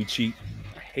game when we cheat.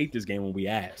 I hate this game when we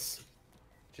ass.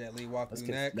 Jet Li walk through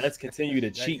next. Let's continue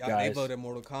to cheat, They guys. voted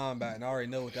Mortal Kombat, and I already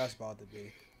know what that's about to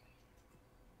be.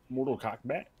 Mortal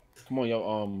Cockback? Come on,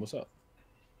 yo. What's up?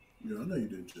 Yeah, I know you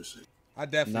didn't just say. I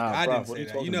definitely, Nah, I bro, didn't what say are you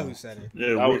that. You talking know about? who said it. Yeah,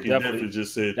 That was Rookie definitely- definitely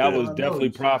just said That that. was definitely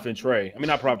Prof and Trey. I mean,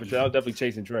 not Prof and Trey. That was definitely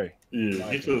chasing Trey.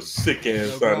 Yeah, get your sick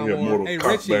ass No out of here, ground war. Mortal Hey,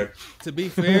 Richie, Cockback. to be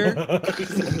fair,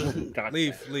 Cockback.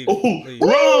 leave. Oh, leave.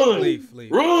 run!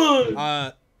 Leave.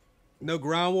 Run! No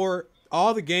ground war.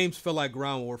 All the games feel like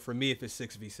ground war for me if it's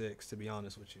 6v6, to be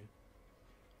honest with you.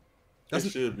 That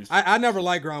should be. I never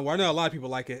liked ground war. I know a lot of people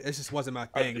like it. It just wasn't my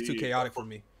thing. It's too did. chaotic for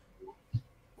me.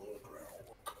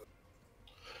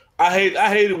 I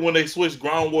hate it when they switch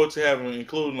ground war to having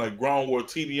including like ground war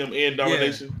TDM and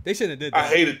domination. Yeah, they shouldn't have did that. I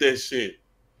hated that shit.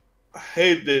 I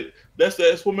hated that.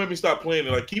 That's what made me stop playing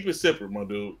it. Like, keep it separate, my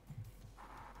dude.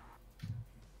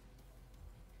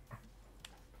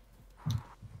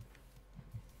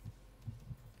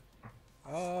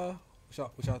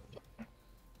 What y'all?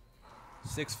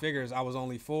 6 figures. I was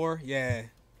only 4. Yeah.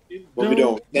 What we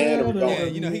doing? Dan or we Yeah,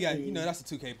 going? you know he got. You know that's a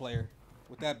 2K player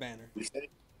with that banner.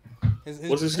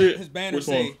 What's his shit? His banner Which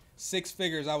say one? 6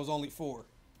 figures. I was only 4.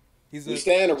 He's We a.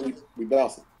 stand or we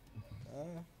bouncing?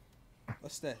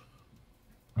 Let's stay.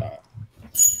 Alright.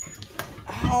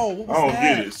 Ow! What was I don't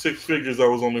that? get it. 6 figures, I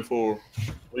was only 4.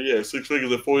 Well, yeah, 6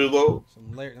 figures at 4 years old.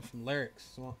 Some lyrics,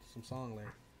 some song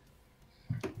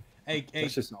lyrics. Hey,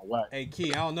 That's just not whack. hey,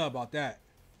 Key. I don't know about that.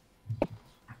 I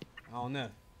don't know.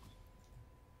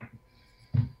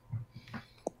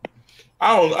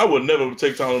 I would never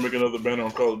take time to make another banner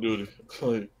on Call of Duty.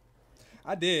 Like,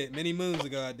 I did many moons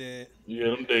ago. I did. yeah,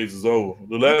 them days is over.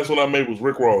 The last one I made was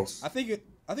Rick Ross. I think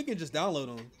you just download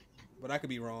them, but I could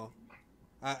be wrong.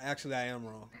 I am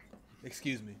wrong.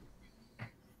 Excuse me.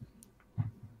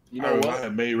 You know I what?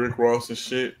 had made Rick Ross and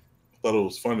shit. Thought it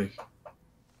was funny.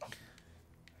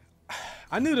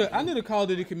 I knew the Call of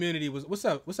Duty community was what's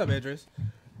up Idris?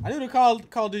 I knew the Call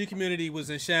of Duty community was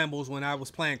in shambles when I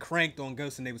was playing Cranked on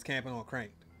Ghost and they was camping on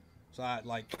Cranked. So I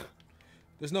like,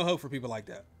 there's no hope for people like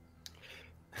that.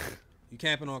 You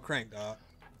camping on Cranked, dog.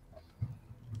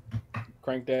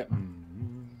 Crank that.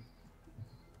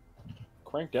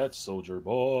 Crank that soldier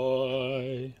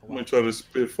boy. I'm gonna try to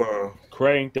Spitfire.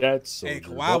 Crank that soldier Hey,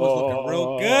 Kawhi was looking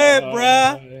real good,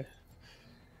 bruh.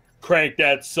 Crank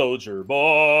that soldier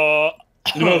boy.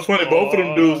 You know, it's funny. Both of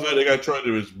them dudes that they got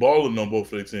traded is balling on both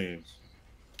of their teams.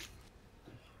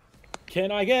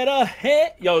 Can I get a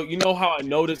hit? Yo, you know how I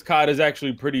know this COD is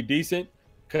actually pretty decent?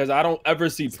 Because I don't ever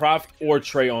see Prof or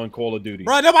Trey on Call of Duty.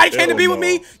 Bro, nobody came to Hell be with no.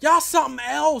 me. Y'all something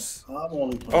else. I'm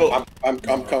only playing. Oh,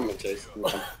 I'm coming, Chase.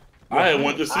 I had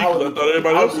one to see because I thought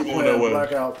everybody else was going that way.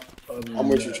 Blackout. I'm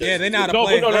with you, Chase. Yeah, they know how to No,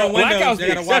 play. no, They're on Windows. Blackout's They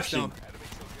the gotta watch exception. them.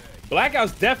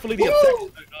 Blackout's definitely the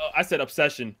exception. I said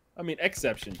obsession. I mean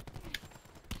exception.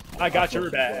 I got your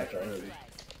back.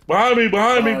 Behind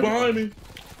me.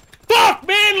 Fuck,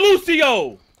 man,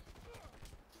 Lucio.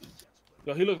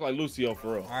 Yo, he looked like Lucio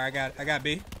for real. All right, I got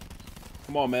B.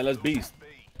 Come on, man, let's beast.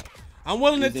 I'm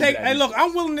willing to He's in take. bad Hey, look,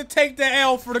 I'm willing to take the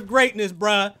L for the greatness,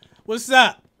 bruh. What's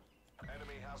up?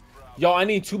 Yo, I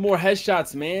need 2 more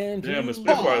headshots, man. Damn, the Dude.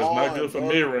 Spitfire is not good for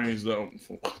mid range though.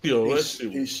 Yo, that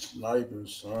shit. He's sniping,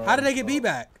 son. How did they get B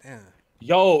back? Damn.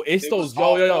 Yo, it's It those.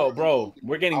 was all Bro.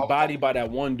 We're getting bodied by that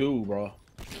one dude, bro.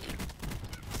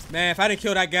 Man, if I didn't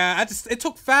kill that guy, it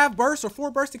took 5 bursts or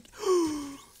 4 bursts to.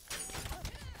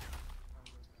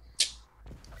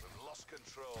 Lost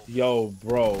control. Yo,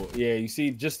 bro. Yeah, you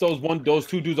see, just those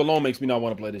 2 dudes alone makes me not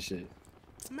want to play this shit.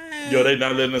 Man. Yo, they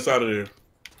not letting us out of there.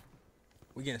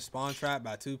 We getting spawn trapped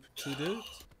by two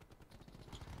dudes.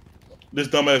 This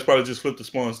dumbass probably just flipped the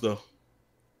spawns though.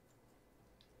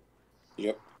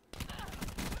 Yep.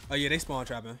 Oh yeah, they spawn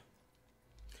trapping.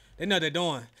 They know what they're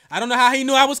doing. I don't know how he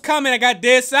knew I was coming. I got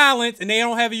dead silence, and they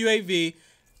don't have a UAV,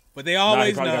 but they Nah, he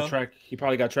always probably know. he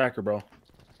probably got tracker, bro.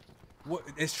 What,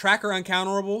 is tracker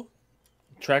uncounterable?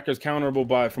 Tracker's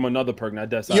counterable from another perk, not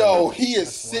death side. Yo, he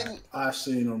is sitting. I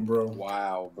seen him, bro.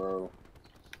 Wow, bro.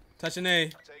 Touch an A.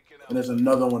 And there's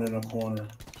another one in the corner.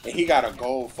 And he got a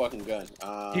gold fucking gun.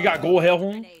 He got gold hell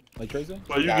home, like Tracer.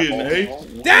 But you Got getting both hate?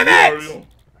 of them. Damn We it! already on.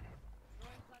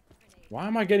 Why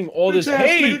am I getting all this Bitch ass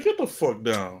hate? nigga, get the fuck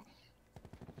down.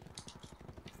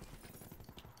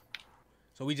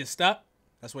 So we just stuck.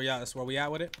 That's where y'all. That's where we at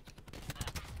with it.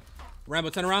 Rambo,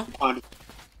 turn around. I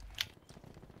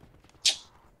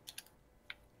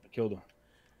killed him.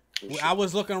 I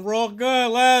was looking real good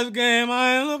last game.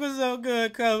 I ain't looking so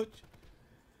good, coach.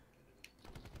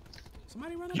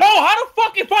 Somebody running. Yo, how the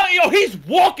fuck if I? Yo, he's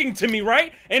walking to me,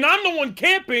 right? And I'm the one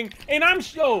camping, and I'm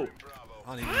yo.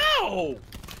 How?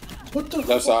 What the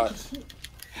Left fuck? side.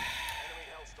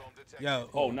 Yo,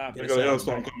 Oh, nah. There go the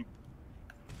Hellstorm coming.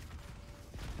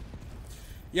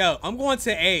 yo, I'm going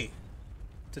to A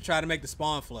to try to make the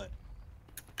spawn flip.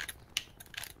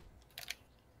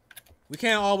 We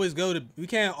can't always go to. We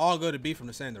can't all go to B from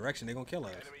the same direction. They're gonna kill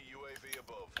us.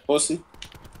 Pussy.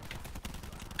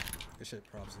 Good shit,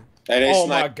 props. Oh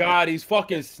my god, he's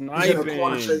fucking sniping.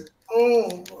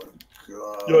 Oh my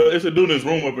god. Yo, it's a dude in this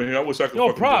room up in here. I wish I could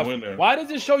fucking go in there. Why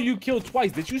does it show you killed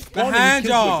twice? Did you spawn Behind and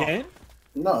you killed y'all. again?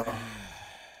 No.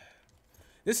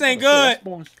 This ain't good.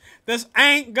 This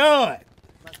ain't good.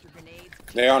 Cluster grenades.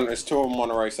 There's 2 of them on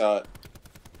the right side.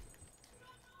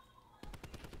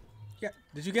 Yeah,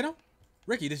 did you get him?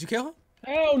 Ricky, did you kill him?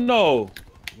 Hell no.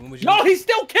 When was you No, he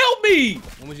still killed me.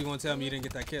 When was you gonna tell me you didn't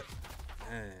get that kill?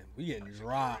 Man, we getting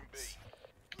dropped.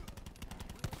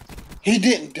 He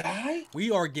didn't die? We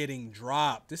are getting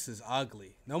dropped. This is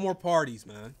ugly. No more parties,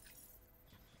 man.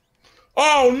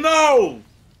 Oh no!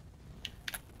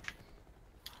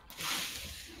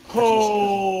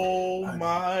 Oh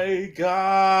my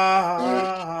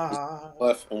god!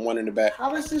 Left and 1 in the back.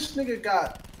 How does this nigga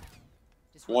got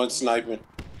 1 sniping.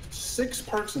 6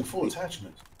 perks and full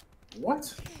attachments?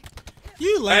 What?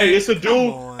 You lame. Hey, it's a Come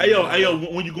dude. on, Hey yo, man. hey yo,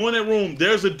 when you go in that room,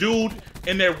 there's a dude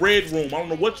in that red room. I don't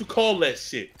know what you call that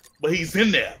shit, but he's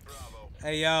in there.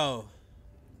 Hey yo.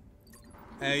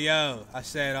 Hey yo. I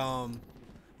said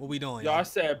what we doing? Yo, Yo, I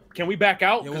said, can we back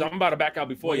out? Yeah, Because I'm about to back out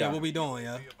before yeah, y'all. what we doing,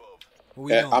 yo? What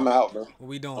we Yeah, doing? I'm out, bro. What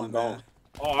we doing, I'm man? gone.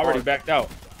 Oh, I already backed out.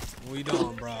 What we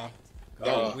doing, bro?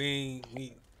 Gone. We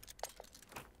ain't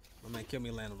my man kill me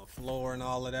laying on the floor and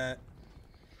all of that.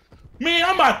 Man,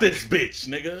 I'm out this bitch,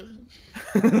 nigga.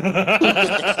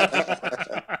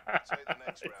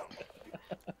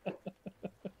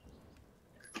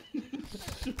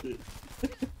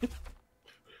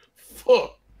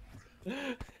 Fuck.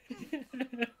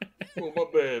 Oh, my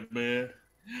bad, man.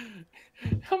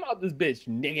 Come out this bitch,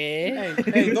 nigga.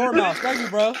 Hey, Dormouse, thank you,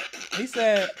 bro. He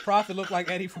said Prophet looked like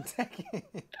Eddie from Tekken.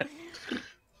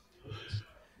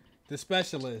 The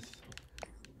specialist.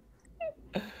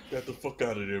 Get the fuck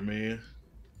out of there, man.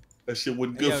 That shit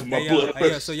wasn't Hey, good yo, for my hey, blood yo,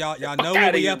 pressure. so y'all know Fuck what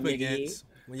outta we here, up nigga. against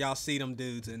when y'all see them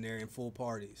dudes in there in full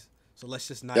parties. So let's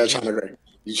just not.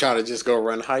 You trying to just go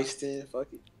run heist in? Fuck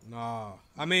it. Nah,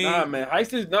 I mean, Nah, man.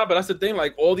 Heist is not, but that's the thing.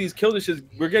 Like, all these kill dishes,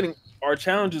 we're getting our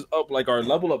challenges up, like, our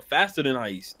level up faster than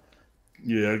Heist.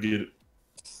 Yeah, I get it.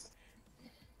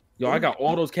 Yo, I got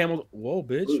all those camos. Whoa,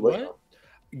 bitch. What?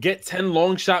 Get 10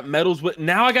 long shot medals with.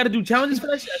 Now I got to do challenges for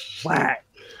that shit? That's flat.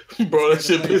 Bro, that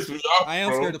shit pissed me off, I am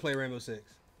bro. scared to play Rainbow Six.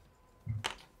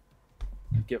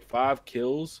 Get 5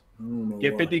 kills. I don't know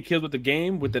Get why. 50 kills with the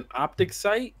game with an optic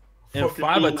sight. And Fucking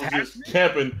 5 dude was attacks. just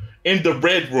camping in the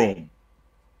red room.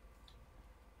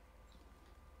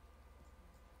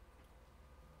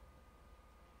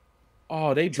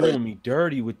 Oh, they doing me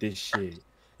dirty with this shit.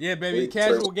 Yeah, baby, Wait,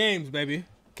 casual so- games, baby,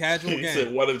 casual He said,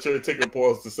 games. why did you take a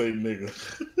pause to say nigga?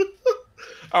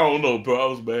 I don't know, bro. I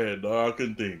was bad, dog. I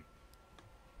couldn't think.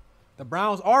 The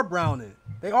Browns are browning.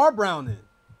 They are browning.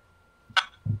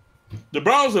 The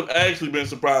Browns have actually been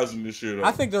surprising this year, though.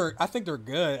 I think they're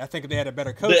good. I think if they had a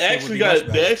better coach, they would actually be much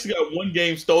got better. one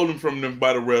game stolen from them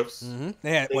by the refs.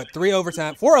 They had what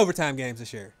 4 overtime games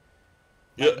this year.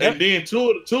 Yeah, and then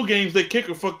two games they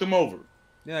kicker fucked them over.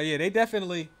 Yeah, they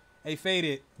definitely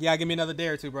faded. Yeah, give me another day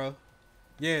or two, bro.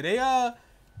 Yeah,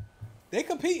 they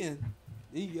competing.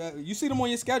 You see them on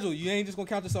your schedule. You ain't just gonna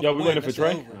count yourself. Yo, a we win. waiting for That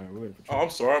Trey? shit over. All right, we waiting for Trey. Oh, I'm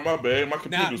sorry, my bad. My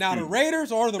computer's Now the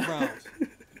Raiders or the Browns?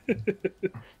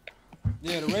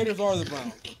 Yeah, the Raiders are the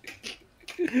Browns.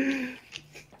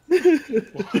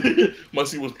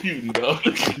 Must he was putin, dog.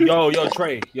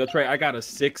 Yo, Trey, I got a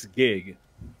 6 gig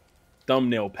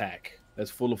thumbnail pack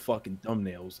that's full of fucking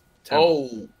thumbnails.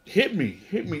 Oh, hit me.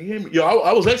 Yo,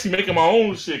 I was actually making my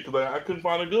own shit because I couldn't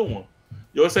find a good one.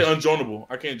 Yo, it say unjoinable.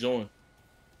 I can't join.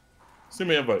 Send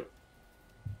me an invite.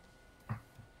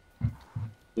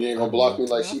 You ain't gonna block me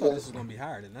like I she thought this does? was gonna be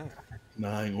higher than that.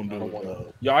 Nah, I ain't gonna do it.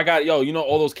 Dog. Yo, I got you know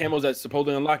all those camos that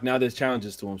supposedly unlocked. Now there's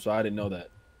challenges to them, so I didn't know that.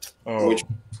 Oh.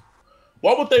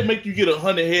 Why would they make you get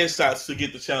 100 headshots to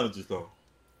get the challenges though?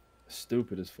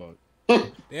 Stupid as fuck.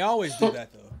 They always do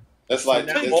that though. That's like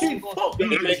They that's, keep fucking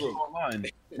They niggas make it up. online.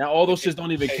 Now all those shits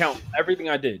don't even count. Everything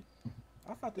I did.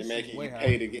 I thought they're this was making way you higher.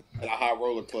 pay to get in a hot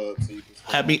roller club so you can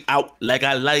Have me out like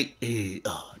I like it.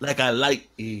 Like I like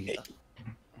it.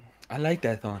 I like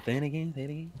that song. Say it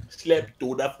again. Slept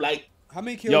through the flight. How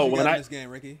many kills Yo, you when got I- in this game,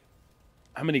 Ricky?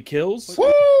 How many kills? Woo!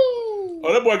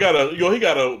 Oh, that boy got he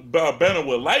got a banner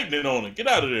with lightning on it. Get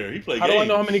out of there. He played How games. do I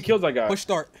know how many kills I got? Push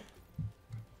start.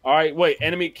 All right, wait.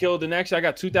 Enemy killed in action. I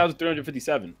got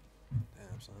 2,357.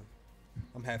 Damn, son.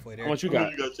 I'm halfway there. How much you How got?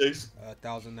 much you got, Chase?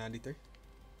 1,093.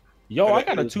 Yo, I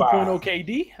got a 85. 2.0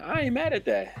 KD. I ain't mad at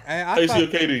that. Hey, How I you see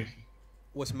thought, your KD?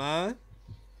 what's mine?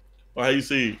 Or how you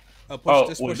see Just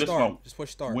wait, push this start. one. Just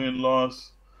push start. Win,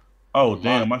 loss? Oh,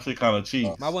 damn. My shit kind of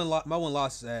cheap. My one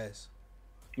loss is ass.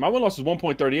 My win loss is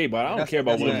 1.38, but I don't care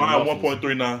about that's win. Mine losses.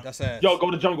 1.39. That's ass. Yo, go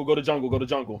to jungle. Go to jungle. Go to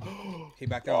jungle. He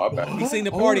backed Oh, out. I bet. He seen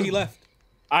the party. He left.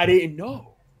 I didn't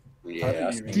know. Yeah,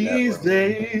 I seen that, These bro.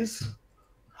 days,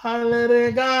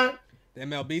 holiday God. The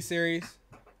MLB series.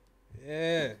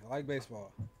 Yeah, I like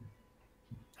baseball.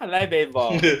 I like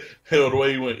baseball. Hell, the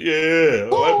way he went, yeah,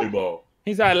 I like baseball.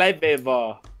 He's I like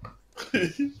baseball.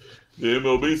 The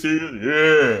MLB series,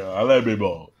 yeah, I like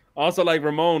baseball. I also like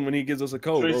Ramon when he gives us a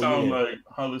code. Trey Oh, sounds yeah. like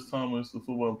Hollis Thomas, the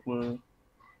football player.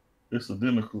 It's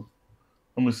identical.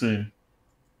 Let me see.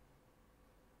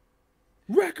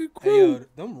 Record Hey, crew. yo,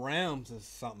 them Rams is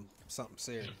something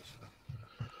serious.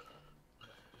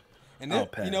 And I'll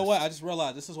then, you know pass. what? I just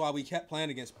realized this is why we kept playing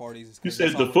against parties. is 'cause You said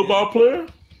that's the all football we player?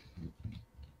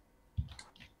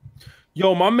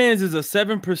 Yo, my man's is a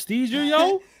 7 prestiger,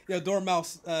 yo. did. Yo,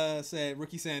 Dormouse said,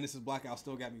 Ricky saying this is blackout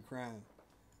still got me crying.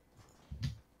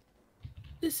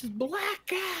 This is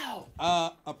blackout.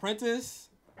 Apprentice,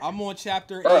 I'm on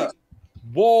chapter Bruh. 8.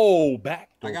 Whoa, back.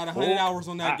 I got 100 hours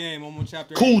on that game. I'm on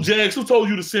chapter 8. Cool, Jags. Who told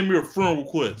you to send me a friend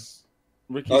request?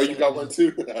 Ricky Oh, you said- got one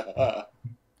too?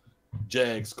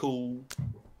 Jags, cool.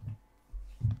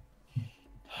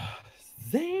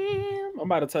 Damn. I'm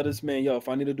about to tell this man, yo, if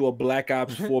I need to do a Black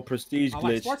Ops 4 prestige I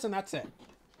like glitch, sports and that's it.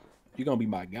 you're going to be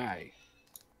my guy.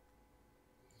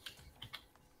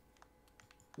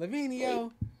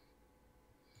 Lavinio.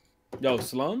 Yo,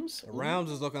 Slums? The Rams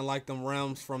is looking like them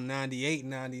Rams from 98,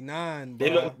 99, They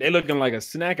bro. they looking like a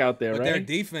snack out there, But their right?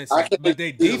 defense, I can't but their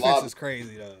see the defense lobby. is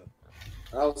crazy though.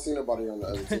 I don't see nobody on the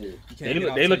other team. You can't They get look-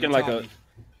 out they to looking the like top.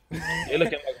 They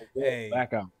looking like a Hey.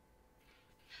 back out.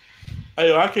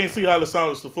 Hey, I can't see how the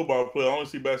sound is the football player. I only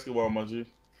see basketball, my G.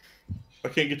 I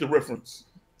can't get the reference.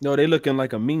 No, they looking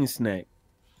like a mean snack.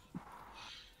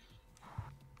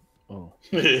 Oh.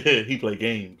 He play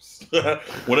games.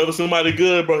 Whenever somebody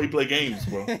good, bro, he play games,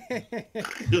 bro.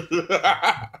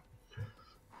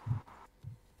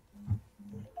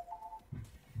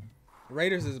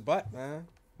 Raiders is butt, man.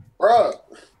 Bruh.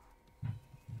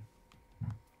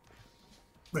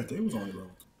 Man, they was on the road.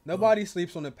 Nobody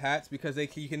sleeps on the Pats because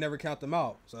you can never count them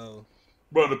out. So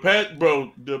Bro, I'm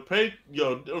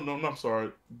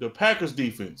sorry. The Packers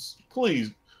defense,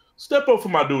 please step up for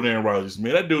my dude Aaron Rodgers,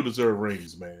 man. That dude deserves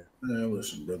rings, man. Man,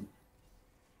 listen, brother.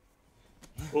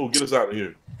 Oh, get us out of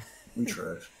here. We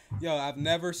trash. yo,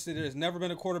 there's never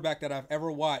been a quarterback that I've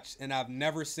ever watched and I've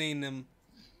never seen them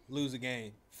lose a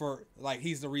game. For like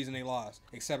he's the reason they lost,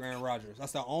 except Aaron Rodgers.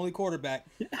 That's the only quarterback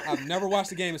I've never watched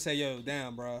the game and say, "Yo,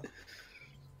 damn, bro."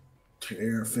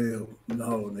 Aaron failed.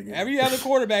 No, nigga. Every other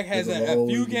quarterback has There's a few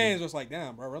always- games where it's like,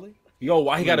 "Damn, bro, really?" Yo,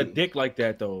 why he got a dick like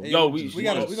that though? Hey, Yo, we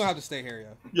gonna have to stay here,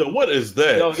 yo. Yo, what is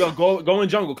that? yo, go in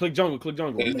jungle. Click jungle. Click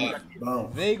jungle.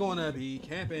 Boom. They gonna be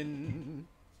camping.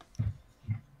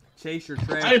 Chase your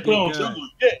trash. I ain't put Get on good. jungle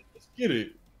yet. Let's get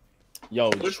it. Yo,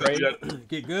 Let's Trey, do that.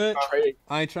 Get good. Trey,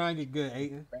 I ain't trying to get good,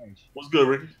 Aiden. What's good,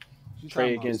 Ricky? You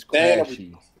Trey talking about? against Damn.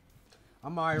 Crashy.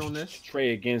 I'm all right on this.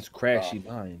 Trey against Crashy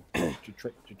line.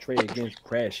 Trey against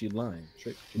Crashy line.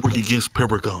 Ricky against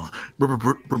Peppercorn.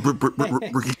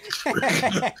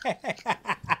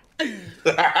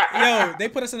 Yo, they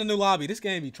put us in a new lobby. This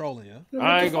game be trolling, yo. Yeah,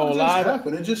 I ain't what gonna the fuck lie. just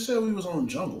happened? It just said we was on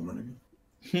jungle, man.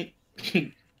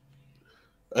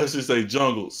 Let's just say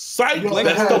jungle. Psych! Yo,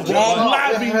 That's it the had- wrong no,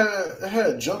 lobby. It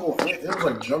had jungle. It was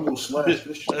like jungle slash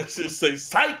this shit. Let's just say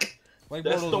psych. Blake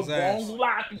That's the Bortles is ass. wrong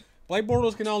lobby. Blake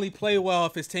Bortles can only play well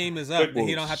if his team is up Blake and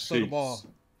he Bortles, don't have to throw the jeez. ball.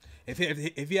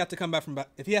 If he has to come back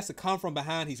if he has to come from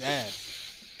behind, he's ass.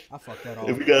 I fucked that off.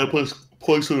 If we gotta put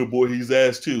points on the board, he's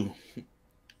ass too.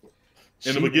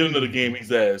 In the beginning of the game,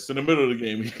 he's ass. In the middle of the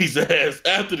game, he's ass.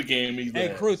 After the game, he's Hey,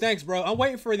 ass. crew, thanks, bro. I'm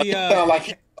waiting for the. Sound like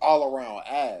he's all around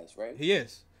ass, right? He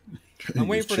is. I'm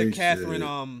waiting for the Chase Catherine.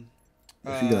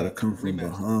 said, if you gotta come from remaster.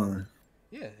 behind.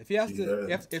 Yeah, if he has to,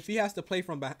 Yeah. if he has to play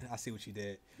from behind, I see what you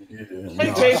did. Yeah, Hey,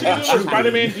 no, Chase, you I- doing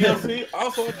Spider-Man DLC?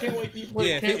 Also, I can't wait to play.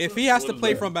 Yeah, if he has to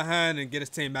play from behind and get his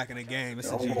team back in the game,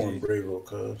 it's a I'm going GG. Bravo,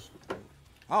 cuz.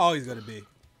 I always gonna be.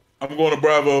 I'm going to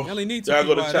Bravo. You only need two Y'all go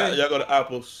people to out chat. there. Y'all go to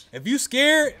Apples. If you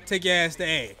scared, take your ass to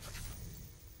A.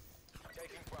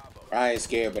 I ain't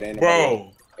scared, but ain't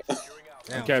nobody. Bro.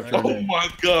 Damn, captured Trey. Oh my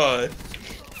God.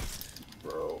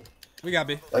 Bro. We got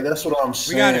B. Like that's what I'm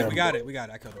saying. We got it. We got it. We got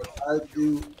it. I killed him. I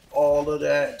do all of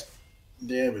that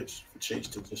damage for Chase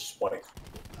to just swipe.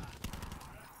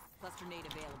 Cluster nade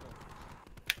available.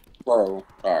 Bro,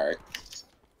 alright.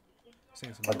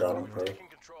 I got him, bro.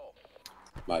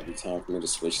 Might be time for me to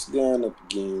switch the gun up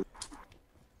again.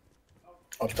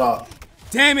 Up top.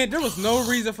 Damn it! There was no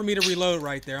reason for me to reload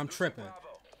right there. I'm tripping.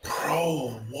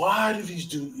 Bro, why do these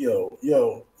do? Yo,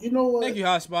 you know what? Thank you,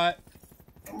 Hotspot.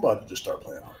 I'm about to just start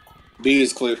playing hardcore. B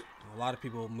is clear. A lot of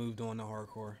people moved on to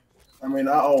hardcore. I mean,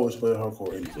 I always play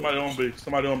hardcore anyway. Somebody on B.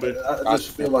 Somebody on B. I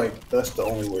just feel like that's the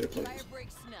only way to play this.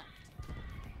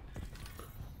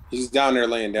 He's down there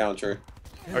laying down, Trey.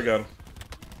 I got him.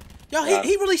 Yo,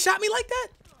 he really shot me like that?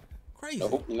 Crazy.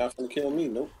 Nope, you're not gonna kill me.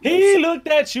 Nope. He looked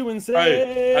at you and said,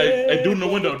 Hey, dude in the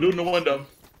window. Dude in the window.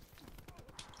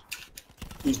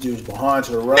 These dudes behind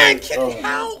to the right. Man,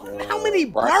 how many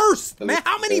bursts? Man,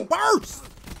 how many bursts?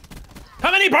 How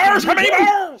many bars? How many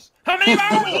bars? How many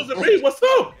bars? What's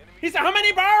up? He said, how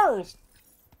many bars?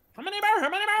 How many bars? How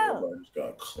many bars? Everybody just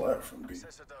got clapped from B.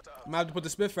 I'm gonna have to put the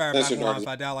Spitfire back on if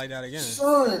I die like that again.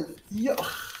 Son, yo.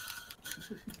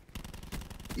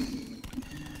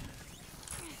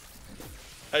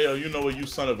 Hey, yo, you know what, you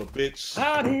son of a bitch.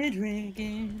 I've been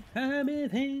drinking. I've been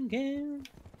thinking.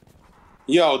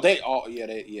 Yo, they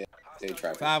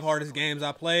trap. 5 hardest games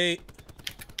I played.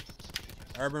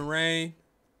 Urban Rain.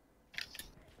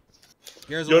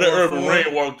 Gears of Yo, that War Urban 4. Rain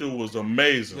walkthrough was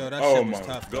amazing. Yo, that oh shit was my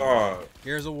tough, god.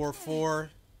 Gears of War 4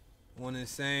 on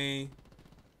Insane.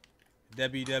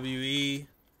 WWE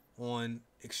on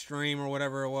Extreme or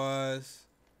whatever it was.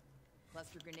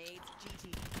 Cluster grenades,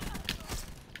 GT.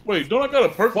 Wait, don't I got a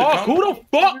perfect Fuck, who the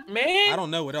fuck, man? I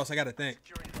don't know what else I gotta think.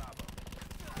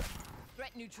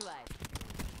 Threat neutralized.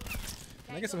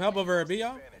 Can I get some help over here, B,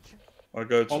 y'all? I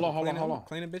got you. Hold on.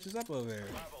 Cleaning bitches up over there.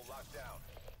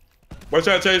 Right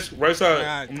side, Chase. Right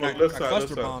side. I Left side. cluster Left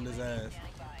side. bombed his ass.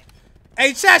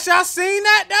 Hey, chat, y'all seen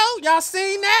that though? Y'all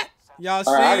seen that? Y'all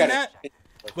seen that?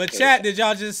 But chat, did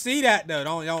y'all just see that though?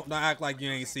 Don't act like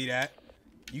you ain't see that.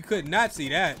 You could not see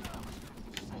that.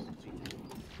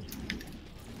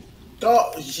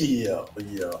 Oh,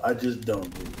 yeah. I just don't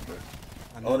believe it.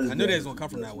 I knew they was gonna come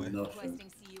from that way. Requesting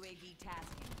CUAV tasking.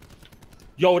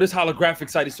 Yo, this holographic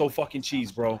site is so fucking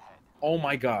cheese, bro. Oh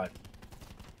my god.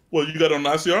 Well, you got on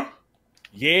ICR?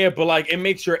 Yeah, but like it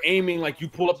makes your aiming like you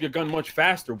pull up your gun much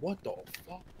faster. What the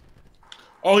fuck?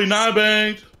 Oh, he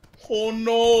 9-banged. Oh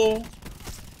no.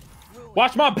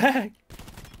 Watch my back.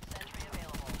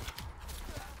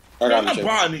 I'm not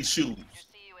buying these shoes.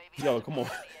 Yo, come on.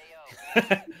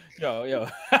 yo, yo,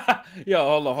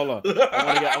 hold on.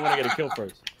 I wanna get a kill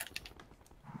first.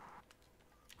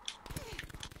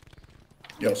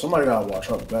 Yo, somebody gotta watch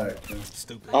her back. Man.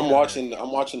 Stupid. I'm watching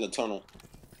the tunnel.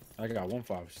 I got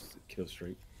 1-5 kill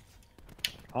straight.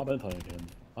 I've been thinking.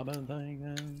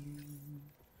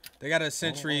 They got a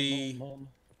sentry.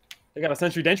 They got a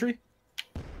sentry dentry?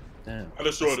 Damn. I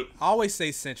destroyed it. I always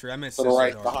say sentry. I meant To the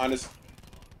sentry. right, behind us.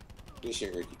 Good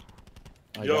shit, Ricky.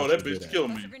 Yo, that bitch killed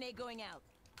me. Cluster grenade going out.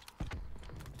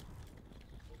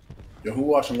 Yo, who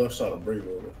watching left side of Brave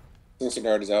over? Sensor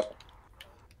guard is out.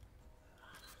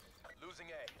 Losing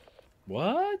A.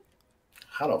 What?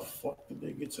 How the fuck did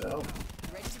they get to Alpha?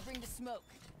 Ready to bring the smoke.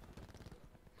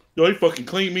 Yo, he fucking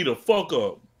cleaned me the fuck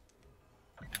up.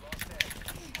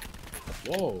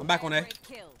 Whoa. I'm back on A. Break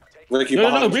kill. Ricky No,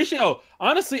 behind us. Ricio.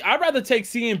 Honestly, I'd rather take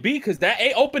C and B because that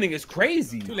A opening is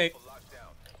crazy. Too late.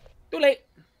 Too late.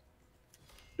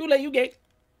 You get.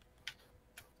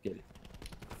 Get it.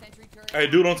 Sentry turret. Hey,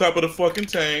 dude on top of the fucking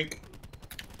tank.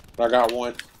 I got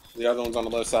one. The other one's on the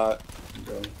left side.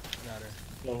 Go. Got her.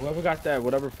 Yo, whoever got that,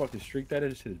 whatever fucking streak that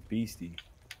is, shit is beastie.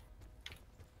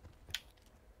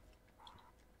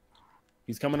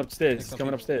 He's coming upstairs. He's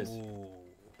coming upstairs. Ooh.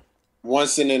 One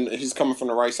sitting. He's coming from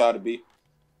the right side of B.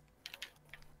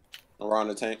 Around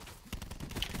the tank.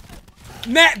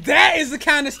 Matt, that is the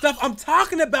kind of stuff I'm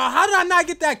talking about. How did I not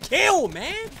get that kill,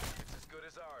 man? As good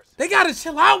as ours. They gotta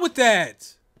chill out with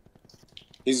that.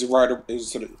 He's right.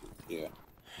 He's to the. Yeah.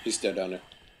 He's still down there.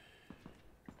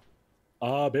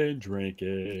 I've been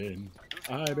drinking.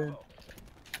 Yeah.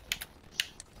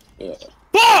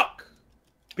 Fuck!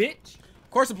 Bitch.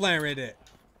 Of course I'm playing Red Dead.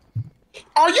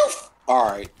 Are you?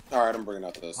 All right. I'm bringing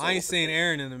out this. I ain't seen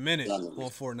Aaron in a minute on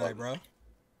Fortnite, bro.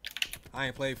 I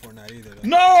ain't played Fortnite either, though.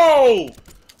 No!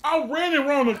 I ran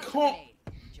around the corner.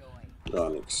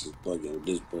 Onyx fucking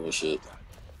this bullshit.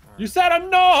 You said a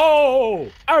no.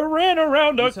 I ran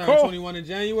around the You turned court. 21 in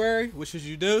January. What should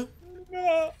you do?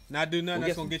 Not do nothing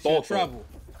that's gonna get you in trouble.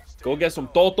 Go get some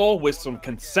Toto with some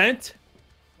consent.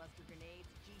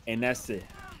 And that's it.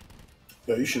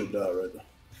 Yo, you should have died right there.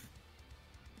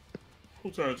 Who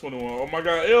turned 21? Oh my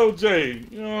God,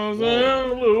 LJ. You know what I'm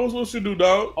saying? Look, what you do,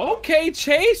 dog? Okay,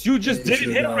 Chase, you just Yeah,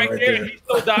 didn't hit him right there, and he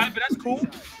still died, but that's cool.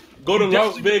 Go to You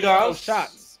Las definitely missed those Vegas.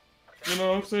 shots. You know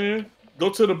what I'm saying? Go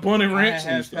to the bunny I ranch had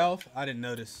and half stuff. health. I didn't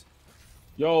notice.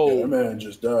 Yeah, Yo, that man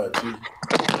just died too.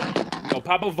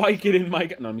 Papa Viking and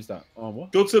Mike. No, let me stop.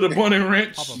 What? Go to the bunny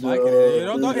ranch. Papa Viking.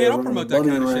 Don't promote that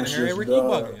kind of shit here. Hey, Ricky, you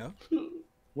bugging, yo.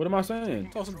 What am I saying?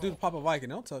 Tell some dude Papa Viking.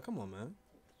 Don't tell. Come on, man.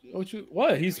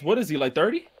 What? What is he, like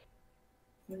 30?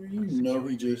 You know,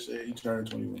 he just said he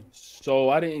turned 21. So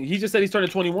I didn't. He just said he's turning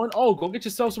 21. Oh, go get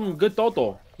yourself some good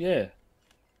toto. Yeah.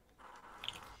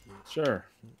 Sure.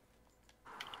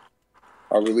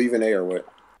 Are we leaving A or what?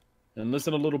 And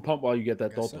listen to Little Pump while you get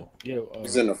that toto. So. Yeah.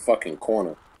 He's in the fucking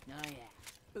corner. Oh yeah.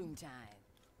 Boom time.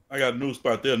 I got a new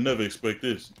spot. They'll never expect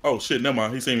this. Oh shit, never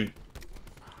mind. He seen me.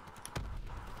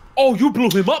 Oh, you blew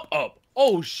him up.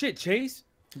 Oh shit, Chase.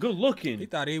 Good He looking.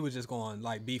 thought he was just going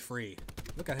like be free.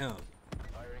 Look at him.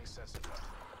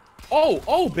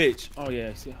 Oh, bitch. Oh yeah.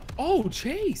 I see. Oh,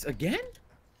 Chase again.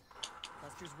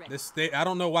 I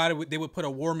don't know why they would put a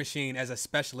war machine as a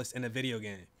specialist in a video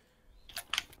game.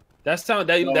 That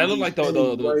looked like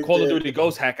the Call of Duty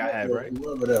Ghost hack I had, right?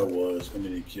 Whoever that was, and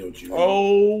then he killed you.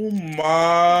 Oh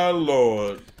my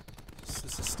lord!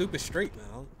 It's a stupid straight,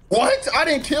 man. What? I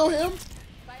didn't kill him.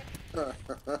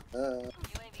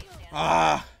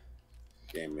 Ah.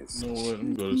 Damn it. You know what? Let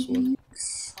me go this way.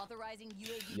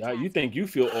 Yeah, you think you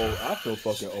feel old? I feel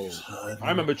fucking old. I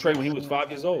remember Trey when he was 5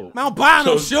 years old. Man, I'm buying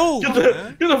them shoes,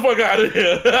 man. Get the fuck out of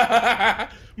here.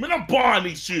 Man, I'm buying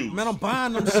these shoes. Man, I'm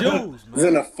buying them shoes, man. He's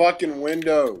in a fucking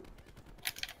window.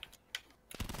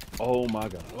 Oh my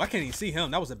god. Well, I can't even see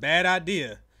him. That was a bad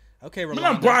idea. Okay, Man,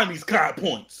 I'm buying these card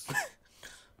points.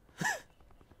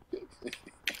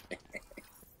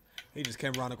 He just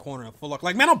came around the corner and full look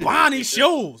like, man, I'm buying these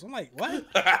shoes. I'm like, what?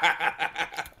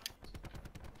 I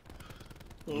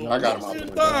got him out the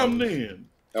window. Then.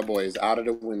 That boy is out of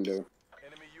the window.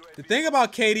 The thing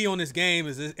about KD on this game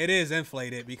is it is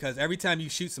inflated because every time you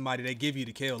shoot somebody, they give you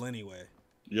the kill anyway.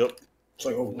 Yep. It's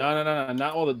like, oh, No.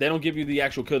 Not all. They don't give you the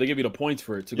actual kill. They give you the points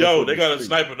for it. To Yo, they got a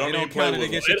sniper. They don't count it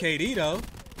against your KD though.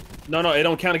 No, it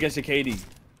don't count against your KD.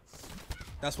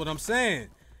 That's what I'm saying.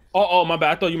 Oh, my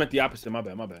bad. I thought you meant the opposite. My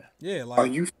bad. Yeah, like. Are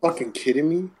you fucking kidding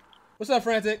me? What's up,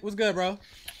 Frantic? What's good, bro?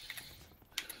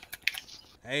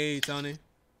 Hey, Tony.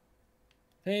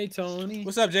 Hey, Tony.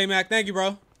 What's up, J-Mac? Thank you,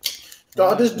 bro.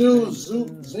 dog, this dude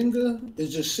Zinga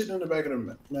is just sitting in the back of the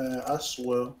map. Man, I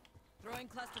swear. Throwing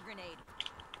cluster grenade.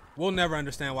 We'll never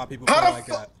understand why people play like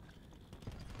that.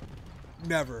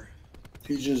 Never.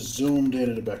 He just zoomed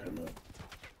in the back of the map.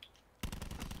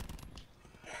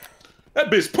 That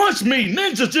bitch punched me.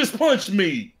 Ninja just punched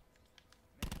me.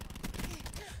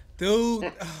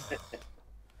 Dude.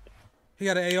 He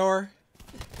got an AR.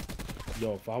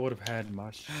 Yo, if I would have had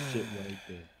my shit right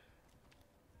there.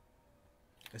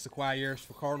 It's a quiet year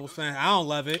for Cardinals fans. I don't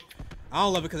love it. I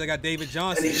don't love it because I got David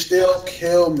Johnson. And he still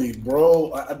killed me,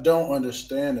 bro. I don't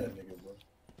understand that nigga, bro.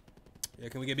 Yeah,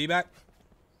 can we get B back?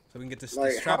 So we can get this,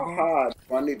 Like, this trap how going? hard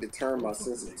do I need to turn my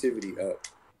sensitivity up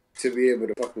to be able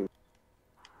to fucking...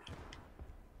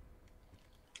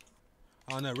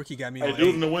 Oh no, Ricky got me Hey, on dude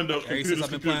 8. in the window. Ever since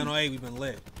I've been playing on 8, we've been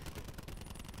lit.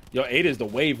 Yo, 8 is the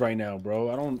wave right now,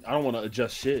 bro. I don't want to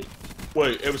adjust shit.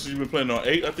 Wait, ever since you've been playing on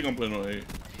 8? I think I'm playing on 8.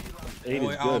 8 Boy,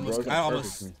 is I good, almost- bro. I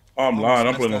almost- Oh, I'm almost lying. I'm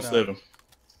messed playing on that up. 7.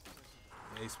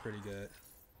 8's pretty good.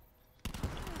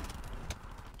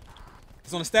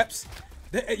 He's on the steps.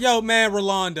 Yo, man,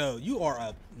 Rolando, you are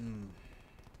a...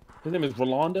 His name is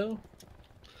Rolando?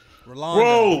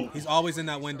 Rolando. Bro. He's always in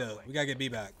that window. We got to get B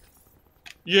back.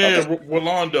 Yeah,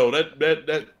 Rolando.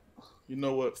 That. You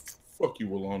know what? Fuck you,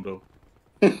 Rolando.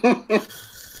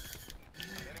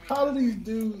 How do these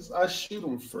dudes? I shoot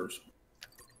them first.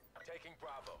 Taking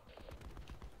Bravo.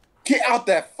 Get out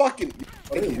that fucking...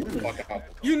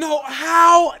 You know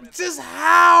how? Just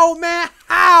how, man?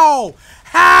 How?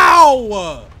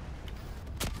 How?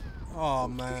 Oh,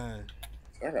 man.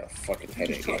 I got a fucking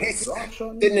headache.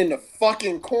 Sitting in the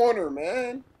fucking corner,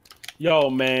 man. Yo,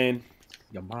 man.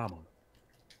 Your mama.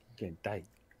 Getting tight.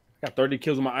 Got 30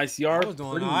 kills with my ICR. I was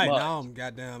doing all right. Now I'm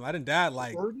goddamn. I done died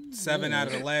like 7 out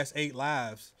of the last 8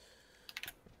 lives.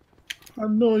 I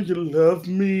know you love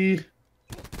me.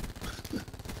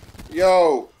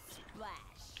 Yo.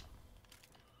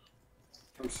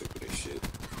 I'm sick of this shit.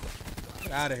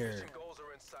 Get out of here. Goals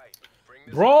are in sight. Bring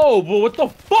this Bro, but what the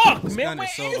fuck, This man? gun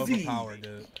is so Where is he? overpowered,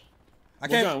 dude. I What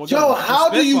can't. gun? What Yo, gun? how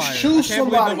do you Spitfire. shoot I can't believe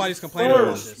somebody nobody's complaining about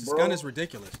first, this. This bro? gun is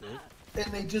ridiculous, dude.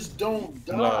 And they just don't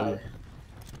die. Nah.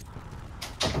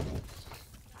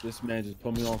 This man just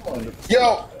put me on.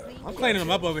 Yo. Lead I'm cleaning them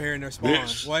up over here in their spawn.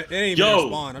 Bitch. What? It ain't even Yo. their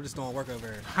spawn. I'm just doing work over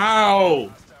here. How?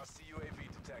 Hostile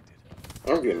CUAV detected.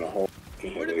 I'm getting a whole.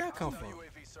 Where did that come from?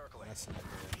 UAV circling. That's not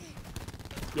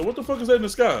good. Yo, what the fuck is that in the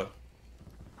sky?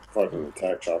 Fucking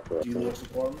attack chopper. U.S.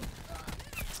 apartment.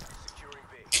 Securing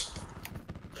B.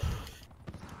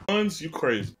 Guns, you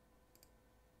crazy.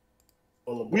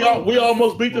 Well, We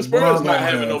almost beat the Spurs LeBron not gonna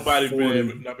having have nobody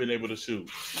 40. not being able to shoot.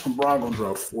 LeBron gonna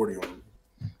drop 40 on him.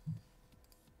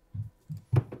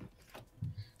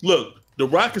 Look, the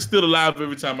Rock is still alive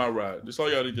every time I ride. That's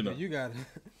all y'all need to know. You gotta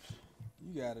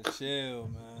chill,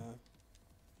 man.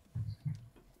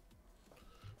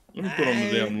 Let me put on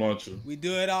the damn launcher. We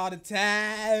do it all the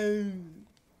time.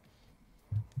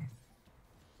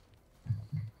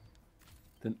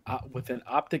 Then with an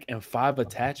optic and 5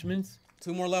 attachments.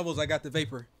 2 more levels. I got the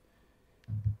vapor.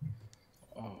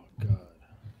 Oh god.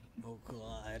 Oh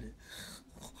god.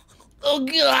 Oh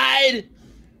god.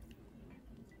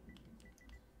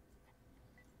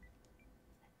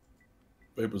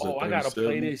 Papers Oh, at I gotta 37.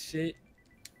 play this shit.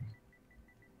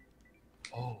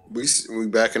 Oh We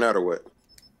backing out or what?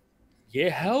 yeah,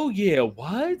 hell yeah.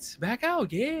 What? Back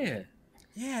out, yeah.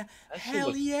 Yeah. That shit Hell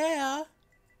look- yeah.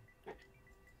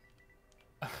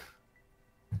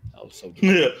 Oh, so good.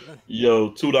 Yeah.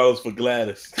 Yo, $2 for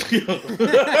Gladys.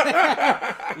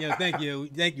 Yeah, thank you,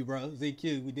 bro.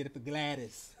 ZQ, we did it for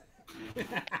Gladys.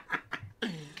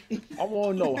 I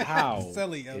want to know how.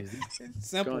 Silly, yo. is It's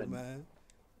simple, gun. man.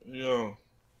 Yo.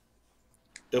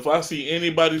 If I see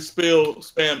anybody spam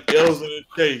L's in the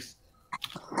case,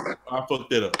 I fucked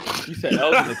that up. You said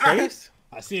L's in the case?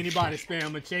 I see anybody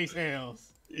spam a Chase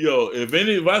L's. Yo,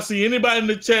 if I see anybody in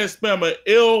the chat spam an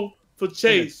L for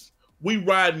Chase, we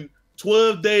riding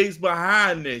 12 days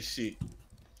behind that shit.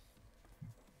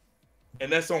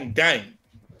 And that's on game.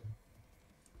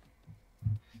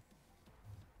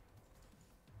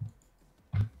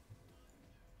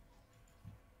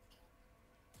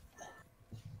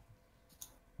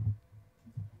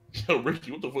 Yo,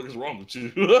 Ricky, what the fuck is wrong with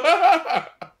you? I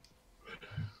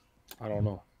don't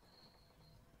know.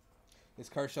 Is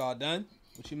Kershaw done?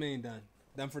 What you mean done?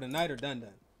 Done for the night or done?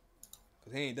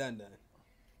 Because he ain't done.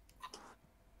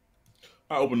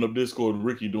 I opened up Discord and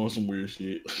Ricky doing some weird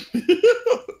shit.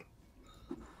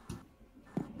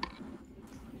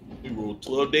 We rolled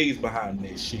 12 days behind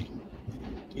that shit.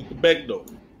 Keep the back though.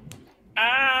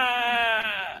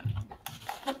 Ah!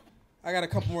 I got a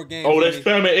couple more games. Oh, that's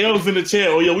spamming L's in the chat.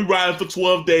 Oh yeah, we riding for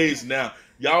 12 days now.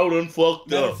 Y'all done fucked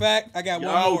Matter up. of fact, I got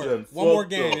Y'all one more. done One more fucked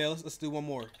game, up. yeah. Let's do one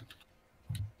more.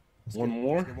 One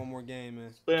more? Let's get one more game,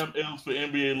 man. Spam L's for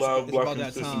NBA Live It's about blocking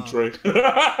that system time. Trey.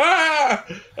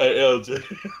 Hey LJ.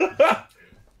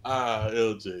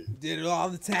 LJ. Did it all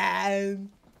the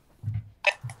time.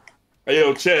 Hey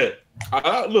yo, chat.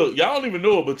 Look, y'all don't even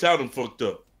know it, but y'all done fucked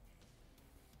up.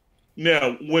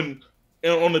 Now, and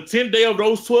on the 10th day of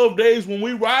those 12 days when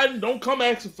we riding, don't come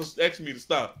asking me to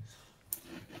stop.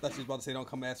 I thought you was about to say don't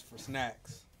come ask for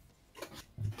snacks.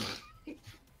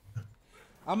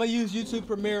 I'm gonna use YouTube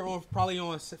Premiere probably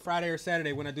on Friday or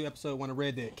Saturday when I do episode 1 of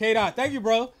Red Dead. K-Dot, thank you,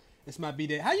 bro. It's my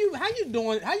B-Day. How you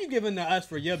doing? How you giving to us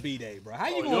for your B-Day, bro? How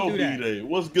you gonna do that? B-Day.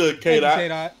 What's good, Thank you, K-Dot?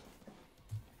 K-Dot.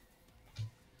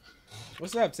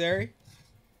 What's up, Terry?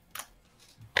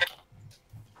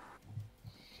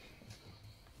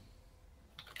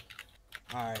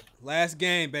 All right, last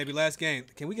game, baby. Last game.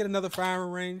 Can we get another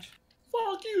firing range?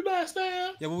 Fuck you, last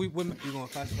time. Yeah, we gonna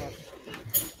classify.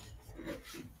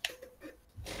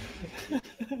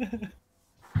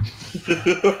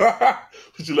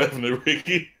 What you laughing at,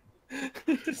 Ricky?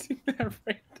 He meant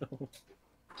random.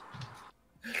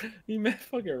 He meant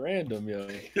fucking random, yo.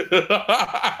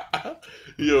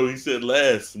 Yo, he said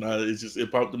last. Now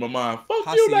it popped in my mind.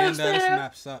 Fuck you, last Hacienda, this time.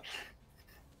 map sucks.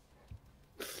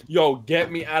 Yo,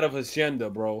 get me out of Hacienda,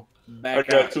 bro. I Back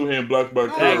got out. 2-hand blocked by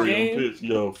That Curry game- on pitch.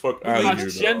 Yo, fuck out of here.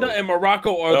 Hacienda dog. and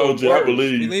Morocco are the LJ, worst. I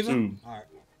believe We you leaving? too. All right.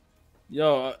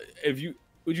 Yo, if you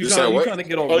You said you what? trying to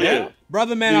get on Oh, map? yeah.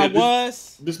 Brother, man, Yeah, I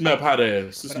was. This map hot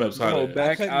ass. This map's hot Go ass.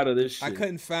 back couldn't- out of this shit. I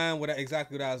couldn't find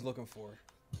exactly what I was looking for.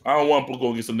 I don't want to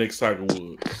go against the next Tiger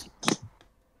Woods.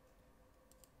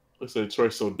 Let's say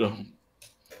Trey's so dumb.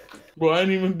 Bro, I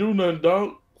ain't even do nothing,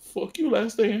 dog. Fuck you,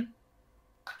 last stand.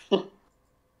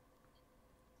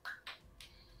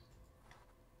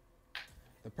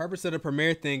 The purpose of the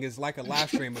premiere thing is like a live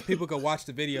stream, but people can watch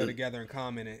the video together and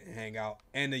comment and hang out,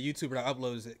 and the YouTuber that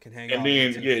uploads it can hang out.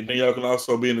 And then y'all can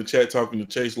also be in the chat talking to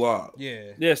Chase Live.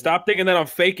 Yeah. Yeah, stop thinking that I'm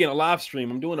faking a live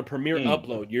stream. I'm doing a premiere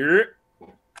upload. You're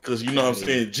Because you know what I'm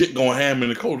saying? Jit going ham in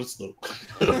the cold stuff.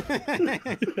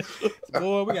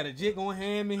 Boy, we got a Jit going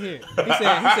ham in here. He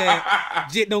said,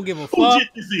 Jit don't give a Who fuck. Jit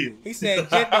is here? He said,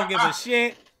 Jit don't give a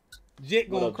shit. Jit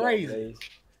What going up, crazy. Blaze?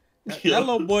 That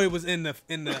little boy was in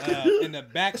the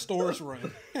back stores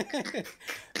run,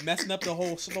 messing up the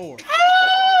whole store.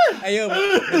 Hey yo,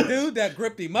 the dude that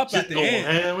gripped him up Just at the going end,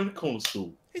 ham in the corner store.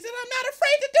 he said, "I'm not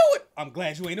afraid to do it." I'm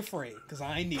glad you ain't afraid, cause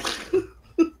I ain't need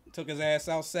it. Took his ass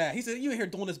outside. He said, "You in here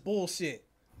doing this bullshit."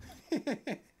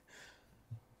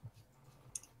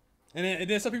 And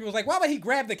then some people was like, "Why would he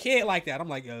grab the kid like that?" I'm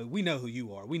like, "We know who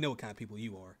you are. We know what kind of people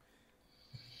you are."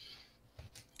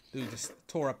 Dude just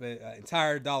tore up an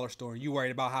entire dollar store, and you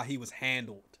worried about how he was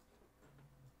handled.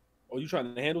 Oh, you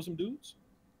trying to handle some dudes?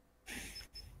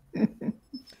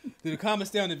 Do the comments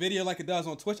stay on the video like it does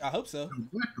on Twitch? I hope so.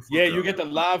 Yeah, you get the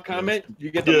live comment,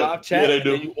 you get the live chat, they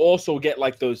do. and you also get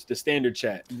like the standard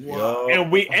chat. Wow.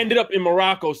 And we ended up in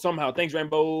Morocco somehow. Thanks,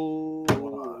 Rambo.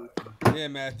 Yeah,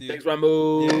 Matthew. Thanks,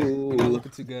 Rambo. Yeah, you're not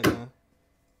looking too good, man.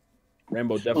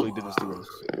 Rambo definitely did this to us.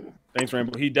 Thanks,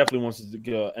 Rambo. He definitely wants us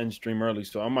to end stream early,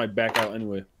 so I might back out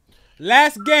anyway.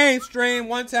 Last game stream,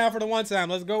 one time for the one time.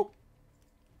 Let's go.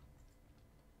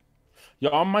 Yo,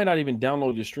 I might not even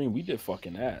download your stream. We did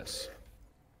fucking ass.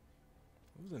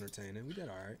 It was entertaining. We did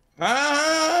all right.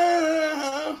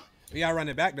 Ah. We gotta run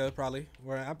it back though, probably.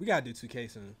 We gotta do 2K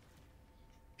soon.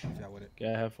 If y'all with it.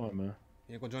 Yeah, have fun, man.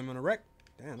 You ain't gonna join me on the rec?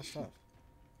 Damn, that's tough.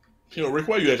 Yo, Rick,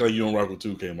 why you act like you don't rock with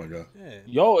 2K, my guy? Yeah.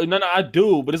 Yo, no, I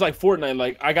do, but it's like Fortnite.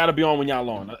 Like, I gotta be on when y'all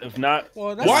on. If not,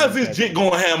 Well, that's, Why is this jit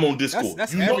going ham on Discord?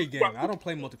 that's You every know- game. I don't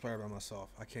play multiplayer by myself.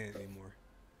 I can't anymore.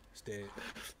 It's dead.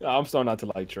 I'm starting not to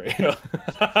like Trey.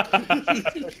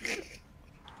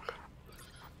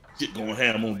 Jit going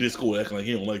ham on Discord acting like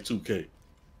he don't like 2K.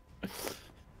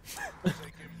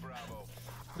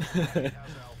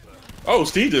 Oh,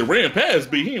 Steve just ran past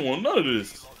B. He ain't want none of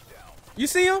this. You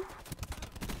see him?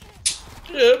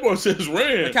 Yeah, that boy says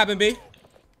ran. Cabin B.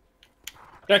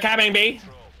 They're capping, B.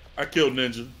 I killed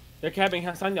Ninja. They're capping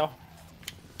Hassan, y'all.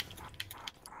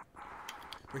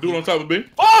 Dude on top of B.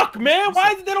 Fuck, man.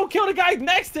 Why is it they don't kill the guy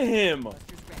next to him?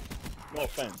 No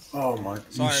offense. Oh my!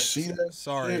 Sorry. You see that?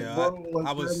 Sorry, shit, bro? Like,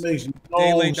 I was that makes day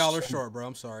no late, dollar sense. short, bro.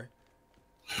 I'm sorry.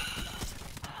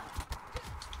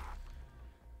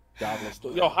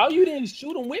 Yo, how you didn't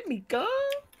shoot him with me, gun?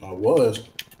 I was.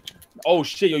 Oh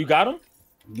shit, yo, you got him?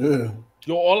 Yeah.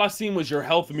 Yo, all I seen was your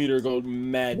health meter go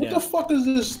mad What down. the fuck is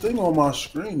this thing on my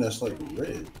screen that's like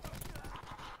red?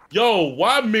 Yo,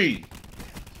 why me?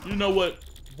 You know what?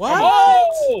 What?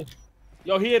 Oh!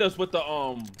 Yo, he hit us with the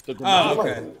grenade. Oh,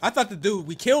 okay. I thought the dude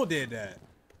we killed did that.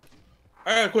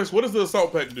 I got a question. What does the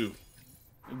assault pack do?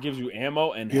 It gives you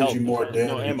ammo and Gives health. you more No,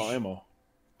 damage. ammo.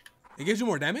 It gives you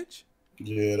more damage?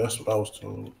 Yeah, that's what I was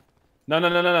told. No.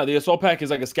 The assault pack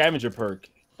is like a scavenger perk.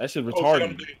 That shit Oh,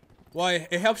 retarded. shit, Well,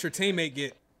 it helps your teammate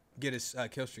get his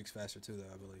kill streaks faster too, though.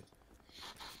 I believe.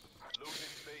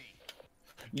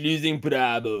 Losing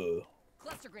Bravo.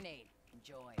 Cluster grenade.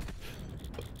 Enjoy.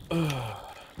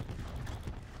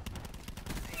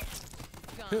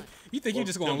 Gone. You think you Well,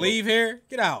 just gonna come leave here?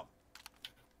 Get out.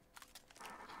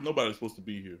 Nobody's supposed to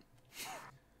be here.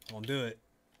 Don't do it.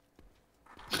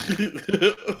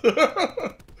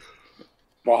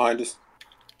 Behind us.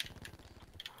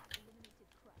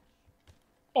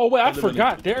 Oh wait, I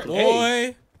forgot. There,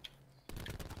 hey. Boy.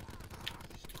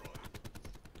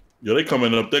 Yo, they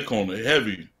coming up that corner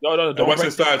heavy. No, Hey, don't watch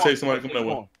break that side the chase somebody coming that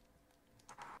way.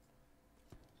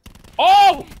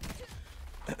 Oh!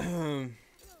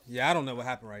 Yeah, I don't know what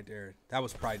happened right there. That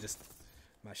was probably just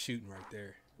my shooting right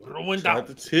there. Ruined I out.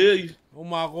 have to tell you. Oh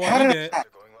my god, he did. I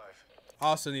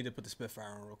also need to put the Spitfire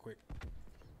on real quick,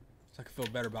 so I can feel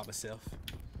better about myself.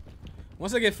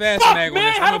 Once I get fast Fuck, mag on man,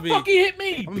 this, how the fuck he hit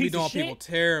me? I'm gonna be Piece doing of people shit.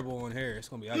 terrible in here. It's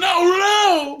gonna be ugly.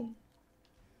 No.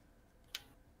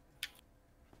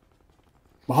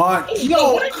 Behind. Oh,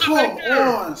 Yo, what come right there?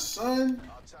 on, son.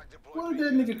 Where did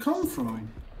that nigga come from?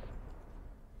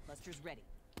 Cluster's ready.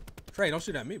 Trey, don't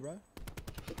shoot at me, bro.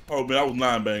 Oh man, I was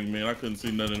 9-bang, man. I couldn't see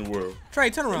nothing in the world. Trey,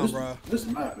 turn around, bro. This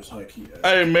map is like he.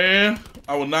 Hey man,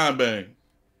 I was 9-bang.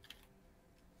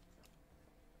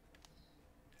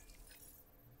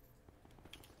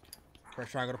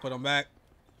 First try, gonna put him back.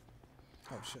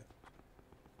 Oh shit.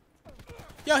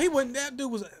 Yo, he wouldn't. That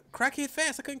dude was a crackhead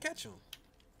fast. I couldn't catch him.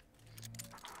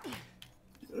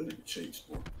 That nigga Chase,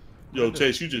 boy. Yo,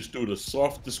 Chase, you just threw the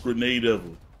softest grenade ever.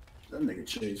 That nigga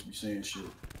Chase be saying shit.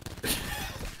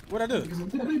 What'd I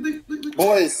do?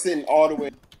 Boy is sitting all the way.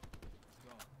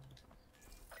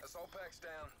 Assault pack's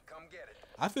down. Come get it.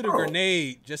 I threw the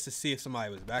grenade just to see if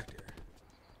somebody was back there.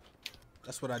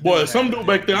 That's what I did. Boy, some dude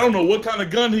back there, I don't know what kind of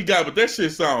gun he got, but that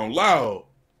shit sound loud.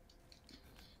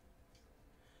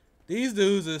 These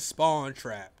dudes are spawn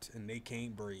trapped and they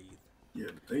can't breathe. Yeah,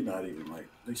 but they not even like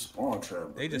they spawn trap.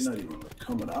 They They just- not even like,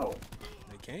 coming out.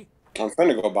 They can't. I'm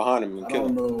finna go behind him and I kill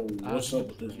don't him. know what's up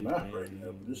with this map right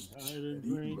now, but this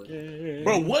is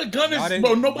Bro, what gun Y'all is? didn't, Bro,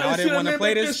 y'all nobody didn't sitting want to there play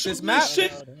back there this shooting map?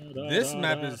 shit. This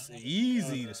map is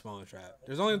easy to spawn trap.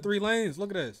 There's only 3 lanes. Look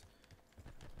at this.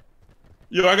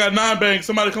 Yo, I got 9 bangs.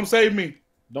 Somebody come save me.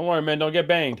 Don't worry, man. Don't get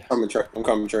banged. I'm coming, Trey.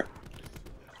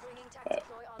 Bringing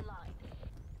tactical online.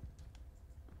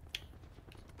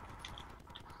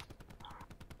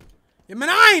 Yeah, man,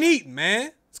 I ain't eating,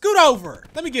 man. Scoot over.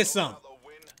 Let me get some.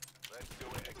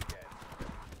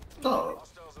 oh,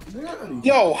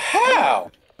 Yo,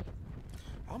 how?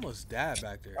 I almost died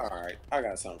back there. All right, I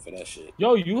got something for that shit.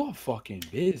 Yo, you a fucking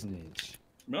business.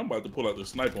 Man, I'm about to pull out the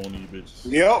sniper on these bitches.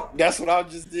 Yep, that's what I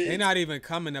just did. They're not even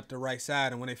coming up the right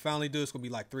side, and when they finally do, it's gonna be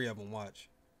like 3 of them. Watch.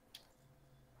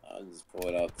 I just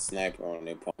pulled out the sniper on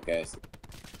their punk ass.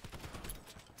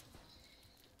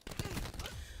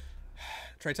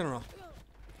 Trey, turn around.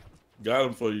 Got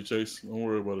him for you, Chase. Don't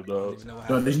worry about it, dog.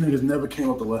 no, these niggas never came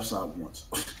up the left side once.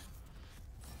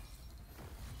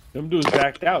 Them dudes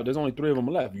backed out. There's only 3 of them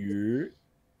left. Yeah.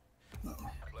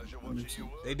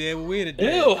 They did what we did.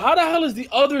 Ew, how the hell is the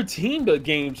other team the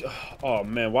game? Oh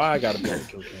man, why I gotta be on the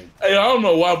kill cam? Hey, I don't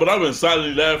know why, but I've been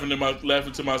silently laughing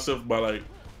to myself about like,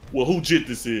 well, who jit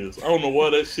this is? I don't know why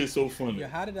that shit's so funny. Yeah,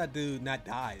 how did that dude not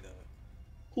die though?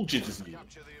 Who jit this is?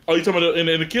 Oh, you talking about in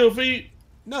the kill feed?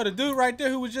 No, the dude right there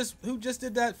who just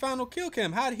did that final kill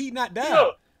cam. How did he not die?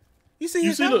 Yo, you see you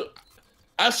his see, health? look,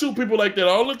 I shoot people like that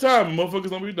all the time, and motherfuckers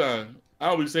don't be dying. I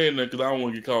don't be saying that because I don't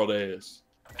want to get called ass.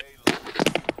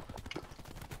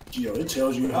 Yo, it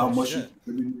tells you how much you shit.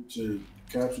 contribute to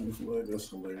capture the flag. That's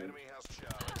hilarious.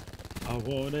 I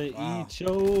wanna Wow. eat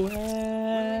your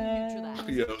ass.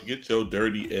 Yo, get your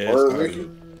dirty ass out of here.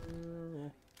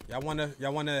 Y'all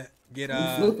wanna get We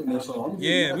flipping this song.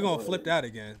 yeah, we're gonna flip that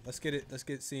again. Let's get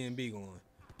CNB going.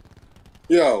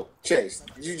 Yo, Chase,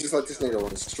 you just let this nigga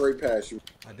run straight past you.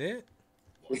 I did?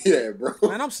 Yeah, bro.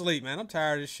 Man, I'm asleep, man. I'm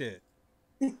tired of this shit.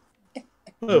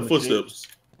 Footsteps.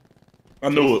 I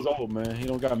know He's it. old, man. He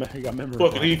got memory.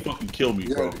 Fucking, he fucking kill me,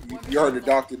 bro. You heard the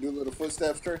Dr. Doolittle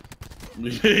footsteps, Trey?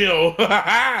 Yo,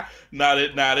 nah,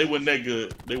 they wasn't that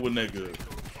good. They wasn't that good.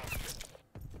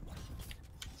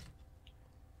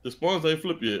 The spawns ain't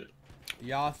flipped yet.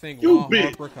 Y'all think You Juan bitch.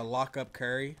 Harper could lock up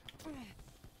Curry?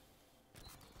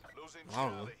 I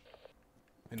don't know.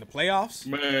 In the playoffs?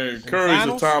 Man, Curry's a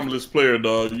finals? timeless player,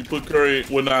 dog. You put Curry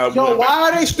when I Yo,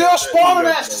 why are they still spawning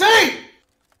that same?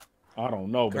 I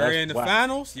don't know, but Curry that's in the whack.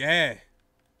 finals? Yeah.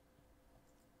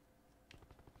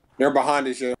 They're behind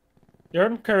this shit. You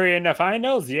heard him, Curry in the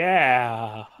finals?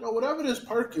 Yeah. Yo, whatever this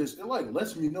perk is, it like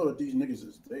lets me know that these niggas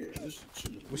is there. This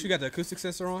shit is What you got the acoustic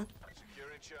sensor on?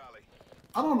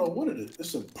 I don't know what it is.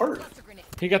 It's a perk.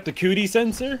 He got the cutie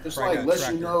sensor. It's Probably like got a lets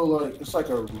you tracker. know, like it's like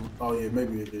a. Oh yeah,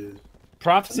 maybe it is.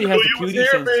 Prophecy has the you was cutie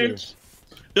here, sensor.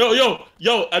 bitch.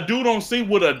 Yo, a dude on scene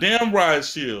with a damn riot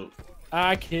shield.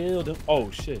 I killed him.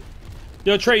 Oh shit.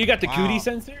 Yo, Trey, you got the Wow. cutie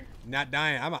sensor? Not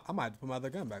dying. I might have to put my other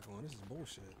gun back on. This is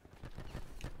bullshit.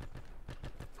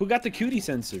 Who got the cutie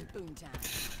sensor? Boom time.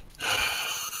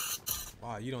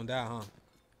 Wow, you don't die, huh?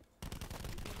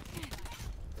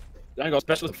 I ain't got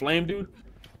specialist flame, dude.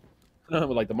 With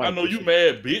like the mic. I know you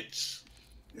mad, bitch.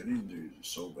 Yeah, these dudes are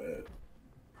so bad.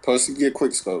 Supposed to get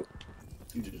quick scope.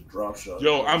 You just drop shot.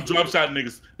 Yo, I'm drop shot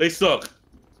niggas. They suck.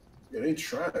 Yeah, they ain't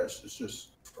trash. It's just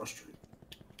frustrating.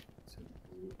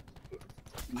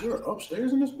 Is there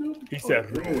upstairs in this building? He said,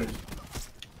 there is.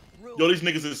 Yo, these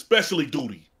niggas is especially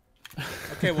duty.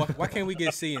 Okay, well, why can't we get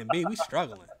CNB? We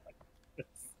struggling.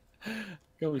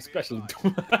 Yo, especially.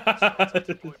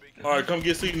 All right, come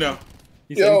get C now.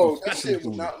 Yo, that shit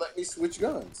would not let me switch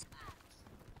guns.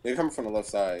 They're coming from the left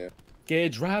side, yeah.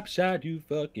 Get drop shot, you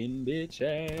fucking bitch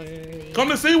ass. Come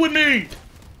to C with me.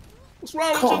 What's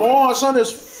wrong with Come you? on, son.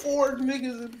 There's 4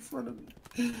 niggas in front of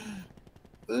me.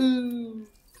 Ooh.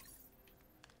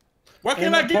 Why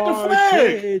can't I get the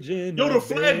flag? Yo, the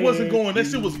flag wasn't going. That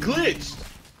shit was glitched.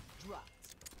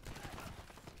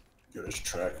 Yo, this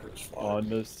tracker is fine. On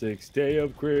the 6th day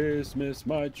of Christmas,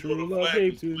 my true the love flag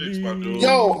gave was to glitched, my me. dude.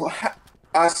 Yo,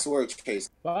 I swear, Chase.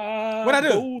 What'd I do?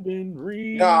 Golden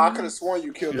rings. Nah, I could have sworn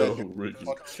you killed Yo, that dude. Ricky.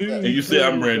 Fuck is Two that? And you say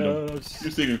I'm random. doves.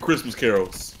 You singing Christmas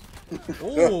carols.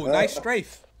 Ooh, nice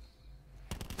strafe.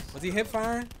 Was he hip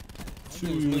firing? He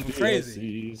was Two moving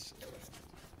crazy. DLCs.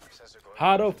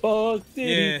 How the fuck did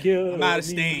Yeah, he kill I'm out of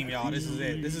me? steam, y'all. This is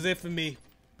it. This is it for me.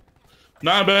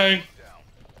 9 bang.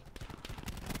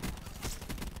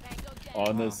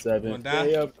 On the Wow. 7th Gonna die?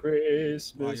 day of Oh,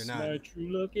 Christmas, you're not. my true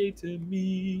love gave to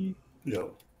me.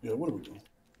 Yo, what are we doing?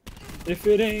 If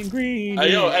it ain't green,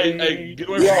 Hey, yo, it hey, ain't- get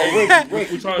away from me.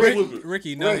 We trying to flip it.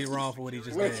 Ricky know he wrong for what he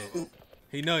just did.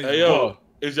 He know he's Hey, wrong.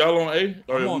 yo. Is y'all on A?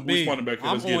 Or I'm on we B. spawning back here?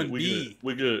 I'm Let's get on it. We B. good.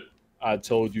 We good. I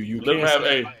told you, Let them have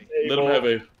A. Let them have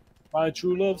A. My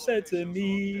true love said to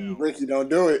me, Ricky, don't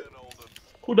do it.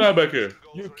 Who died back here?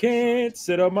 you can't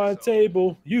sit at my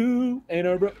table. You ain't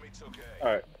a bro. All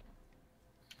right.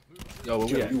 Yo,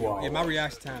 what we at? You are. Yeah, my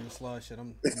reaction time is slow as shit.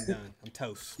 I'm done. I'm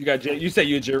toast. You got you said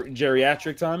you're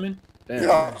geriatric timing? Damn. Get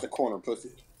off the corner,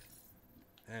 pussy.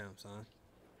 Damn, son.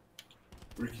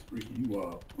 Ricky,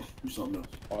 you something else.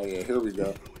 Oh yeah, here we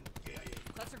go.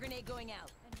 Cluster grenade going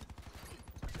out.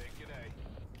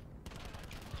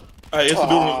 Hey, it's a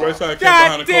dude on the right side.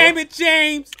 God damn it,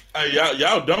 James! Hey,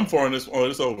 y'all dumb for this. Oh,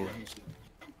 it's over.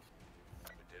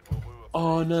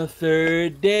 On the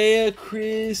third day of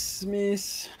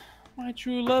Christmas, my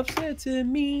true love said to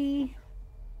me.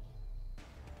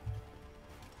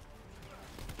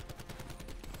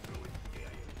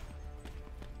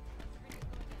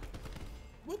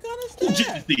 What gun is Who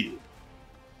that? GC?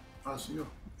 ICR.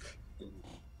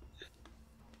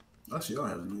 ICR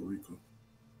has no Rico.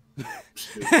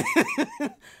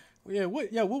 Yeah,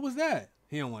 what was that?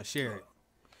 He don't want to share it.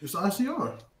 It's the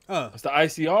ICR. It's the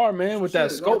ICR, man, with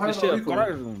that Shit, scope don't and have no shit.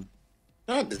 recoil.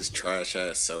 Not this trash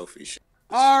ass selfie shit.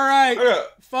 All right, I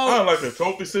folks. don't like the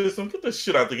trophy system. Get this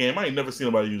shit out the game. I ain't never seen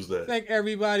nobody use that. Thank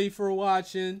everybody for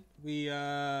watching.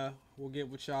 We'll get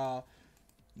with y'all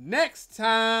next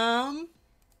time.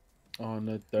 On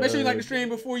the third. Make sure you like the stream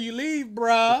before you leave,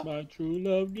 bruh. My true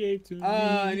love gave to me.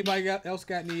 Anybody else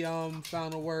got any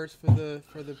final words for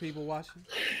the people watching?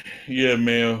 Yeah,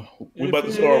 man. We about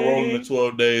to start rolling in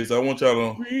 12 days. I want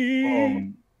y'all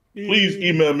to please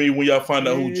email me when y'all find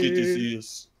out who this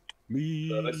is.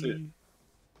 That's it.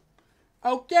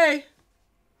 Okay.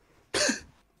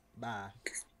 Bye.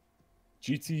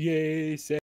 GTA